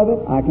control of it.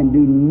 I can do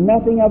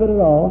nothing of it at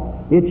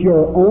all. It's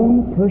your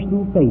own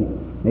personal faith.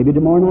 Maybe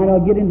tomorrow night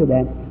I'll get into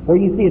that. For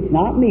you see, it's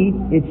not me,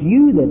 it's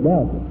you that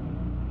does it.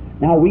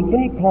 Now, we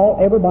can't call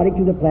everybody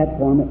to the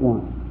platform at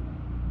once.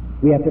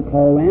 We have to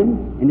call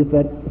them and just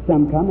let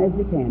some come as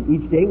they can.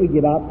 Each day we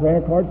give out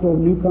prayer cards so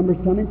newcomers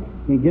come in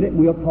can get it, and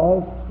we'll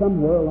call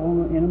somewhere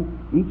along in them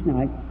each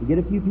night to get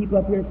a few people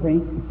up here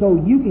praying so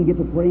you can get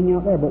to praying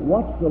out there. But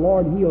watch the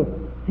Lord heal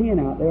 10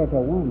 out there to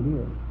 1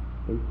 here.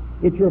 See?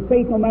 It's your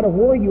faith no matter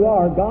where you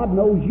are. God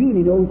knows you, and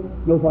He knows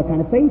what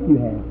kind of faith you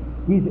have.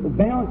 He's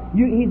bound.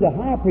 He's a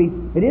high priest.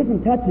 It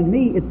isn't touching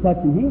me, it's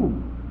touching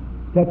Him.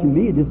 Touching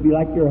me, it'd just be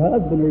like your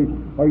husband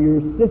or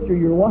your sister,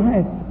 your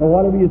wife, or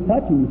whatever you're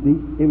touching, you see.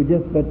 It would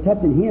just, but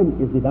touching Him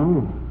is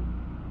divine.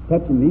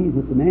 Touching me is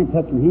just a man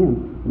touching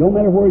Him. No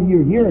matter whether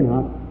you're here or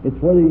not, it's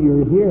whether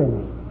you're here or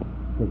not.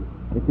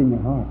 It's in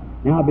your heart.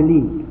 Now I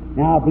believe.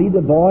 Now I believe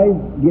the boys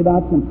give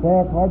out some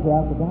prayer cards that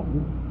I forgot.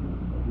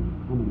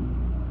 How many?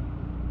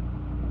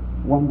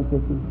 1 to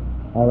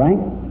 15. All right.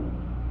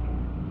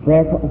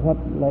 Prayer card, what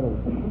letter?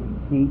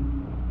 T.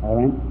 All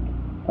right.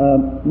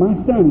 My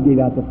son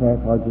gave out the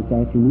prayer cards this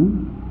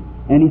afternoon,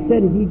 and he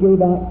said that he gave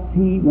out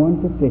T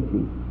 1 to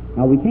 50.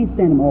 Now, we can't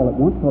stand them all at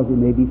once because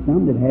there may be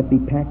some that have to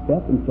be packed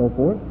up and so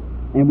forth,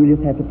 and we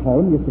just have to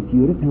call them just a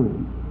few at a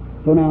time.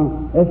 So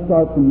now, let's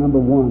start from number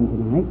 1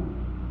 tonight.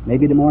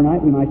 Maybe tomorrow night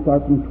we might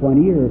start from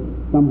 20 or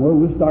somewhere.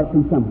 We'll start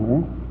from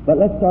somewhere.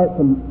 But let's start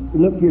from,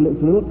 look here,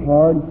 it's a little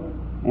card,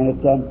 and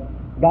it's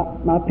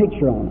got my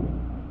picture on it.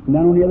 And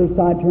then on the other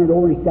side, turn it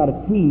over, it's got a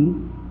T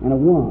and a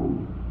 1.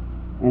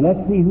 And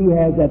let's see who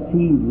has that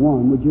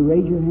T1. Would you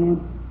raise your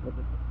hand?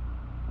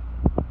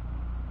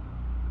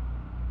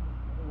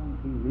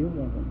 Be real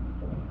reverent.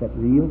 Get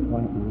real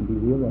quiet now and be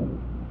real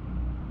reverent.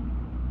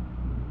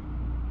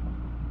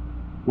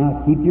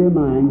 Now keep your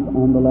minds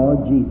on the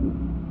Lord Jesus.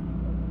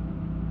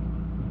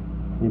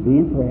 And be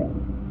in prayer.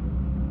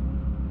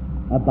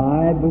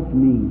 Abide with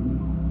me.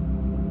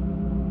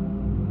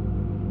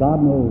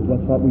 God knows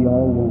that's what we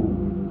all want.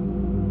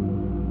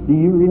 Do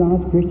you realize,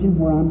 Christian,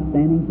 where I'm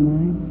standing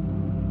tonight?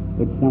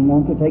 Would some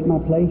want to take my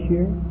place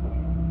here?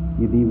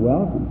 You'd be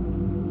welcome.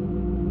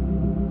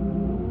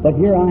 But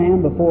here I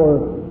am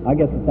before, I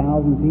guess,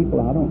 1,000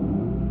 people. I don't know.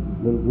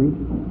 Little group.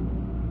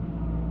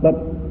 But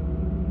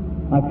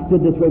I've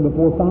stood this way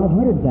before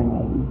 500,000.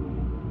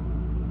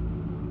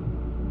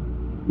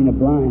 Seen a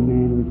blind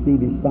man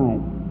receive his sight.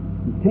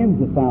 And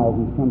tens of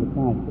thousands come to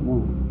Christ at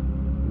once.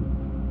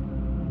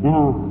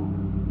 Now,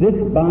 this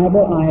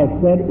Bible, I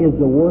have said, is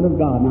the Word of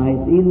God. Now,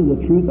 it's either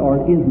the truth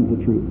or it isn't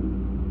the truth.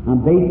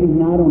 I'm basing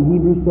tonight on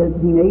Hebrews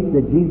 13:8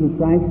 that Jesus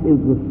Christ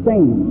is the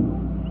same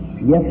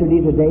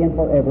yesterday, today, and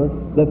forever.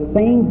 The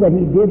things that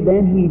He did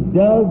then, He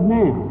does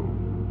now.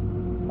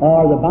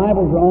 Or the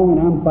Bible's wrong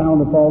and I'm found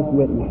a false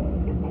witness.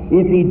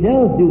 If He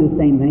does do the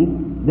same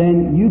thing,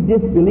 then you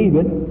disbelieve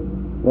it.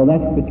 Well,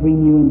 that's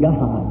between you and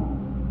God.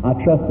 I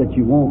trust that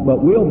you won't,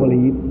 but we'll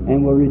believe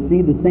and will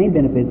receive the same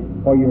benefits,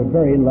 for you're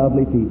very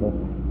lovely people.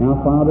 Now,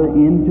 Father,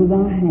 into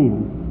Thy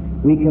hands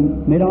we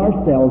commit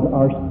ourselves,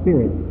 our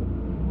spirits.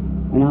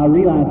 And I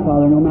realize,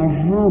 Father, no matter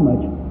how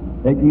much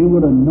that you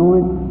would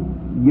anoint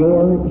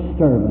your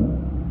servant,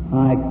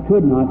 I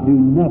could not do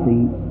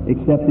nothing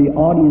except the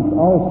audience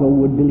also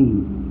would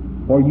believe.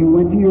 For you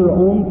went to your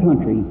own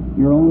country,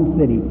 your own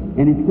city,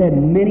 and it said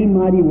many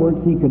mighty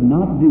works He could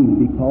not do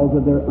because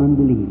of their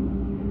unbelief.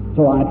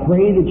 So I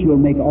pray that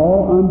you'll make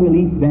all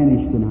unbelief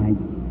vanish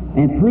tonight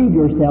and prove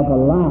yourself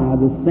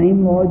alive, the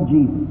same Lord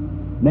Jesus.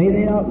 May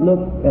they not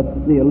look at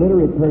the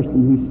illiterate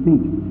person who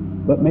speaks,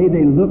 but may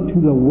they look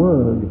to the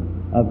Word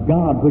of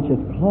God, which has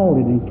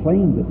called it and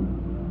claimed it.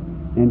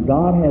 And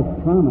God has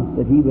promised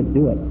that He would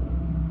do it.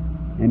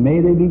 And may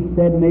they be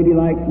said, maybe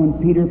like when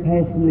Peter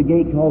passed through the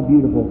gate called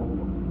Beautiful,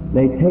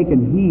 they'd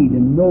taken heed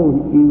and know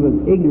he was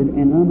ignorant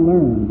and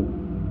unlearned,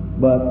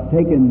 but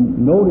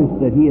taken notice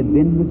that he had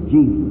been with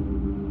Jesus.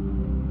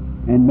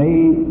 And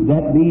may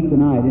that be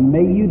tonight. And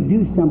may you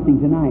do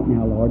something tonight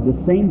now, Lord, the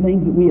same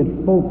things that we have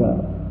spoke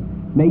of.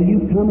 May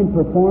you come and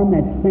perform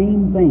that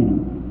same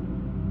thing,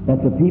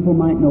 that the people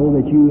might know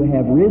that you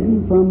have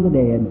risen from the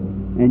dead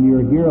and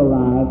you're here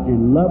alive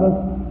and love us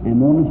and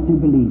want us to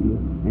believe you.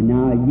 And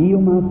now I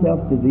yield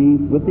myself to Thee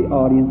with the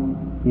audience.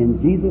 In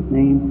Jesus'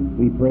 name,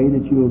 we pray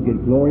that you will get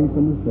glory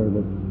from the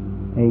service.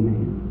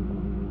 Amen.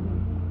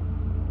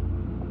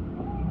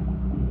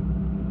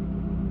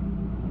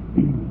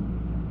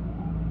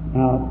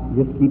 Now,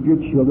 just keep your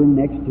children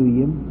next to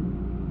you.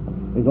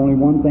 There's only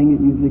one thing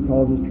that usually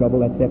causes trouble,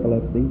 that's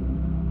epilepsy.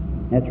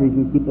 That's the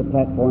reason we keep the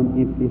platform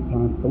empty if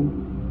possible.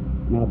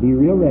 Now, be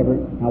real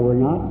reverent. Now,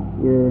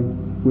 we're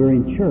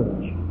in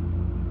church.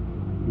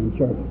 In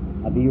church.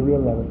 Now, be real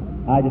reverent.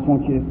 I just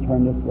want you to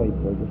turn this way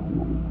for just a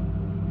moment.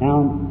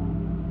 Now,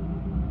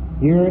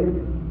 here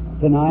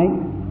tonight,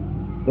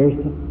 there's,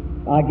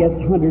 I guess,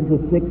 hundreds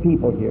of sick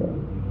people here.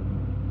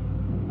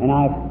 And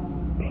I've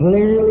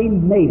clearly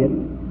made it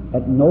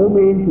that no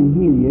man can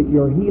heal you.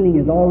 Your healing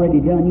is already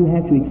done. You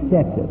have to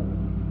accept it.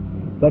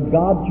 But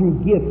God,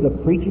 through gifts of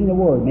preaching the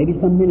Word, maybe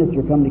some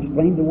minister come and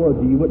explain the Word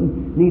so you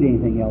wouldn't need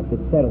anything else. It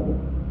settles it.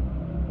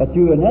 But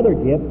through another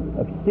gift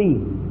of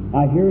seeing.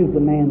 Now, here is the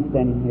man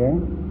standing here.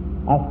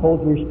 I suppose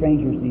we're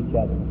strangers to each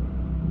other.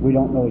 We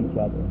don't know each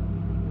other.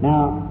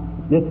 Now,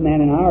 this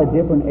man and I are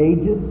different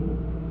ages,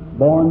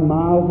 born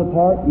miles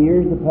apart,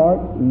 years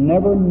apart,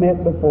 never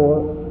met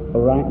before, but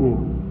right now.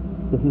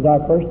 This is our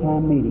first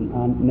time meeting.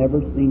 I've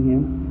never seen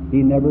him.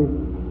 He never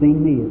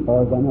seen me, as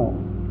far as I know.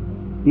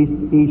 He's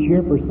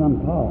here for some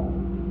cause.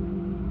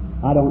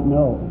 I don't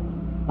know.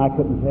 I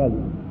couldn't tell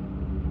you.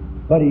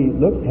 But he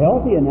looks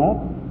healthy enough.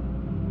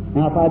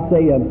 Now, if I'd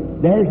say,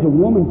 there's a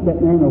woman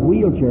sitting there in a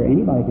wheelchair,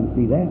 anybody can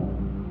see that.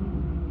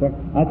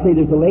 I'd say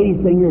there's a lady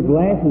sitting here with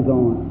glasses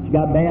on. She's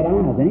got bad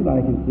eyes.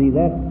 Anybody can see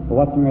that.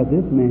 Well, what's the matter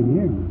with this man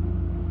here?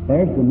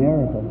 There's the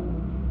miracle.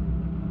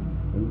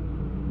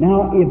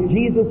 Now, if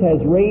Jesus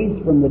has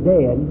raised from the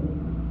dead,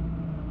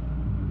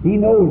 He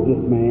knows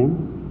this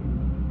man.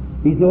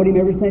 He's known him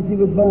ever since he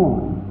was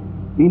born.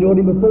 He knowed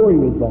him before he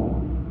was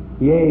born.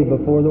 Yea,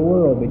 before the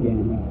world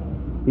began.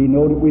 He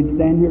knowed that we'd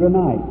stand here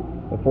tonight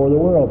before the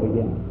world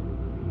began.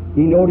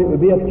 He knowed it would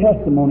be a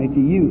testimony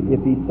to you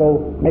if He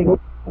so made it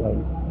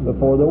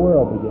before the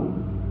world began.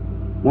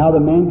 Now, the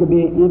man could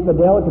be an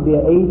infidel, could be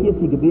an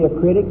atheist, he could be a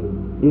critic.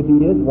 If he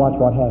is, watch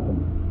what happens.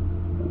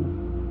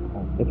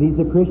 If he's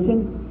a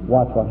Christian,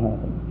 watch what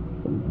happens.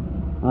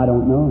 I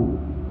don't know.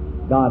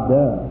 God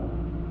does.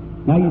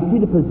 Now, you see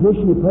the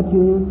position He put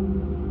you in?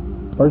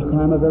 First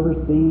time I've ever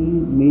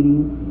seen,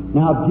 meeting.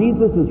 Now,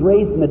 Jesus is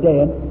raised from the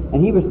dead, and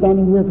He was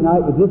standing here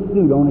tonight with this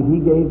suit on that He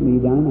gave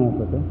me down in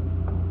Africa.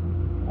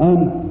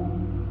 And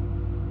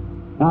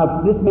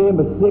now, if this man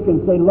was sick and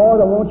say, Lord,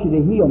 I want you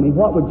to heal me,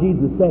 what would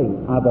Jesus say?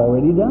 I've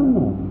already done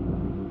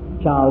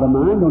that. Child of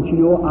mine, don't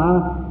you know,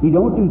 He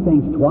don't do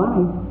things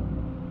twice.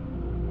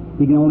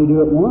 He can only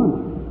do it once.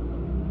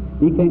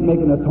 He can't make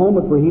an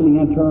atonement for healing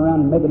and turn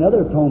around and make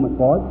another atonement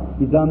for it.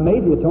 He's done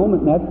made the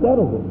atonement, and that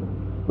settles it.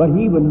 But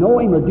He would know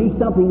Him or do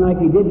something like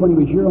He did when He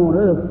was here on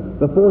earth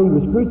before He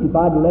was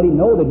crucified to let Him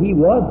know that He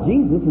was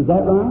Jesus. Is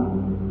that right?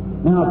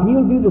 Now, if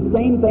He'll do the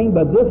same thing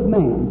by this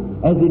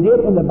man as He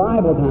did in the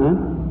Bible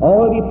time,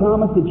 all of you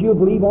promise that you'll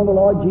believe on the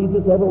Lord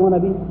Jesus, every one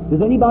of you. Does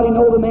anybody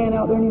know the man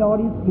out there in the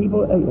audience?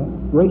 People,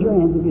 raise your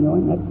hands if you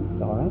know Him. That's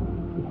all right.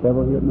 There's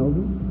several here that know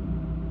Him.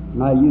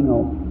 Now, you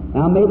know.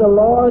 Now, may the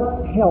Lord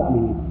help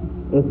me,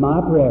 is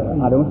my prayer.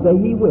 I don't say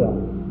He will,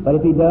 but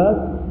if He does,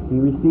 He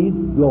receives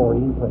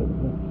glory and praise.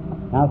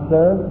 Now,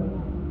 sir,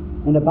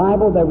 in the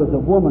Bible there was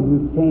a woman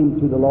who came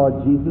to the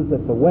Lord Jesus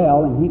at the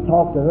well, and He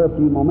talked to her a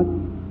few moments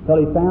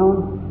till He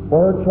found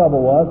where her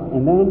trouble was,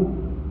 and then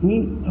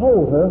He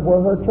told her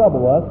where her trouble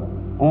was,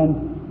 and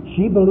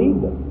she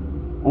believed it.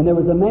 And there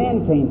was a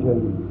man came to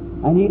Him,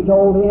 And he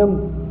told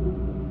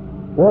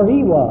him where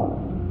he was.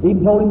 He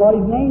even told him what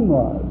his name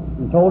was,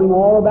 and told him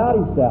all about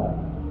himself.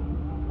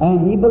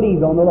 And he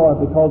believed on the Lord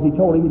because he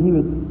told him that he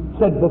was,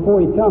 said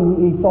before he come,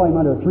 he saw him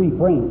under a tree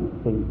praying.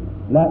 See,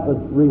 and that was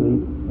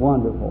really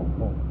wonderful.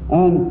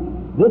 And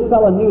this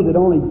fellow knew that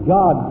only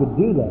God could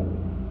do that.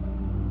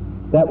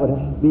 That would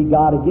be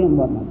God again,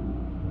 wouldn't it?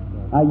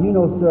 Now, you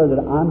know, sir, that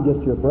I'm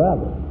just your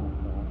brother,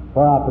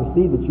 for I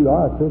perceive that you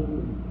are a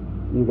Christian.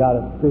 You got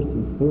a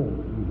Christian spirit.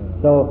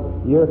 So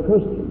you're a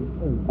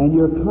Christian, and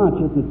you're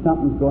conscious that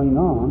something's going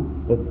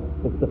on.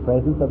 It's the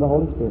presence of the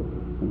Holy Spirit.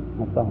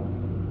 That's all.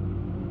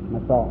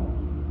 That's all.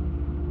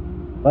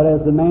 But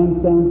as the man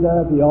stands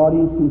there, the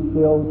audience can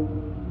still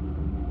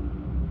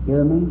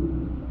hear me.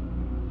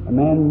 A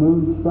man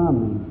moves from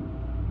me,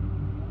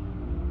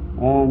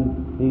 and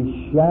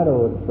he's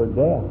shadowed for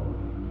death.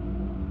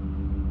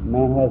 The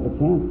man has a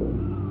cancer.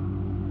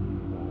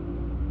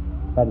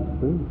 That is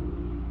true.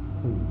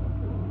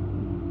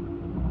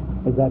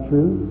 Is that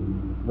true?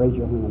 Raise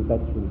your hand if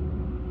that's true.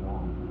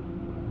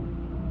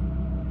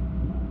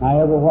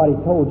 However, what he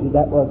told you,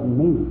 that wasn't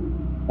me.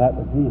 That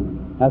was him.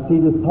 Now see,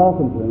 just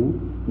talking to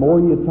him, more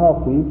you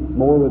talk to him,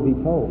 more will be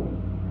told.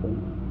 See?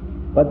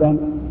 But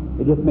then,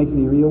 it just makes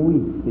me real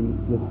weak. See,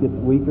 it just gets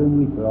weaker and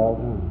weaker all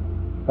the time.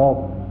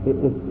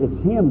 Because it's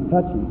him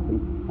touching. See?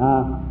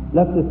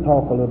 Let's just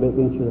talk a little bit,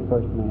 venture the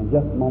first man.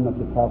 Just a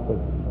moment to talk with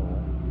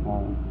him.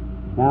 All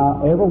right.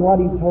 Now, ever what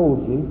he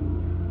told you,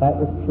 that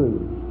was true.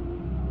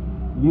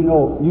 You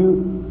know,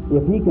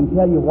 if he can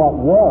tell you what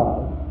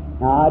was,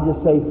 now I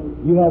just say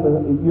you're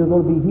going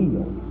to be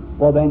healed.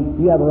 Well, then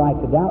you have a right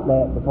to doubt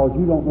that because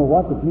you don't know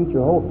what the future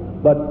holds.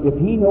 But if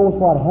he knows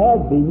what has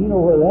been, you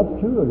know whether that's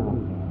true or not.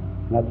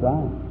 That's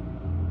right.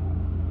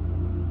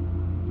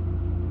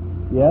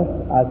 Yes,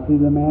 I see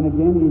the man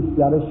again. He's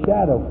got a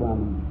shadow from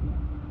him,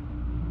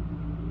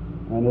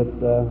 and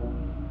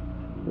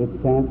it's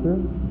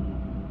cancer.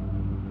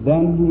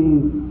 Then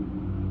he's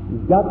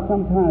got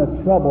some kind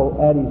of trouble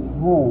at his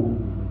home.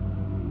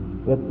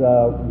 It's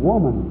a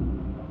woman.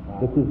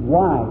 It's his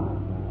wife,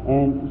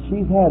 and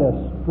she's had a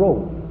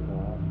stroke,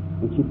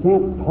 and she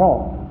can't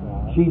talk.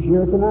 She's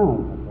here tonight.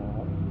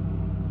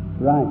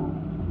 Right.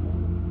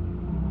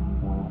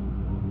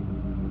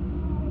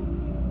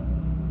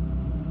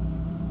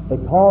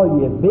 They call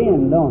you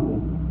Ben, don't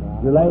they?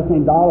 Your last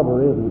name's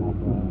Oliver, isn't it?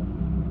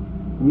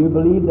 You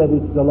believe that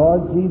it's the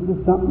Lord Jesus?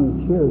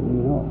 Something cheers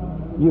you, know.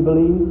 You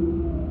believe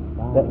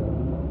that?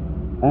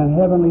 And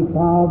Heavenly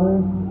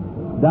Father,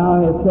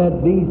 Thou hast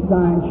said, these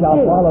signs shall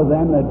follow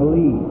them that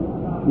believe.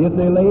 If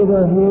they lay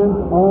their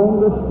hands on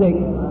the sick,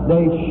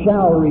 they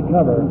shall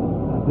recover.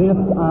 This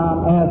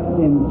I ask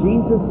in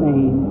Jesus'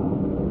 name.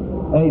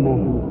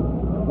 Amen.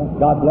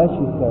 God bless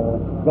you, sir.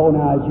 Go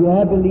now. As you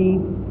have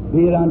believed,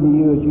 be it unto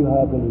you as you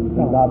have believed.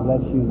 And God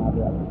bless you, my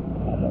brother.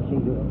 God bless you.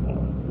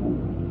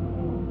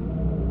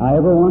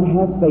 Everyone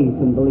have faith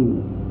and believe.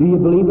 Do you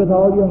believe with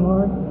all your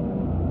heart?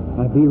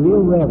 Be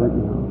real reverent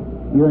now.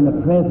 You're in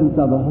the presence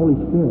of the Holy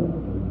Spirit.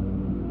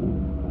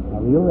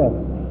 Now, real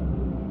reverent.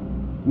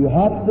 You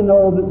have to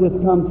know that this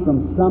comes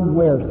from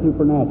somewhere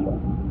supernatural.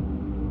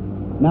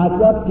 Now,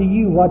 it's up to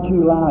you what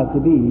you allow it to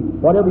be.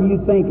 Whatever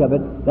you think of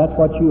it, that's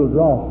what you will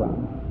draw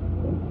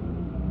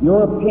from.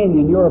 Your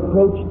opinion, your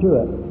approach to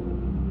it.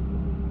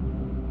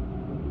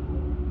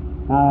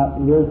 Now,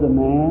 here's a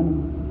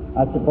man.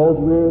 I suppose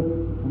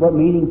we're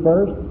meeting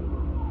first.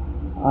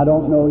 I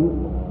don't know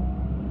you.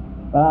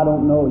 I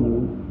don't know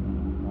you.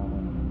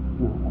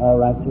 No. All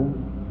right, sir.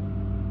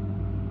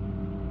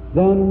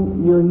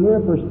 Then you're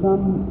here for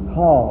some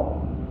cause,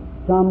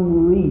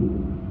 some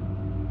reason.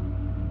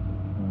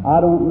 I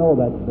don't know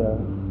that, sir.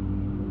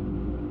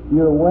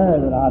 You're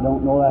aware that I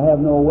don't know. I have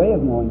no way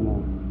of knowing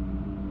that.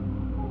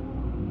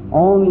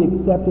 Only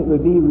except it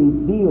would be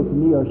revealed to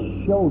me or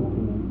showed to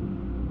me.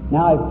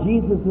 Now, if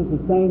Jesus is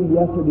the same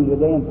yesterday,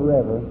 today, and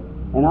forever,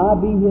 and I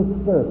be His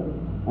servant,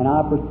 and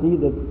I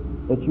perceive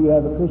that you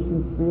have a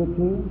Christian spirit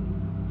too,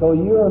 so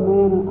you're a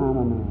man and I'm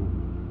a man.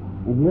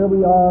 And here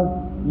we are,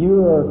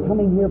 you are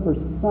coming here for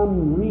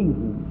some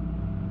reason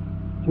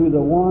to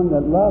the one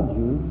that loves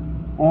you,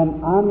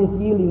 and I'm just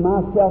yielding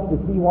myself to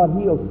see what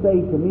He'll say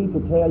to me to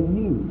tell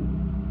you.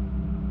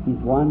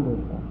 He's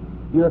wonderful.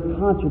 You're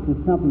conscious that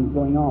something's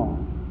going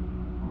on.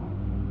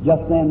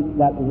 Just then,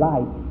 that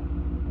light,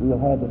 we'll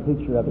have the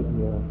picture of it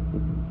here.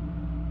 It's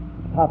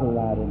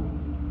copyrighted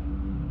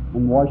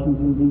in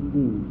Washington, D.C.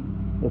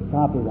 It's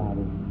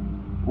copyrighted.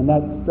 And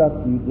that struck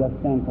you just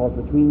then, because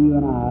between you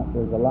and I,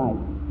 there's a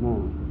light now.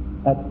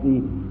 That's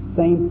the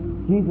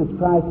same. Jesus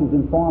Christ is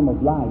in form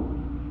of light.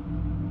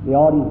 The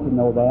audience would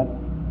know that.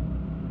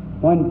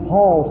 When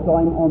Paul saw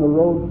Him on the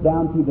road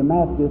down to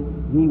Damascus,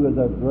 He was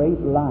a great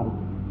light.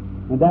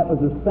 And that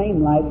was the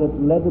same light that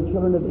led the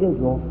children of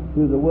Israel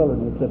through the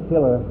wilderness, a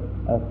pillar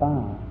of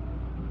fire.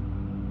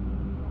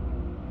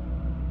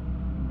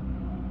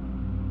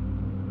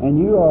 And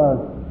you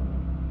are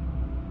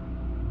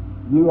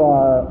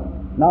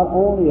not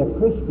only a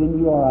Christian,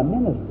 you are a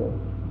minister.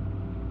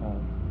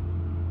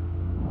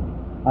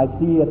 I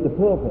see you at the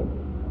pulpit.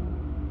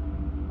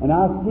 and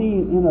I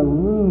see in a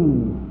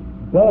room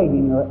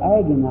begging or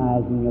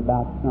agonizing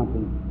about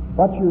something.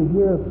 What you're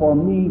here for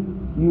me,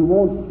 you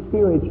want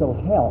spiritual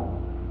help,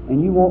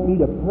 and you want me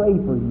to pray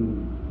for you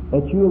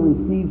that you'll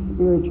receive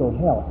spiritual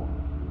help.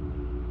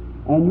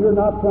 And you're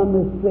not from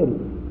this city.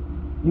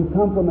 You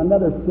come from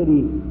another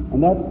city,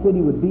 and that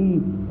city would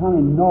be kind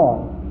of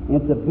north. And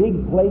it's a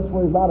big place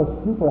where there's a lot of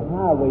super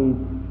highways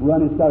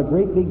run. It's got a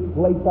great big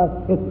place like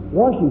it's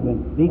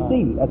Washington,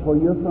 D.C. That's where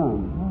you're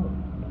from.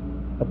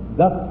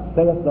 Thus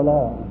saith the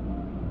Lord.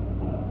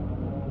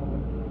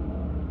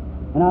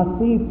 And I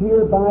see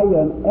here by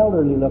an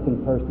elderly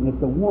looking person.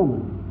 It's a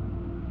woman.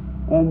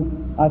 And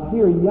I see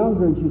her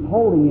younger, and she's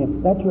holding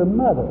you. That's your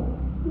mother.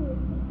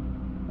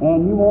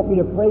 And you want me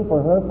to pray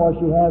for her, for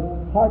she has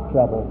heart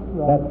trouble.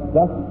 That's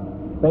thus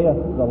saith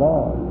the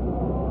Lord.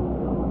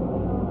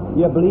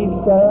 You believe,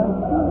 sir?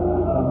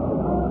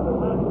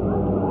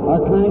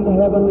 Our kind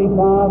Heavenly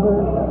Father,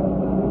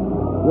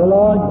 the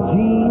Lord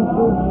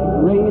Jesus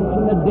raised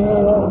from the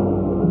dead,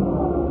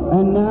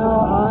 and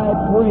now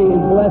I pray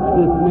and bless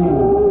this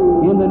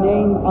man in the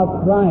name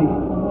of Christ,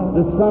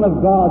 the Son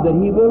of God, that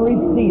he will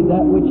receive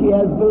that which he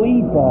has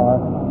believed for.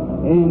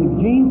 In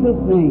Jesus'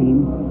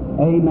 name,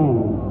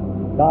 amen.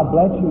 God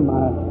bless you,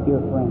 my dear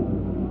friend.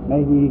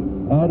 May He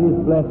add His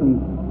blessings.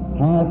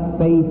 Have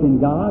faith in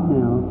God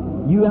now.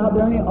 You out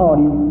there in the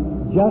audience,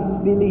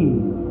 just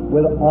believe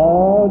with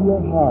all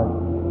your heart.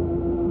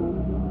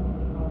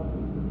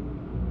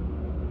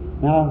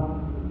 Now,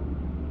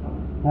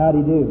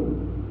 howdy do?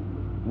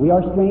 We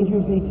are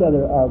strangers to each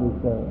other, are we,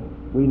 sir?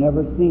 We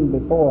never seen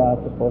before, I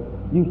suppose.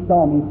 You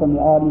saw me from the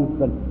audience,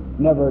 but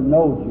never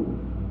knowed you.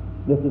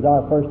 This is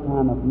our first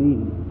time of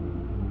meeting.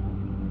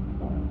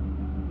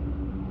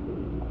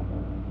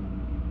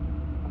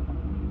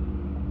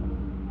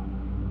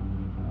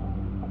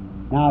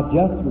 Now,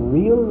 just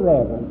real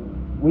reverent,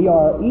 we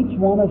are each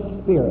one a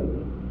spirit.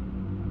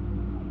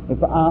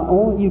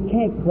 You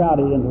can't crowd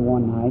it into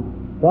one night.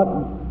 What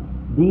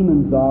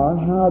demons are,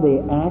 how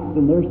they act,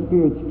 and their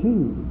spirits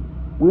too.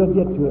 We'll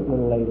get to it a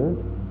little later.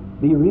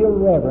 Be real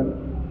reverent.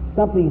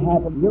 Something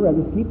happened. You're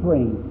ready. Just keep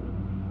praying.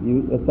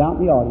 It's out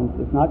in the audience.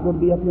 It's not going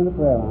to be up here in the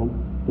prayer line.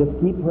 Just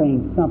keep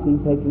praying.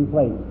 Something taking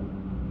place.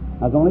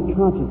 I was only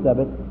conscious of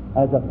it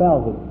as I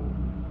felt it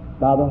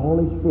by the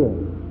Holy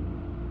Spirit.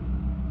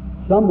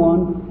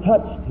 Someone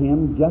touched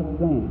him just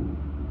then.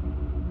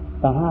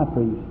 The high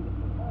priest.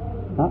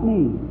 Not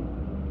me.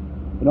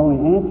 It only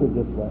answered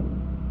this way.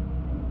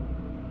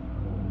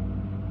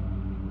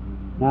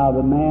 Now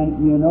the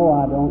man, you know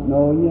I don't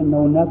know you,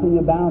 know nothing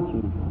about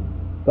you.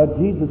 But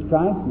Jesus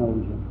Christ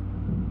knows you.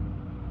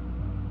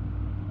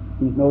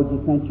 He's known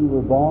you since you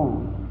were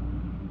born.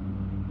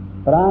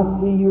 But I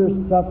see you're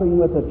suffering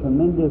with a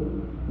tremendous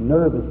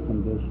nervous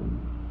condition.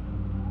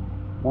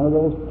 One of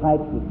those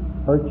types that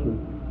hurts you.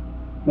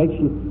 Makes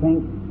you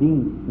think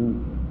deep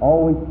and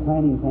always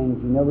planning things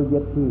you never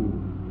get to.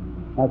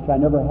 That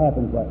never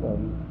happens that way.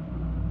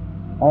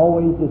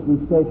 Always, as we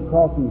say,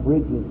 crossing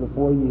bridges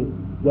before you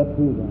get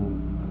to them.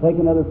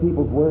 Taking other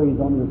people's worries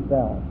on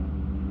yourself.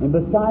 And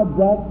besides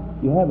that,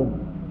 you have a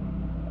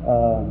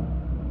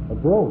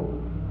growth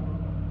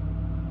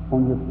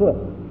on your foot.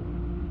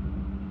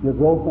 Your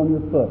growth on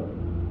your foot.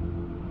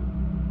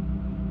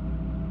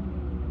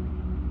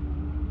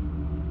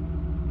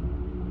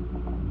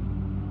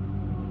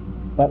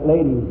 That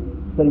lady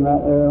sitting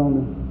right there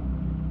on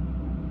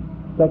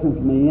the second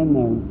to me in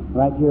there,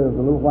 right here with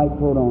a little white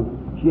coat on,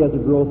 she has a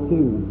growth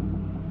too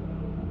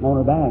on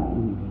her back.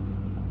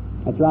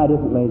 That's right,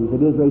 isn't it, ladies?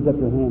 It is. Raise up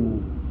your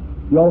hand.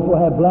 You also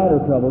have bladder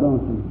trouble,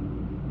 don't you?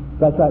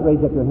 That's right,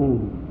 raise up your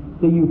hand.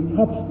 So you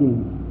touched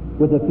him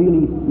with a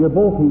feeling. You're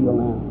both healed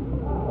now.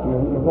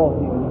 You're both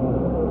healed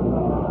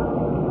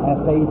now.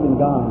 Have faith in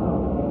God.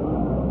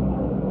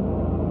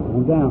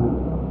 And down.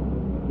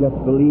 Just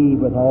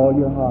believe with all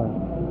your heart.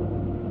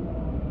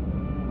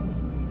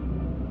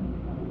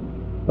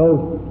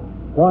 So,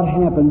 what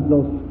happens,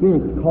 those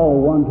spirits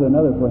call one to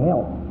another for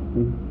help.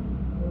 See?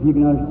 You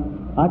can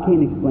understand. I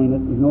can't explain it.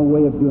 There's no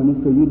way of doing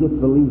it, so you just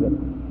believe it.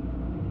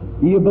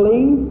 Do you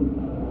believe?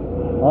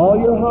 All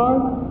your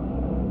heart?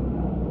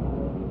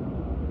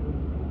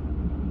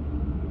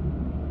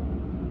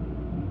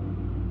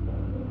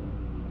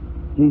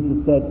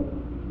 Jesus said,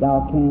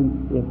 thou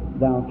canst, if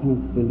thou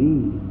canst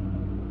believe.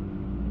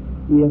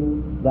 If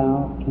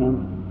thou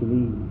canst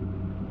believe.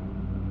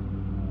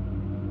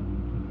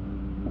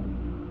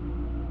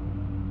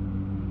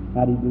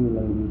 How do you do,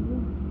 ladies?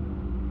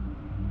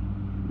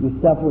 You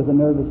suffer with a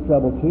nervous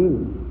trouble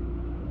too.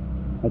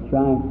 That's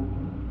right.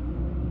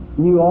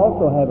 You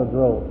also have a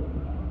growth.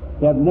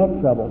 You have neck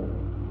trouble.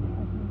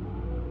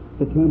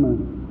 The tumor.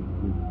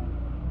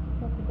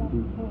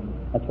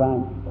 That's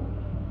right.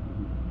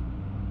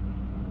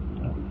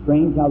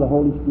 Strange how the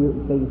Holy Spirit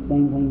would say the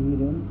same thing He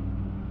did.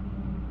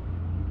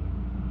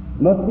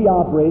 Must be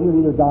operated,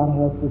 either God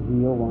has to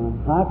heal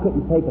one. I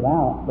couldn't take it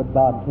out, but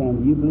God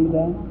can. Do you believe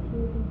that?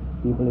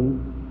 Do you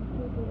believe?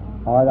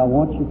 All right, I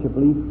want you to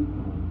believe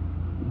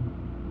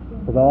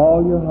with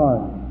all your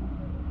heart.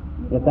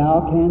 If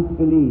thou canst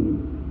believe,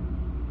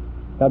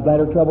 Got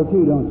bladder trouble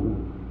too, don't you?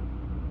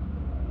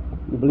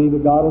 You believe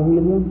that God will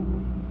heal you?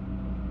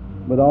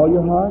 With all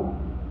your heart?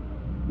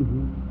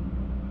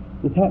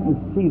 Just happen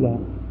to see that.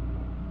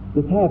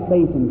 Just have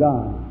faith in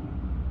God.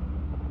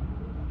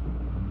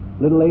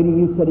 Little lady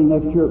you sitting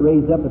next to her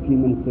raised up a few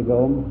minutes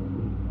ago.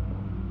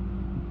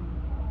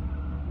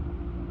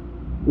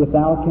 If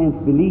thou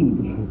canst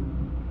believe,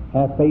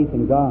 have faith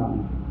in God.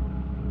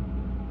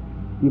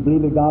 You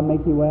believe that God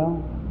make you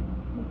well?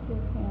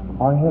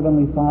 Our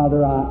Heavenly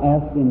Father, I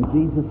ask in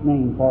Jesus'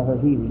 name for her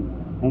healing,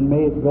 and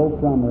may it go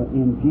from her.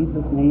 In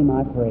Jesus' name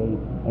I pray.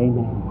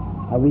 Amen.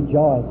 I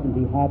rejoice and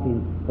be happy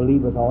and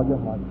believe with all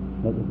your heart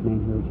that this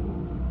man hears you.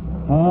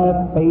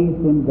 Have faith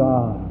in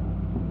God.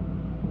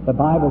 The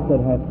Bible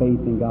said have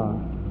faith in God.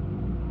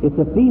 It's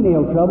a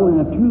female trouble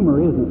and a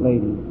tumor, isn't it,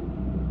 ladies?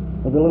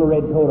 With a little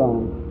red coat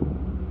on.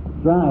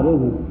 That's right,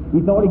 isn't it?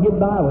 He thought he'd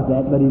get by with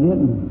that, but he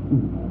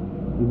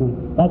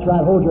didn't. That's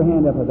right. Hold your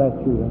hand up if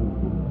that's true.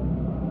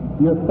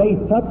 Your faith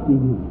touched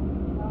him.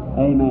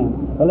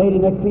 Amen. The lady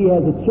next to you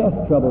has a chest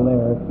trouble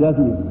there,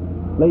 doesn't it?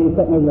 Lady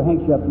sitting with your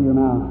handkerchief up to your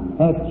mouth.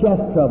 Have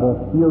chest trouble.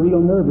 You're real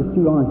nervous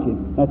too, aren't you?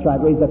 That's right.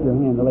 Raise up your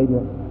hand. The lady.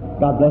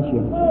 God bless you.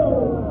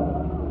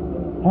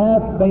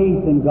 Have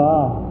faith in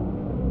God.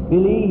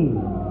 Believe.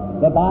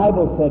 The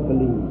Bible said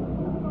believe.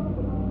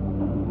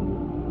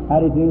 How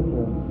do you do,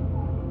 sir?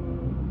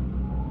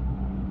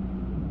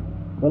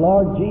 The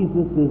Lord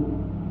Jesus is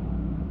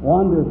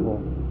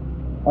wonderful.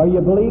 Are you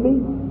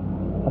believing?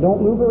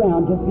 Don't move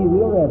around. Just be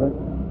real reverent.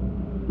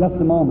 Just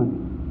a moment.